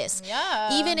 fuck this.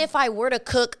 Yeah. Even if I were to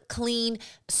cook, clean,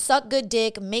 suck good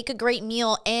dick, make a great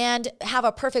meal, and have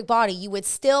a perfect body, you would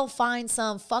still find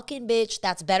some fucking bitch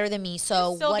that's better than me.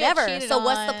 So whatever. So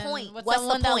what's the point? What's the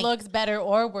point? That looks better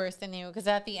or worse than you? Because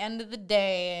at the end of the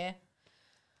day...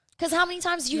 Because how many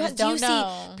times do you see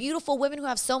beautiful women who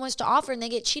have so much to offer and they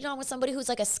get cheated on with somebody who's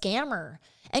like a scammer?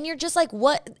 And you're just like,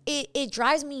 what? It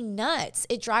drives me nuts.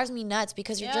 It drives me nuts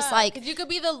because you're just like... Because you could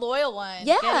be the loyal one.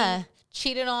 Yeah.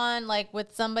 Cheated on like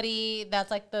with somebody that's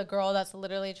like the girl that's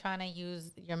literally trying to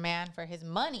use your man for his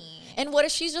money. And what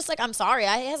if she's just like, I'm sorry,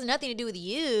 it has nothing to do with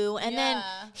you. And then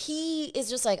he is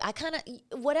just like, I kind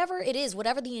of... Whatever it is,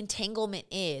 whatever the entanglement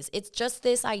is, it's just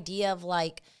this idea of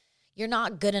like... You're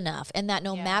not good enough, and that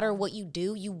no matter what you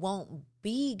do, you won't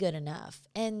be good enough.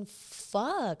 And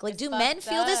fuck, like, do men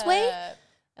feel this way?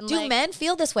 Do men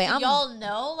feel this way? Y'all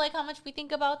know like how much we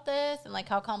think about this and like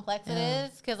how complex it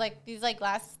is? Because like these like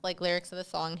last like lyrics of the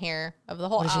song here of the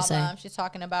whole album, she's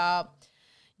talking about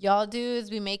y'all dudes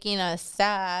be making us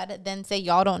sad, then say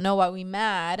y'all don't know why we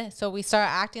mad. So we start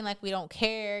acting like we don't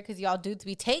care because y'all dudes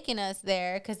be taking us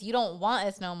there because you don't want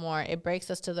us no more. It breaks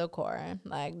us to the core.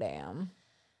 Like, damn.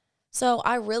 So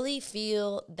I really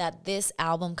feel that this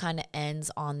album kind of ends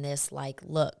on this, like,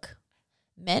 look,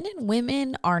 men and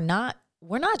women we're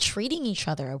not treating each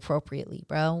other appropriately,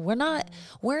 bro.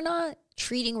 We're not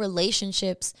treating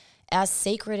relationships as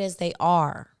sacred as they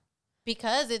are.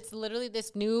 Because it's literally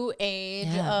this new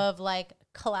age of like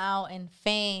clout and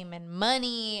fame and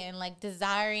money and like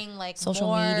desiring like social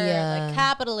more, media, like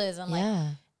capitalism,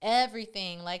 like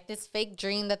everything, like this fake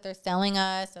dream that they're selling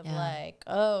us of like,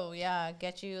 oh yeah,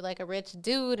 get you like a rich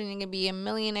dude and you're gonna be a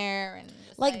millionaire and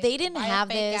just, like they didn't have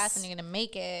this ass and you're gonna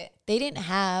make it. They didn't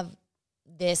have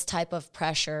this type of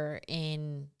pressure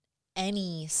in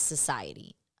any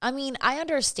society. I mean, I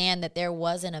understand that there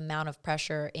was an amount of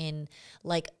pressure in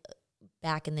like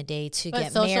back in the day to get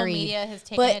married. But social media has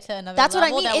taken it to another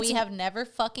level that we have never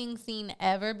fucking seen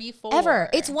ever before. Ever.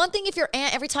 It's one thing if your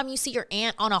aunt, every time you see your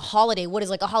aunt on a holiday, what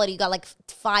is like a holiday? You got like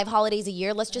 5 holidays a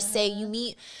year. Let's just say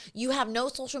you have no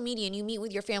social media and you meet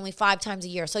with your family 5 times a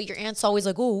year. So your aunt's always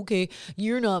like, oh, okay,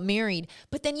 you're not married.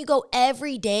 But then you go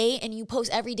every day and you post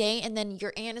every day and then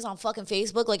your aunt is on fucking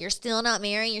Facebook like, you're still not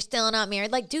married, you're still not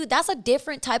married. Like, dude, that's a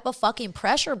different type of fucking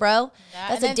pressure, bro.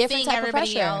 That's a different type of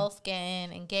pressure. Everybody else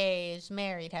getting engaged,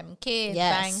 married, having kids,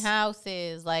 buying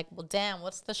houses. Like, well, damn,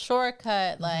 what's the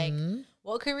shortcut? Like,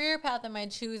 what career path am I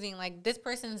choosing? Like, this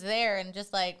person's there, and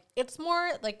just like, it's more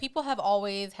like people have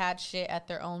always had shit at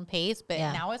their own pace, but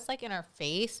now it's like in our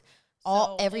face.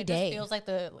 Every day. It feels like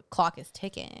the clock is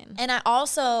ticking. And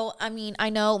I mean,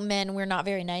 I know men, we're not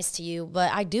very nice to you,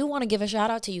 but I do want to give a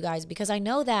shout out to you guys because I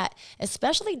know that,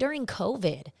 especially during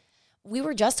COVID, we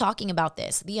were just talking about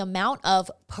this, the amount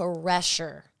of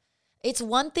pressure. It's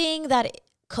one thing that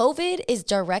COVID is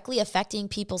directly affecting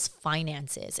people's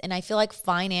finances. And I feel like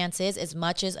finances, as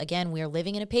much as, again, we are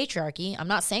living in a patriarchy, I'm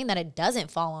not saying that it doesn't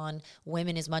fall on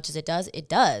women as much as it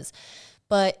does.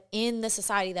 But in the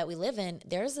society that we live in,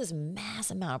 there's this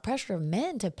mass amount of pressure of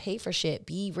men to pay for shit,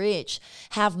 be rich,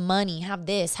 have money, have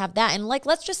this, have that. And like,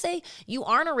 let's just say you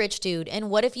aren't a rich dude. And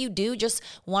what if you do just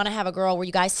want to have a girl where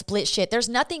you guys split shit? There's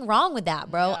nothing wrong with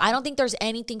that, bro. Yeah. I don't think there's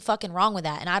anything fucking wrong with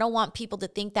that. And I don't want people to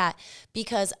think that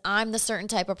because I'm the certain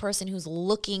type of person who's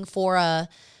looking for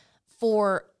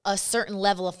a certain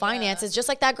level of finances, just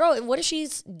like that girl. And what if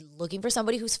she's looking for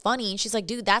somebody who's funny? And she's like,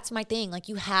 dude, that's my thing. Like,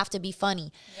 you have to be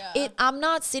funny. Yeah. I'm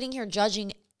not sitting here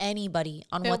judging anybody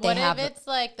on what they have. What if it's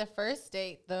like the first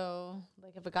date though?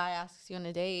 Like if a guy asks you on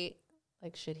a date,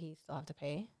 like should he still have to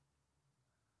pay?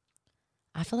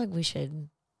 I feel like we should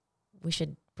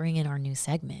bring in our new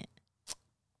segment.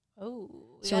 Oh,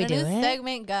 should we do it?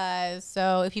 Segment, guys.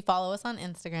 So if you follow us on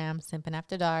Instagram, Simpin'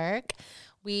 After Dark,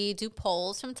 we do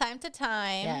polls from time to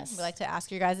time. Yes. We like to ask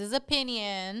your guys'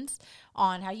 opinions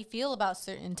on how you feel about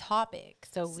certain topics.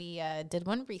 So we did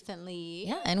one recently.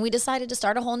 Yeah, and we decided to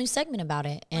start a whole new segment about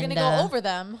it. We're gonna go over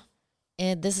them.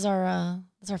 And this is our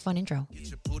fun intro. Get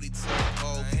your booty to the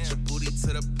pole, get your booty to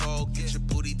the pole, get your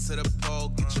booty to the pole,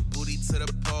 get your booty to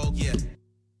the pole. Yeah.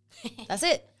 That's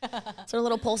it. It's our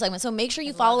little poll segment. So make sure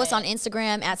you follow us on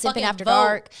Instagram at Simpin' After vote.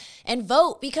 Dark and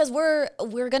vote, because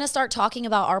we're gonna start talking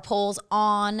about our polls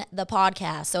on the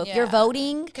podcast. So if you're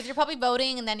voting, because you're probably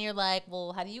voting, and then you're like,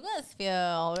 well, how do you guys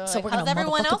feel? So like, we're how's gonna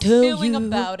everyone else tell feeling you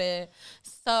about it?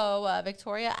 So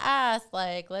Victoria asked,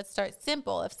 like, let's start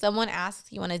simple. If someone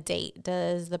asks you on a date,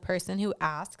 does the person who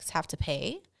asks have to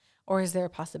pay, or is there a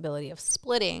possibility of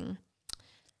splitting?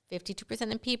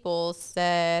 52% of people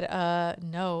said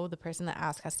no, the person that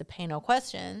asks has to pay, no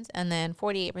questions. And then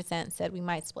 48% said we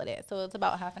might split it. So it's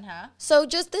about half and half. So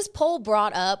just this poll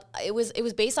brought up, it was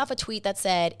based off a tweet that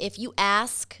said, if you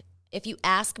ask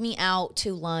me out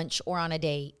to lunch or on a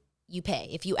date, you pay.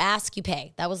 If you ask, you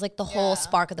pay. That was like the whole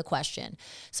spark of the question.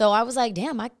 So I was like,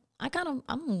 damn,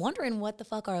 I'm wondering what the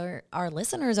fuck our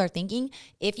listeners are thinking.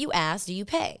 If you ask, do you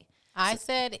pay? I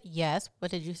said yes.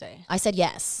 What did you say? I said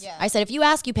yes. I said if you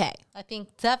ask, you pay. I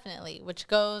think definitely, which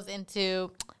goes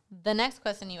into the next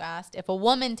question you asked. If a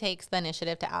woman takes the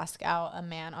initiative to ask out a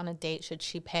man on a date, should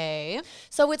she pay?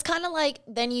 So it's kind of like,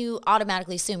 then you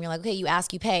automatically assume, you're like, okay, you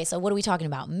ask, you pay. So what are we talking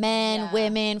about? Men,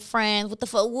 women, friends, what the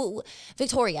fuck?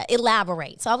 Victoria,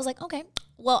 elaborate. So I was like, okay.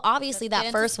 Well, obviously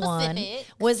that first one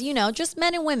was, just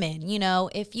men and women.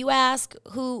 If you ask,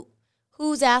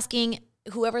 who's asking,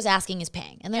 whoever's asking is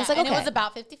paying. And then it's like, okay. And it was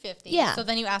about 50-50. Yeah. So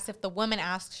then you asked if the woman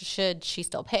asks, should she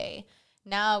still pay?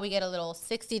 Now we get a little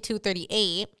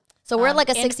 62-38. So we're like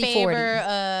a 60-40. In favor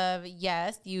of,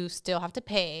 yes, you still have to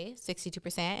pay,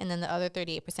 62%. And then the other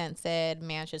 38% said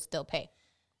man should still pay.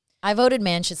 I voted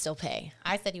man should still pay.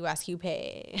 I said you ask, you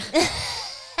pay.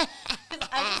 I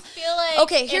just feel like,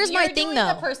 okay, here's my thing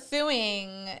though. The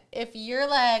pursuing, if you're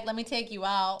like, let me take you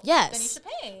out, yes, then you should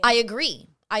pay.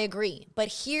 I agree. But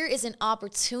here is an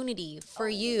opportunity for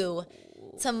you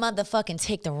to motherfucking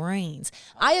take the reins.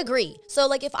 I agree. So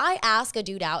like if I ask a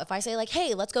dude out, if I say like,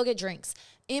 hey, let's go get drinks,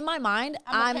 in my mind,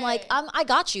 I'm okay. Like, I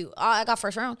got you. I got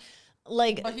first round.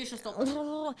 Like, but he should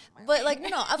still. But like,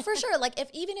 no, for sure. Like,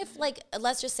 even if like,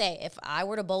 let's just say, if I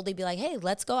were to boldly be like, hey,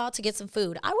 let's go out to get some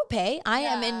food, I would pay. I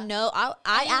am in no. I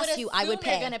asked you, I would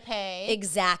pay. You're gonna pay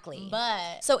exactly.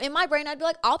 But so in my brain, I'd be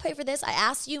like, I'll pay for this. I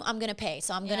asked you, I'm gonna pay.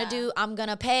 So I'm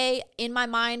gonna pay. In my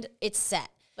mind, it's set.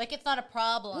 Like it's not a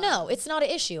problem. No, it's not an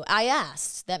issue. I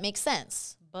asked. That makes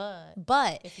sense.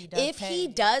 But if he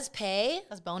does pay,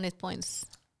 that's bonus points.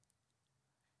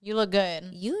 You look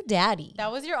good. You daddy.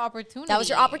 That was your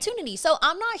opportunity. So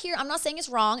I'm not saying it's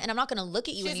wrong, and I'm not going to look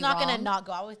at you. She's not going to not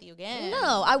go out with you again.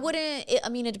 No, I wouldn't.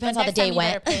 It depends how the day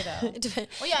went. Pay, though.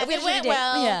 Well, yeah, if it went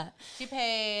well, she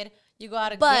paid. You go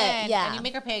out again, and you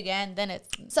make her pay again, then it's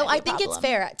so I think it's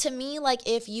fair. To me, like,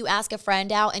 if you ask a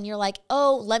friend out and you're like,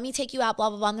 oh, let me take you out, blah,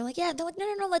 blah, blah, and they're like, yeah, they're like,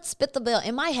 no, let's split the bill.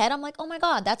 In my head, I'm like, oh my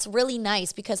God, that's really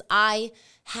nice, because I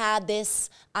had this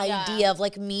idea of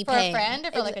like me paying. For a friend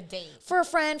or for like a date? For a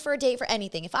friend, for a date, for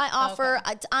anything. If I offer,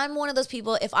 I'm one of those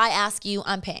people, if I ask you,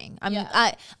 I'm paying. I'm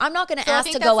not going to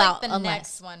ask to go out the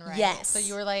next one, right? Yes. So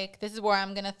you were like, this is where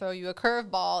I'm going to throw you a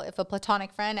curveball. If a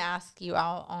platonic friend asks you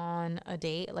out on a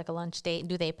date, like a lunch date,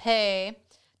 do they pay?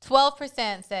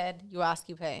 12% said you ask,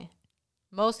 you pay.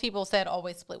 Most people said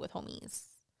always split with homies.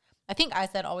 I think I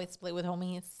said always split with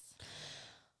homies.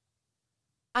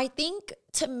 I think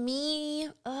to me,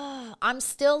 I'm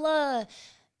still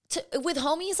with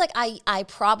homies, like I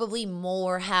probably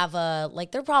more have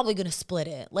like they're probably gonna split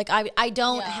it. Like I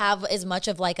don't have as much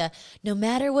of like a no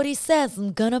matter what he says,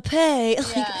 I'm gonna pay.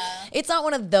 Like it's not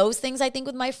one of those things I think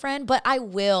with my friend, but I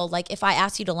will. Like if I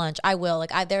ask you to lunch, I will.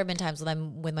 Like there have been times when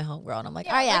I'm with my homegirl and I'm like,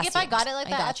 I asked if I got it like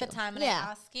that at the time and I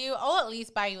ask you, I'll at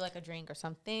least buy you like a drink or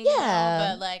something. Yeah. You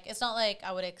know? But like it's not like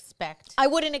I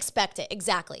wouldn't expect it.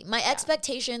 Exactly. My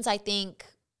expectations, I think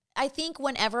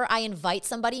whenever I invite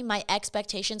somebody, my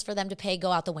expectations for them to pay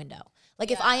go out the window. Like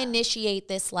if I initiate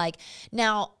this, like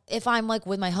now if I'm like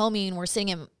with my homie and we're sitting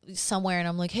in somewhere and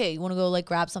I'm like, hey, you want to go like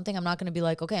grab something? I'm not going to be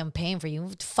like, okay, I'm paying for you.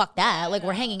 Fuck that. Like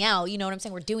we're hanging out. You know what I'm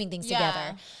saying? We're doing things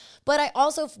together. But I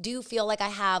also do feel like I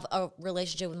have a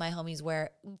relationship with my homies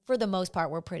where for the most part,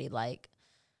 we're pretty like,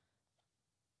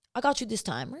 I got you this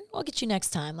time. I'll get you next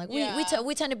time. Like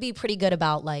we tend to be pretty good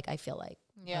about like, I feel like.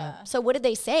 Yeah. So what did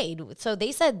they say? So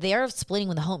they said they're splitting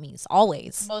with the homies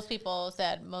always. Most people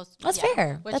said That's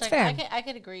fair. Which, That's like, fair. I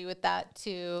could agree with that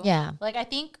too. Yeah. Like I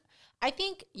think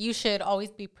you should always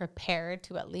be prepared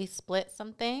to at least split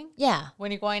something. Yeah.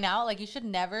 When you're going out, like you should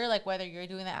never, like whether you're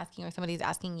doing the asking or somebody's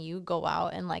asking you, go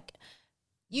out and like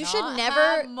you not should never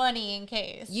have money in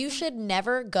case. You should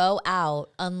never go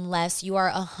out unless you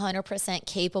are 100%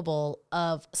 capable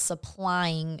of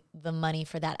supplying the money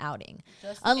for that outing.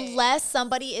 Unless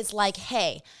somebody is like,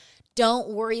 hey, don't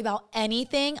worry about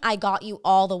anything. I got you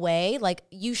all the way. Like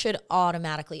you should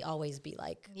automatically always be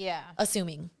like,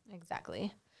 assuming.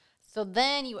 Exactly. So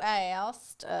then you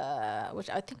asked, which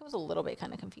I think I was a little bit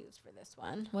kind of confused for this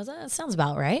one. Was it? Sounds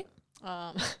about right.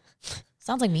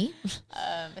 Sounds like me.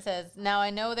 It says, now I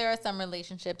know there are some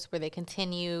relationships where they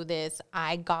continue this,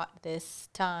 I got this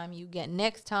time, you get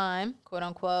next time, quote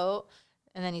unquote.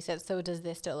 And then he said, so does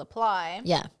this still apply?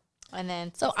 Yeah. And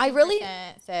then so I really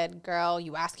said, girl,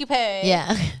 you ask, you pay.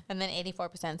 Yeah. And then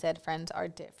 84% said friends are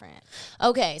different.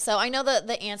 Okay. So I know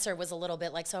the answer was a little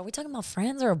bit like, so are we talking about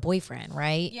friends or a boyfriend,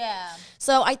 right? Yeah.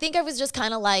 So I think I was just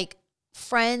kind of like,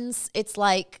 friends, it's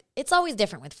like, it's always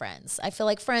different with friends. I feel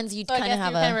like friends, you kind of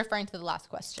have kind of referring to the last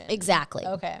question. Exactly.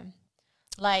 Okay.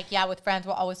 Like, yeah, with friends,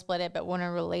 we'll always split it, but when in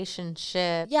a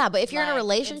relationship. Yeah, but if you're in a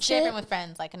relationship. It's different with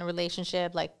friends. Like, in a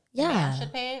relationship, like, the man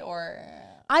should pay or.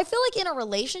 I feel like in a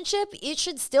relationship, it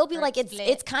should still be like,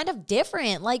 it's kind of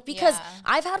different. Like, because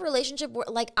I've had relationship where,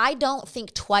 like, I don't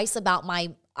think twice about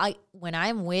when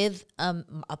I'm with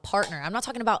a partner. I'm not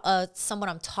talking about someone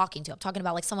I'm talking to. I'm talking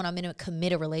about like someone I'm in a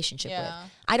committed relationship with.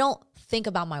 I don't think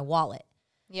about my wallet.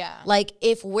 Yeah. Like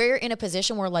if we're in a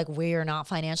position where like we're not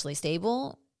financially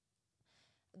stable,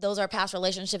 those are past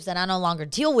relationships that I no longer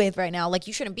deal with right now. Like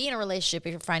you shouldn't be in a relationship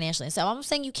if you're financially stable. I'm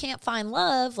saying you can't find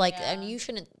love. Like and you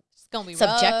shouldn't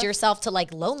subject yourself to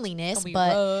like loneliness,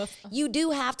 but you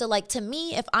do have to like, to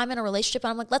me, if I'm in a relationship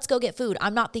and I'm like, let's go get food.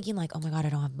 I'm not thinking like, oh my God, I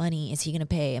don't have money. Is he going to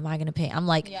pay? Am I going to pay? I'm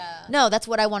like, no, that's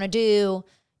what I want to do.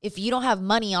 If you don't have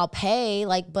money, I'll pay.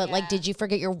 Like, but like, did you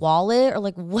forget your wallet or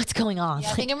like what's going on? Yeah,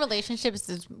 like, I think in relationships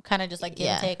is kind of just like give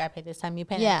and take. I pay this time, you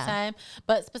pay next time.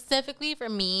 But specifically for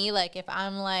me, like if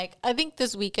I'm like, I think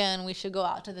this weekend we should go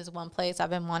out to this one place I've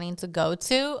been wanting to go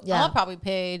to. I'll probably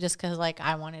pay just because like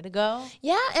I wanted to go.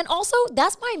 Yeah, and also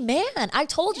that's my man. I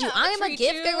told you I am a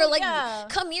gift giver. Like,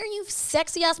 come here, you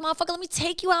sexy ass motherfucker. Let me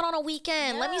take you out on a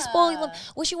weekend. Let me spoil you.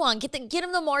 What you want? Get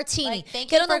him the martini. Like,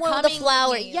 get him the one with the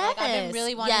flower. Yes, like, I've been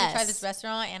really wanting to try this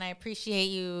restaurant, and I appreciate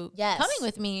you coming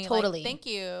with me. Totally. Like, thank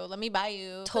you. Let me buy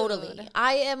you totally food.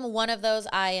 I am one of those.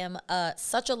 I am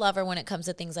such a lover when it comes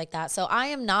to things like that. So I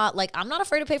am not like, I'm not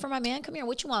afraid to pay for my man. Come here.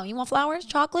 What you want? You want flowers,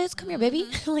 chocolates? Come here, baby.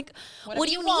 Like, what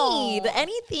do you need?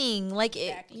 Anything. Like,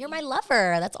 you're my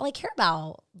lover. That's all I care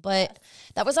about. But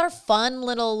that was our fun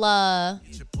little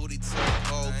Get your booty to the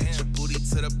pole, get your booty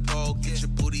to the pole, get your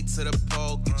booty to the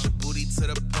pole, get your booty to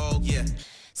the pole. Yeah.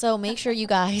 So make sure you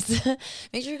guys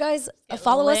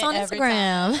follow us on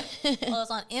Instagram. Follow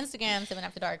us on Instagram, Simpin'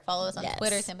 After Dark. Follow us on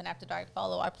Twitter, Simpin' After Dark.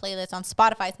 Follow our playlist on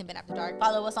Spotify, Simpin' After Dark.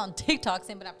 Follow us on TikTok,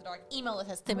 Simpin' After Dark. Email us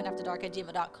at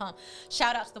simpinafterdark@gmail.com.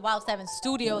 Shout out to the Wild 7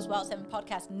 Studios, Wild 7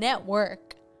 Podcast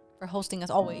Network for hosting us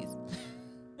always.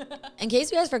 In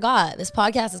case you guys forgot, this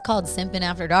podcast is called Simpin'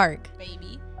 After Dark.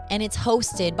 Baby. And it's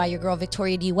hosted by your girl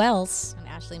Victoria D. Wells. And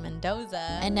Ashley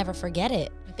Mendoza. And never forget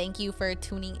it. Thank you for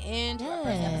tuning in to our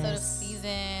first episode of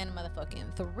season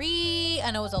motherfucking 3.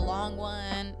 I know it was a long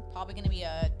one. Probably going to be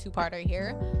a 2-parter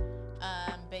here.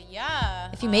 But yeah.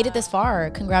 If you made it this far,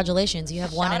 congratulations. You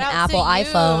have won an Apple you.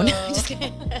 iPhone. Just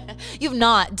kidding. You've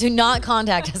not. Do not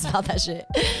contact us about that shit.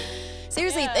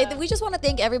 Seriously, we just want to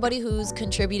thank everybody who's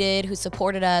contributed, who's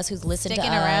supported us, who's listened to us.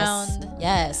 Sticking around.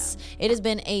 Yes. It has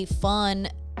been a fun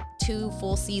 2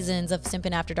 full seasons of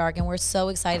Simpin' After Dark, and we're so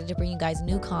excited to bring you guys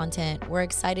new content. We're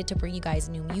excited to bring you guys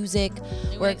new music.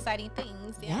 New exciting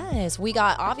things. Yes, we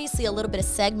got obviously a little bit of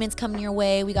segments coming your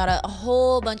way. We got a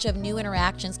whole bunch of new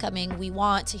interactions coming. We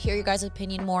want to hear your guys'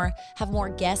 opinion more, have more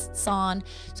guests on.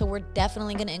 So we're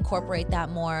definitely going to incorporate that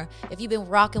more. If you've been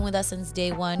rocking with us since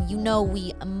day one, you know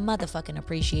we motherfucking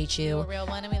appreciate you. You're a real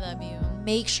one and we love you.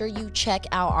 Make sure you check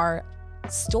out our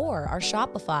store, our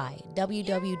Shopify,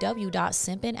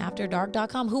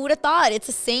 www.simpinafterdark.com. Who would have thought? It's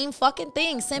the same fucking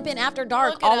thing. Simpin After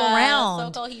Dark all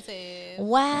around. So cohesive.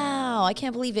 Wow. I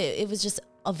can't believe it. It was just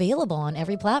available on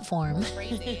every platform.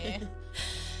 Crazy.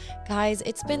 Guys,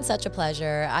 it's been such a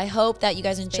pleasure. I hope that you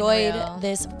guys enjoyed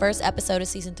this first episode of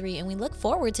season 3, and we look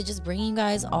forward to just bringing you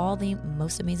guys all the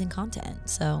most amazing content.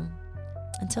 So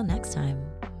until next time.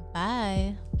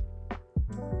 Bye.